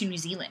have shipped to New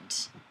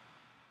Zealand.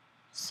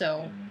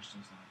 So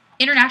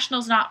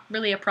international's not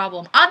really a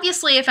problem.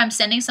 Obviously, if I'm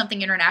sending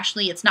something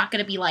internationally, it's not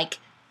going to be like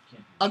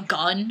a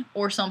gun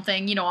or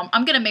something. You know,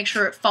 I'm going to make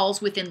sure it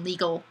falls within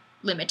legal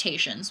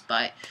limitations.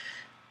 But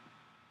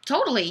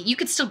totally, you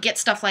could still get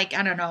stuff like,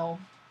 I don't know,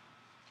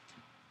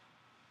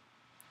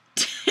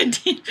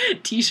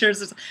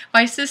 t-shirts.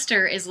 My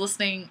sister is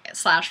listening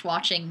 /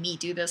 watching me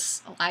do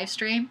this live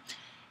stream,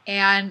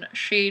 and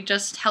she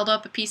just held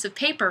up a piece of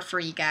paper for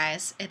you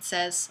guys. It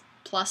says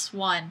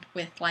 +1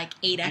 with like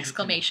 8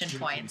 exclamation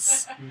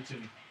points. Give it to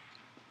me.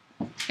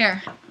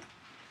 Here.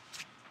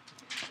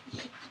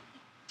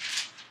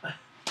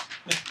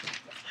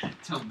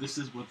 Tell them this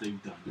is what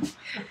they've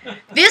done.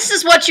 This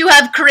is what you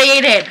have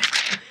created.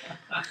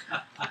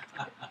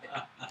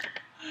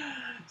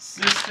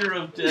 Sister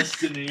of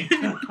Destiny.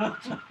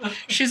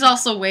 She's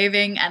also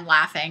waving and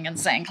laughing and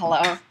saying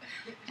hello.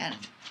 And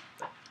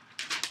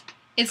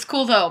it's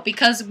cool though,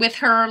 because with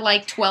her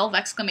like 12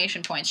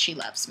 exclamation points, she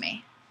loves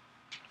me.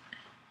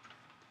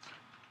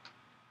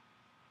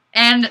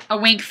 And a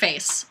wink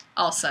face,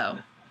 also.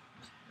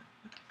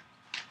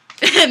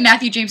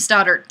 Matthew James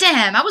Stoddard.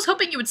 Damn, I was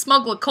hoping you would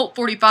smuggle a Colt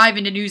 45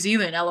 into New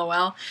Zealand,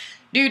 lol.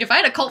 Dude, if I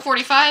had a Colt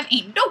 45,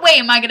 ain't no way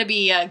am I gonna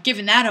be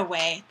giving that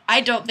away.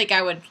 I don't think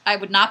I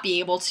would not be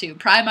able to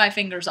pry my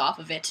fingers off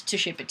of it to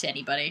ship it to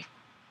anybody.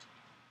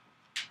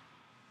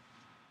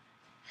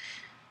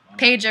 Wow.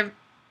 Page of,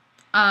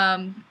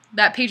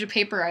 that page of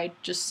paper I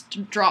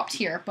just dropped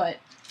here, but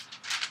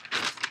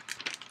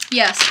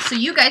yes, so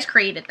you guys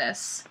created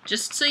this,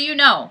 just so you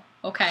know,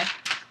 okay?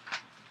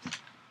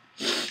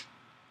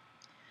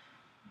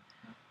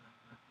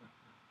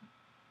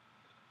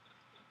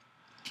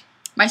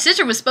 My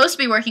sister was supposed to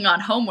be working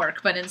on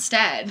homework, but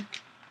instead,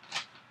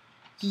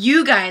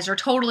 you guys are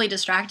totally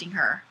distracting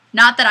her.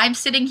 Not that I'm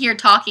sitting here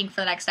talking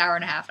for the next hour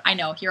and a half. I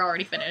know, you're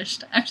already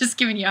finished. I'm just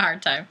giving you a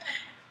hard time.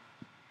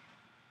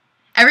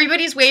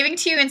 Everybody's waving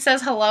to you and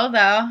says hello,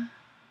 though.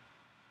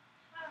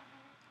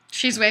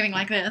 She's waving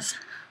like this.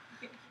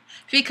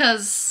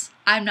 Because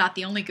I'm not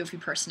the only goofy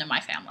person in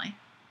my family.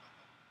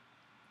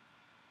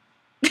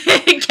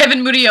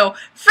 Kevin Murillo,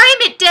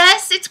 frame it,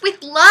 Des! It's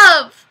with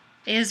love!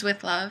 It is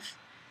with love.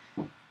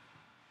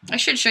 I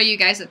should show you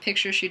guys a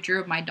picture she drew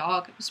of my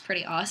dog. It was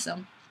pretty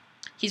awesome.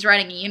 He's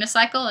riding a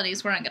unicycle and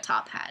he's wearing a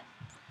top hat.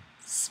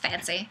 It's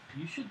fancy.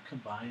 You should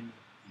combine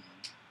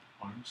the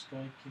Arms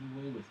Guide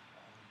giveaway with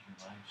all of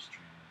your live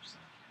streamers.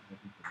 Like, have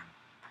everybody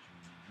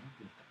join in. That would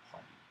be like a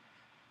party.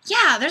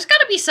 Yeah, there's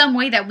got to be some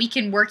way that we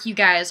can work you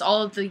guys,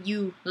 all of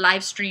you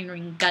live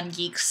streaming gun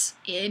geeks,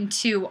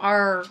 into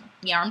our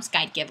Arms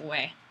Guide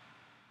giveaway.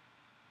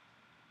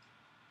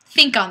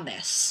 Think on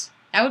this.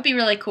 That would be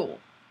really cool.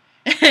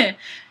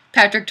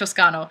 Patrick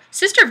Toscano.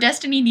 Sister of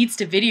Destiny needs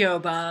to video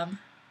bomb.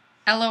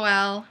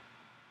 LOL.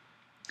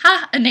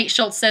 Ha! And Nate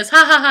Schultz says,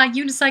 ha ha ha,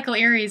 unicycle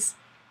Aries.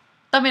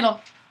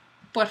 Dámelo.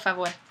 Por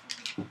favor.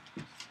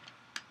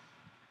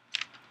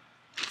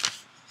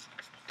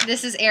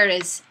 This is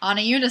Aries on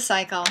a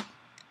unicycle.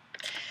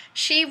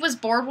 She was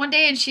bored one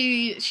day and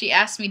she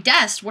asked me,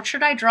 Des, what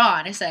should I draw?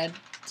 And I said,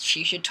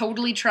 she should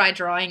totally try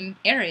drawing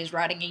Aries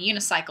riding a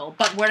unicycle,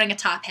 but wearing a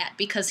top hat,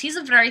 because he's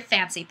a very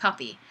fancy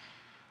puppy.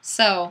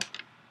 So,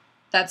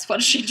 that's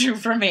what she drew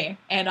for me.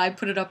 And I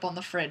put it up on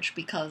the fridge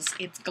because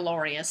it's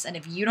glorious. And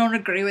if you don't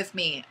agree with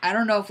me, I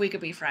don't know if we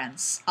could be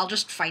friends. I'll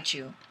just fight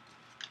you.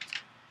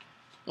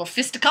 Little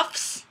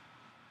fisticuffs.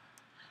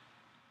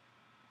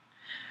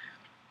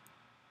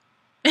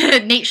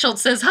 Nate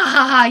Schultz says, ha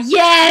ha ha,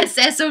 yes,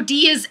 SOD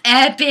is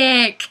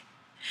epic.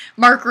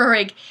 Mark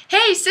Rohrig,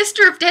 hey,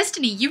 sister of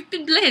destiny, you've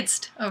been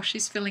blitzed. Oh,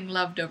 she's feeling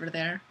loved over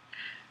there.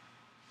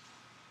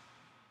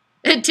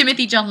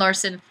 Timothy John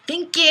Larson,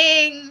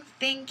 thinking.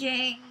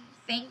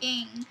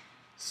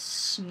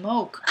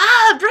 Smoke.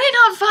 Ah, brain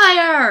on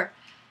fire.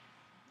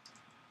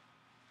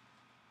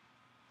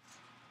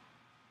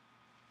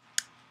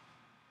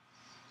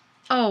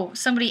 Oh,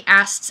 somebody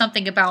asked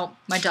something about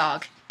my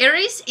dog.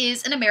 Aries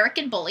is an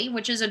American Bully,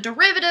 which is a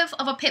derivative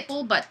of a pit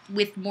bull, but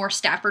with more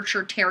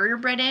Staffordshire Terrier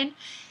bred in.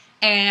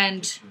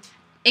 And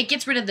it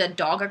gets rid of the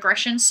dog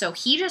aggression, so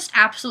he just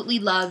absolutely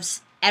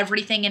loves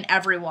everything and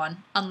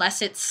everyone,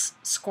 unless it's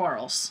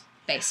squirrels,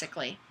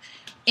 basically.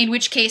 In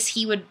which case,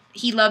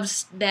 he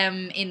loves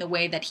them in the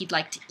way that he'd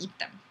like to eat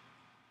them.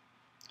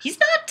 He's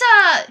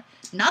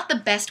not the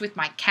best with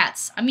my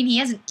cats. I mean, he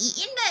hasn't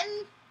eaten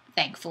them,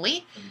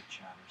 thankfully.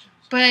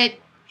 But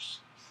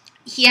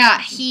yeah,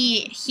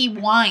 he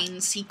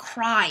whines, he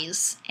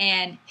cries,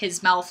 and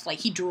his mouth, like,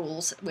 he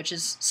drools, which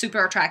is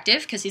super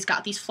attractive because he's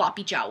got these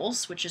floppy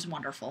jowls, which is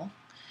wonderful.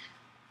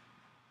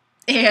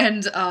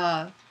 And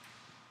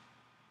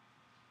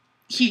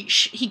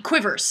he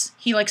quivers.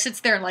 He like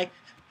sits there and like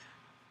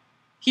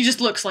he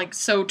just looks like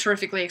so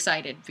terrifically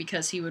excited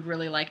because he would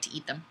really like to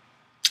eat them.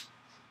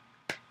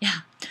 Yeah,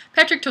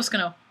 Patrick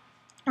Toscano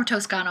or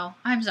Toscano.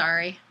 I'm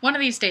sorry. One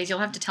of these days you'll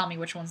have to tell me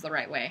which one's the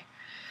right way.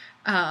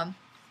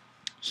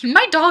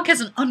 My dog has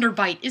an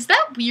underbite. Is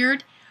that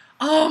weird?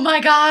 Oh my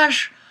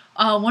gosh.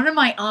 One of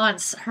my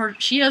aunts,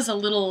 she has a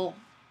little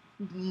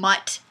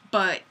mutt,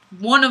 but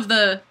one of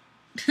the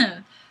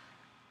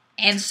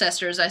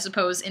ancestors, I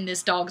suppose, in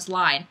this dog's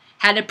line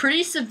had a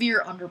pretty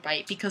severe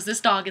underbite because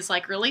this dog is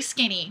like really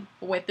skinny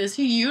with this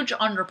huge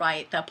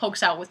underbite that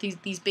pokes out with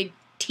these big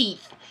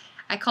teeth.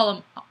 I call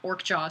him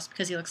orc jaws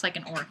because he looks like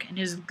an orc and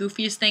his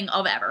goofiest thing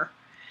of ever.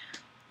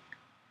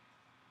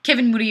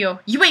 Kevin Murillo,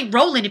 you ain't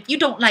rolling if you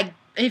don't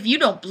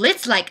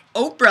blitz like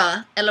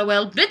Oprah.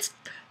 LOL. Blitz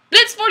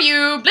for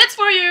you. Blitz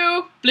for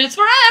you. Blitz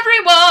for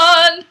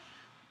everyone.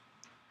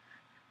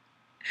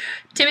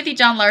 Timothy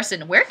John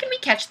Larson, where can we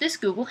catch this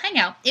Google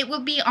Hangout? It will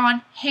be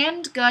on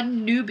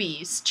Handgun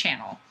Newbies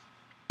channel.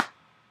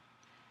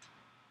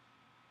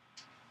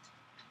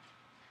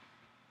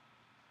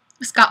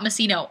 Scott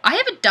Messino, I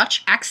have a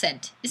Dutch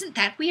accent. Isn't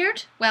that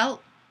weird?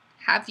 Well,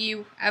 have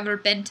you ever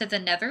been to the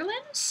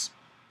Netherlands?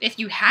 If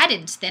you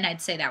hadn't, then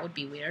I'd say that would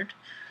be weird.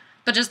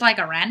 But just like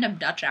a random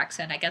Dutch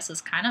accent, I guess,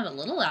 is kind of a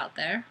little out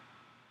there.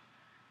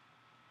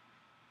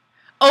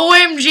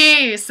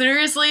 OMG!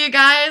 Seriously, you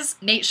guys?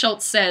 Nate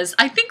Schultz says,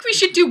 I think we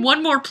should do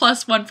one more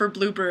 +1 for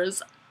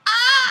bloopers.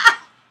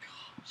 Ah!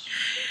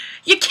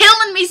 You're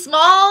killing me,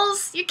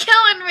 Smalls! You're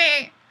killing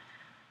me!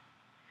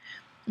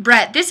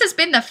 Brett, this has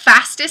been the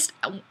fastest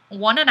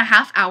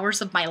 1.5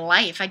 hours of my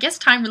life. I guess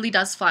time really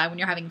does fly when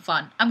you're having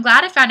fun. I'm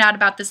glad I found out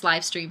about this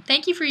live stream.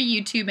 Thank you for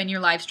your YouTube and your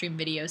live stream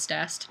videos,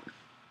 Dest.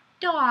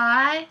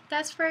 Aw,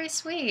 that's very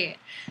sweet.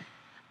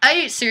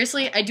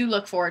 Seriously, I do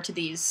look forward to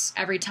these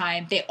every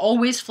time. They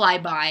always fly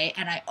by,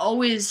 and I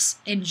always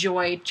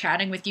enjoy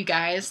chatting with you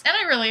guys, and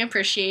I really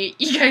appreciate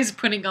you guys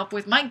putting up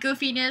with my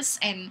goofiness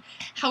and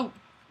how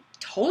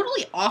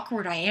totally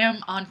awkward I am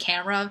on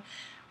camera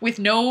with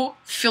no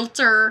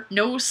filter,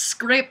 no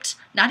script,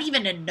 not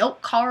even a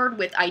note card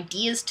with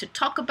ideas to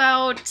talk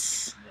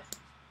about.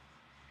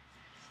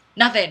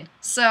 Nothing.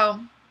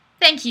 So,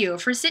 thank you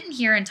for sitting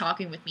here and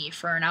talking with me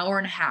for an hour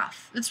and a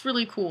half. It's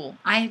really cool.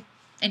 I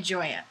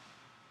enjoy it.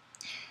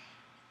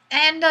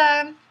 And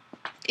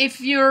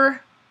if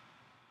you're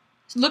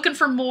looking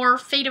for more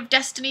Fate of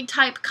Destiny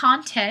type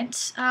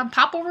content,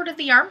 pop over to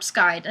the Arms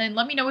Guide and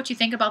let me know what you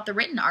think about the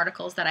written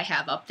articles that I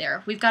have up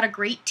there. We've got a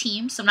great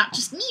team, so not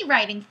just me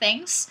writing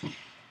things.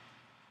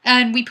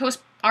 And we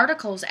post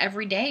articles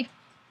every day.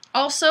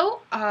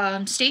 Also,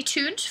 stay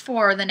tuned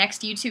for the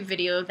next YouTube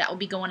video that will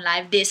be going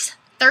live this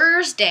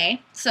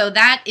Thursday. So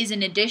that is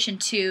in addition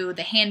to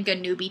the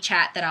Handgun Newbie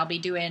chat that I'll be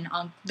doing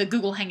on the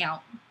Google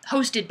Hangout,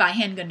 hosted by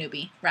Handgun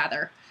Newbie,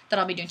 rather, that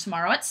I'll be doing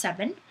tomorrow at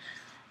 7.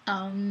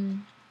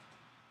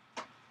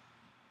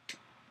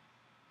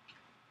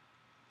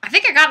 I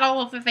think I got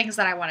all of the things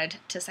that I wanted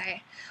to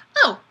say.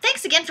 Oh,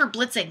 thanks again for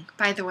blitzing,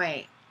 by the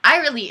way. I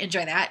really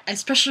enjoy that,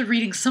 especially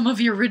reading some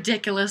of your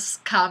ridiculous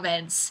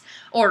comments,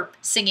 or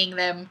singing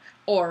them,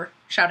 or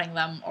shouting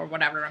them, or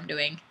whatever I'm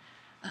doing.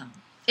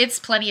 It's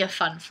plenty of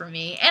fun for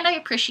me, and I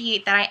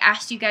appreciate that I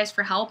asked you guys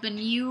for help, and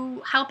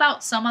you help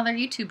out some other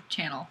YouTube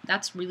channel.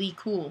 That's really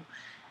cool.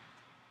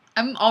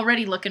 I'm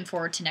already looking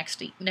forward to next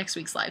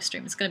week's live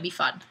stream. It's going to be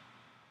fun.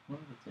 One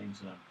of the things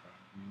that I'm proud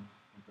of you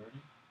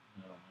regarding,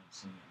 and I don't mind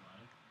saying it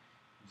live,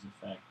 is the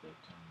fact that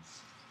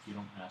you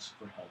don't ask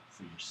for help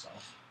for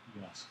yourself.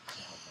 You ask to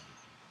help other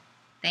people.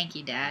 Thank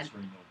you, Dad. That's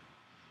very noble.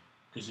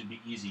 Because it'd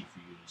be easy for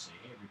you to say,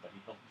 hey, everybody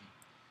help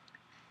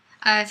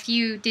me. If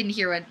you didn't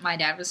hear what my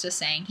dad was just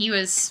saying, he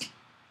was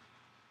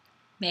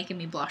making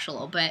me blush a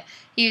little bit.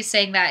 He was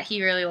saying that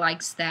he really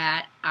likes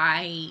that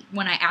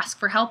when I ask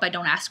for help, I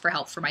don't ask for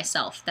help for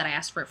myself, that I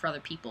ask for it for other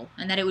people.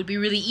 And that it would be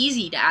really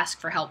easy to ask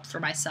for help for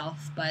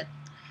myself, but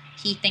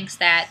he thinks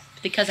that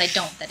because I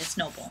don't, that it's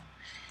noble.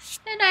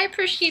 And I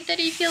appreciate that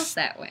he feels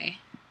that way.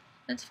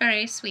 That's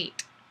very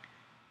sweet.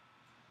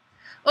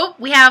 Oh,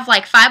 we have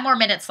like 5 more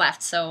minutes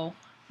left, so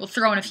we'll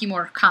throw in a few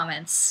more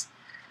comments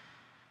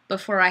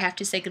before I have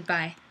to say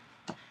goodbye.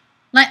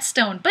 Lance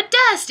Stone, but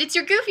Dest, it's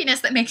your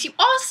goofiness that makes you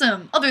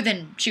awesome, other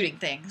than shooting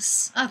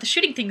things. The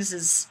shooting things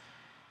is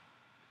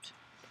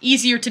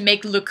easier to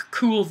make look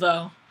cool,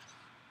 though.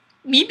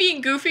 Me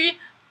being goofy,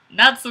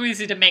 not so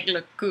easy to make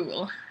look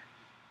cool.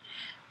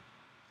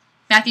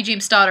 Matthew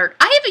James Stoddard,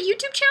 I have a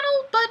YouTube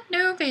channel, but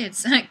no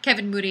vids.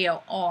 Kevin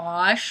Murillo,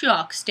 aw,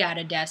 shucks, Dad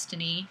of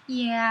Destiny.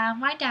 Yeah,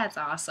 my dad's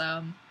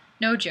awesome.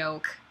 No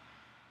joke.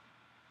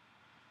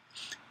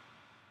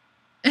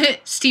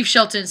 Steve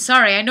Shelton,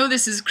 sorry, I know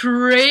this is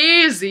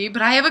crazy,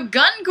 but I have a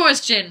gun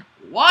question.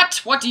 What?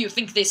 What do you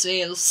think this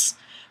is?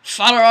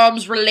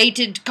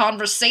 Firearms-related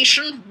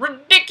conversation?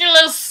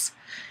 Ridiculous!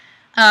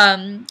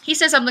 He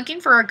says I'm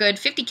looking for a good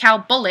 50 cal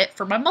bullet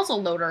for my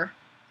muzzle loader.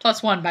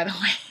 +1, by the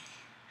way.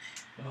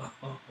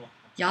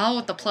 Y'all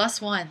with the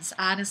 +1s,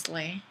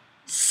 honestly.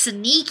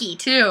 Sneaky,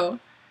 too.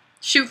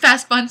 Shoot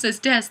Fast Fun says,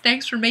 Des,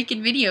 thanks for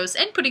making videos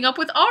and putting up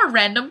with our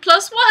random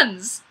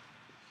 +1s.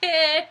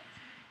 Heh.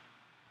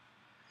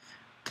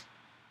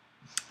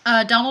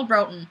 Donald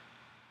Broughton.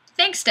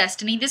 Thanks,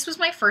 Destiny. This was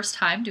my first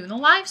time doing the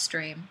live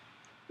stream.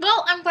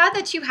 Well, I'm glad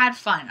that you had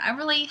fun. I'm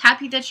really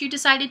happy that you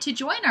decided to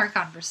join our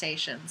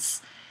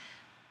conversations.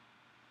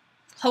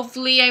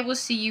 Hopefully I will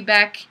see you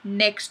back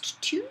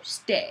next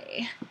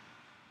Tuesday.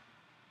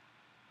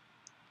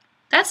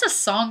 That's a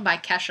song by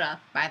Kesha,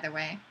 by the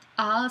way.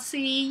 I'll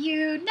see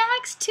you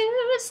next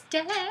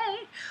Tuesday.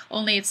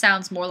 Only it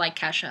sounds more like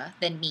Kesha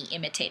than me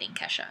imitating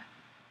Kesha.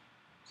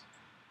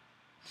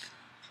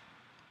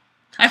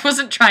 I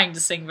wasn't trying to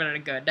sing very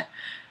good.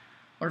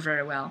 Or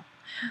very well.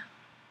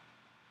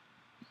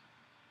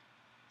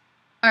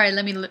 Alright,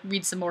 let me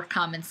read some more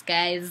comments,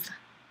 guys.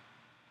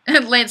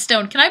 Lance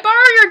Stone, can I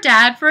borrow your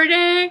dad for a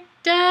day,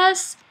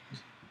 Des?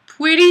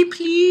 Pretty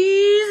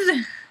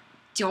please?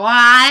 Do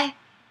I?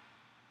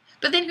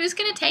 But then who's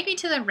gonna take me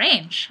to the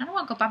range? I don't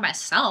want to go by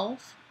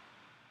myself.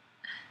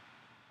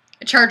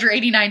 Charger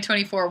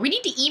 8924, we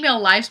need to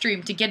email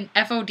Livestream to get an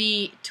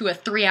FOD to a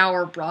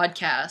 3-hour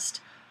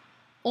broadcast.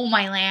 Oh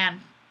my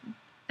land.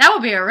 That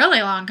would be a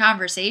really long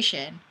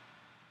conversation.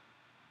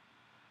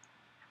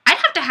 I'd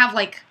have to have,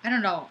 like, I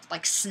don't know,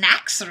 like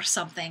snacks or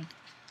something.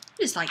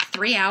 Just like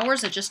 3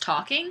 hours of just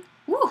talking.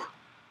 Woo!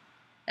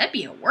 That'd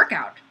be a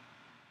workout.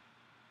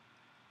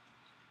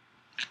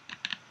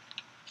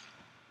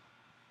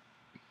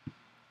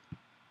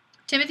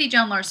 Timothy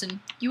John Larson,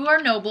 you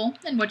are noble,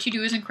 and what you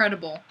do is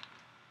incredible.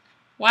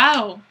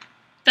 Wow.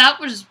 That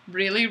was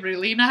really,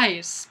 really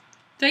nice.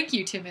 Thank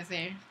you,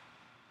 Timothy.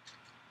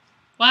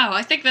 Wow,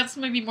 I think that's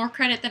maybe more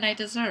credit than I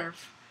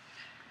deserve.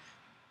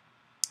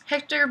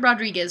 Hector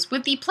Rodriguez,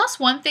 would the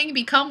 +1 thing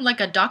become like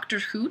a Doctor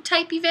Who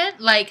type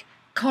event? Like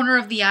corner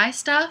of the eye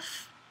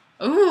stuff?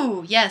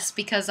 Ooh, yes,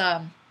 because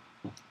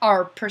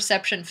our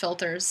perception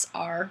filters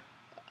are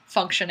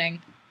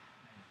functioning.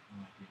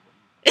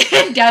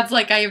 Dad's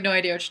like, I have no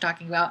idea what you're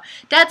talking about.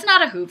 Dad's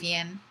not a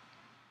Whovian.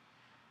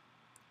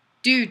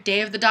 Dude,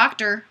 Day of the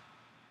Doctor.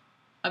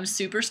 I'm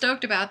super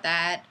stoked about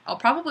that. I'll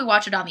probably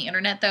watch it on the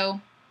internet,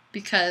 though,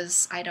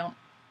 because I don't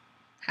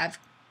have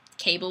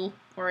cable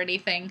or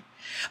anything.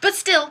 But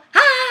still,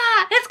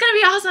 it's gonna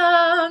be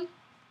awesome!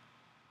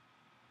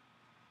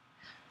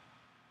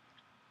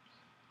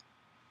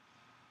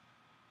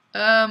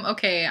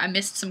 Okay, I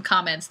missed some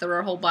comments. There were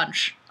a whole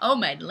bunch. Oh,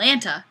 my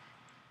Atlanta.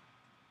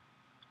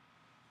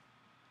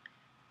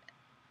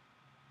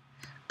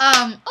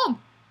 Oh,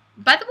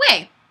 by the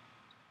way,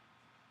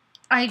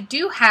 I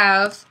do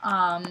have,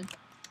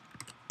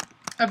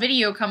 a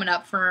video coming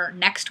up for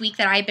next week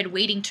that I've been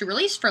waiting to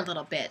release for a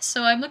little bit.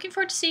 So I'm looking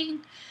forward to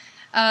seeing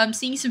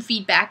some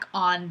feedback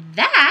on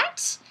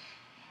that.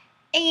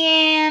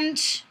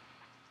 And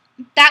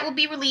that will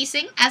be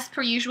releasing, as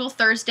per usual,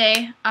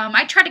 Thursday.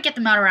 I try to get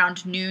them out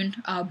around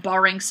noon,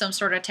 barring some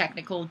sort of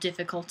technical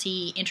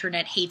difficulty.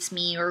 Internet hates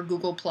me, or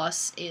Google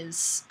Plus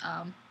is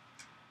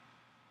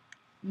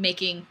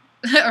making,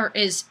 or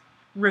is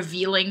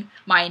revealing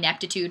my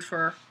ineptitude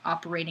for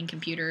operating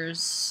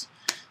computers,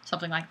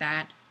 something like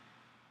that.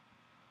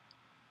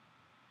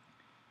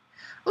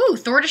 Ooh,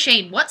 Thor to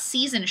Shane, what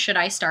season should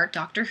I start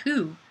Doctor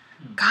Who?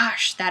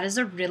 Gosh, that is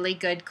a really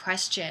good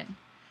question.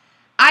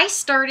 I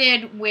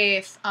started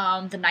with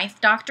the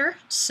 9th Doctor,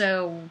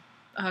 so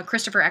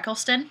Christopher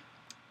Eccleston.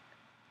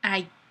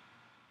 I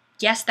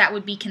guess that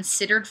would be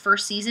considered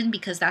first season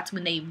because that's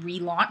when they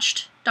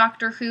relaunched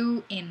Doctor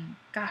Who in,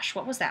 gosh,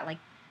 what was that, like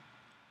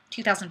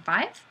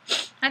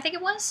 2005? I think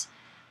it was.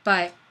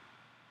 But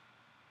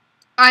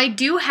I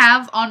do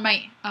have on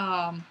my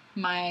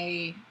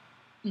my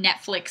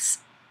Netflix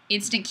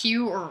instant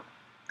queue, or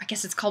I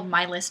guess it's called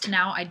My List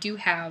now. I do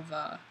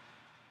have,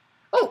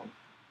 oh,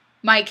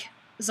 Mike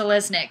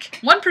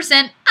Zalesnik.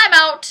 1%, I'm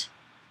out.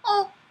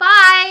 Oh,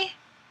 bye.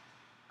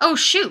 Oh,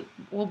 shoot.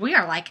 Well, we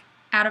are, like,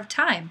 out of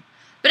time.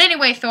 But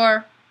anyway,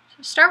 Thor,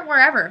 start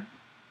wherever.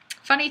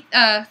 Funny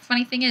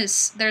thing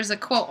is, there's a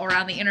quote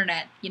around the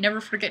internet. You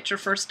never forget your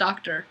first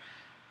doctor.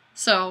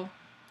 So,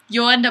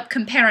 you'll end up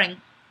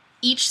comparing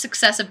each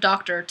successive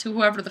doctor to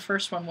whoever the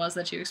first one was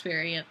that you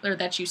experienced, or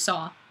that you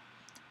saw.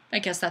 I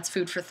guess that's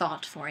food for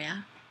thought for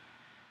you.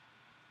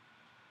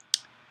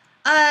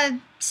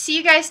 See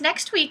you guys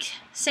next week.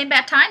 Same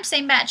bat time,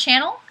 same bat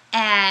channel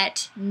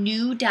at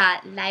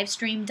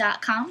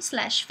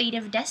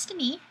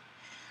new.livestream.com/FateofDestinee.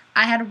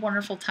 I had a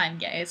wonderful time,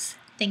 guys.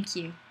 Thank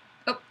you.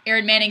 Oh,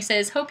 Aaron Manning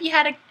says, hope you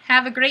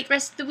have a great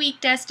rest of the week,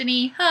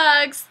 Destiny.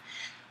 Hugs.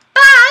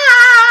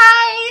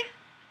 Bye!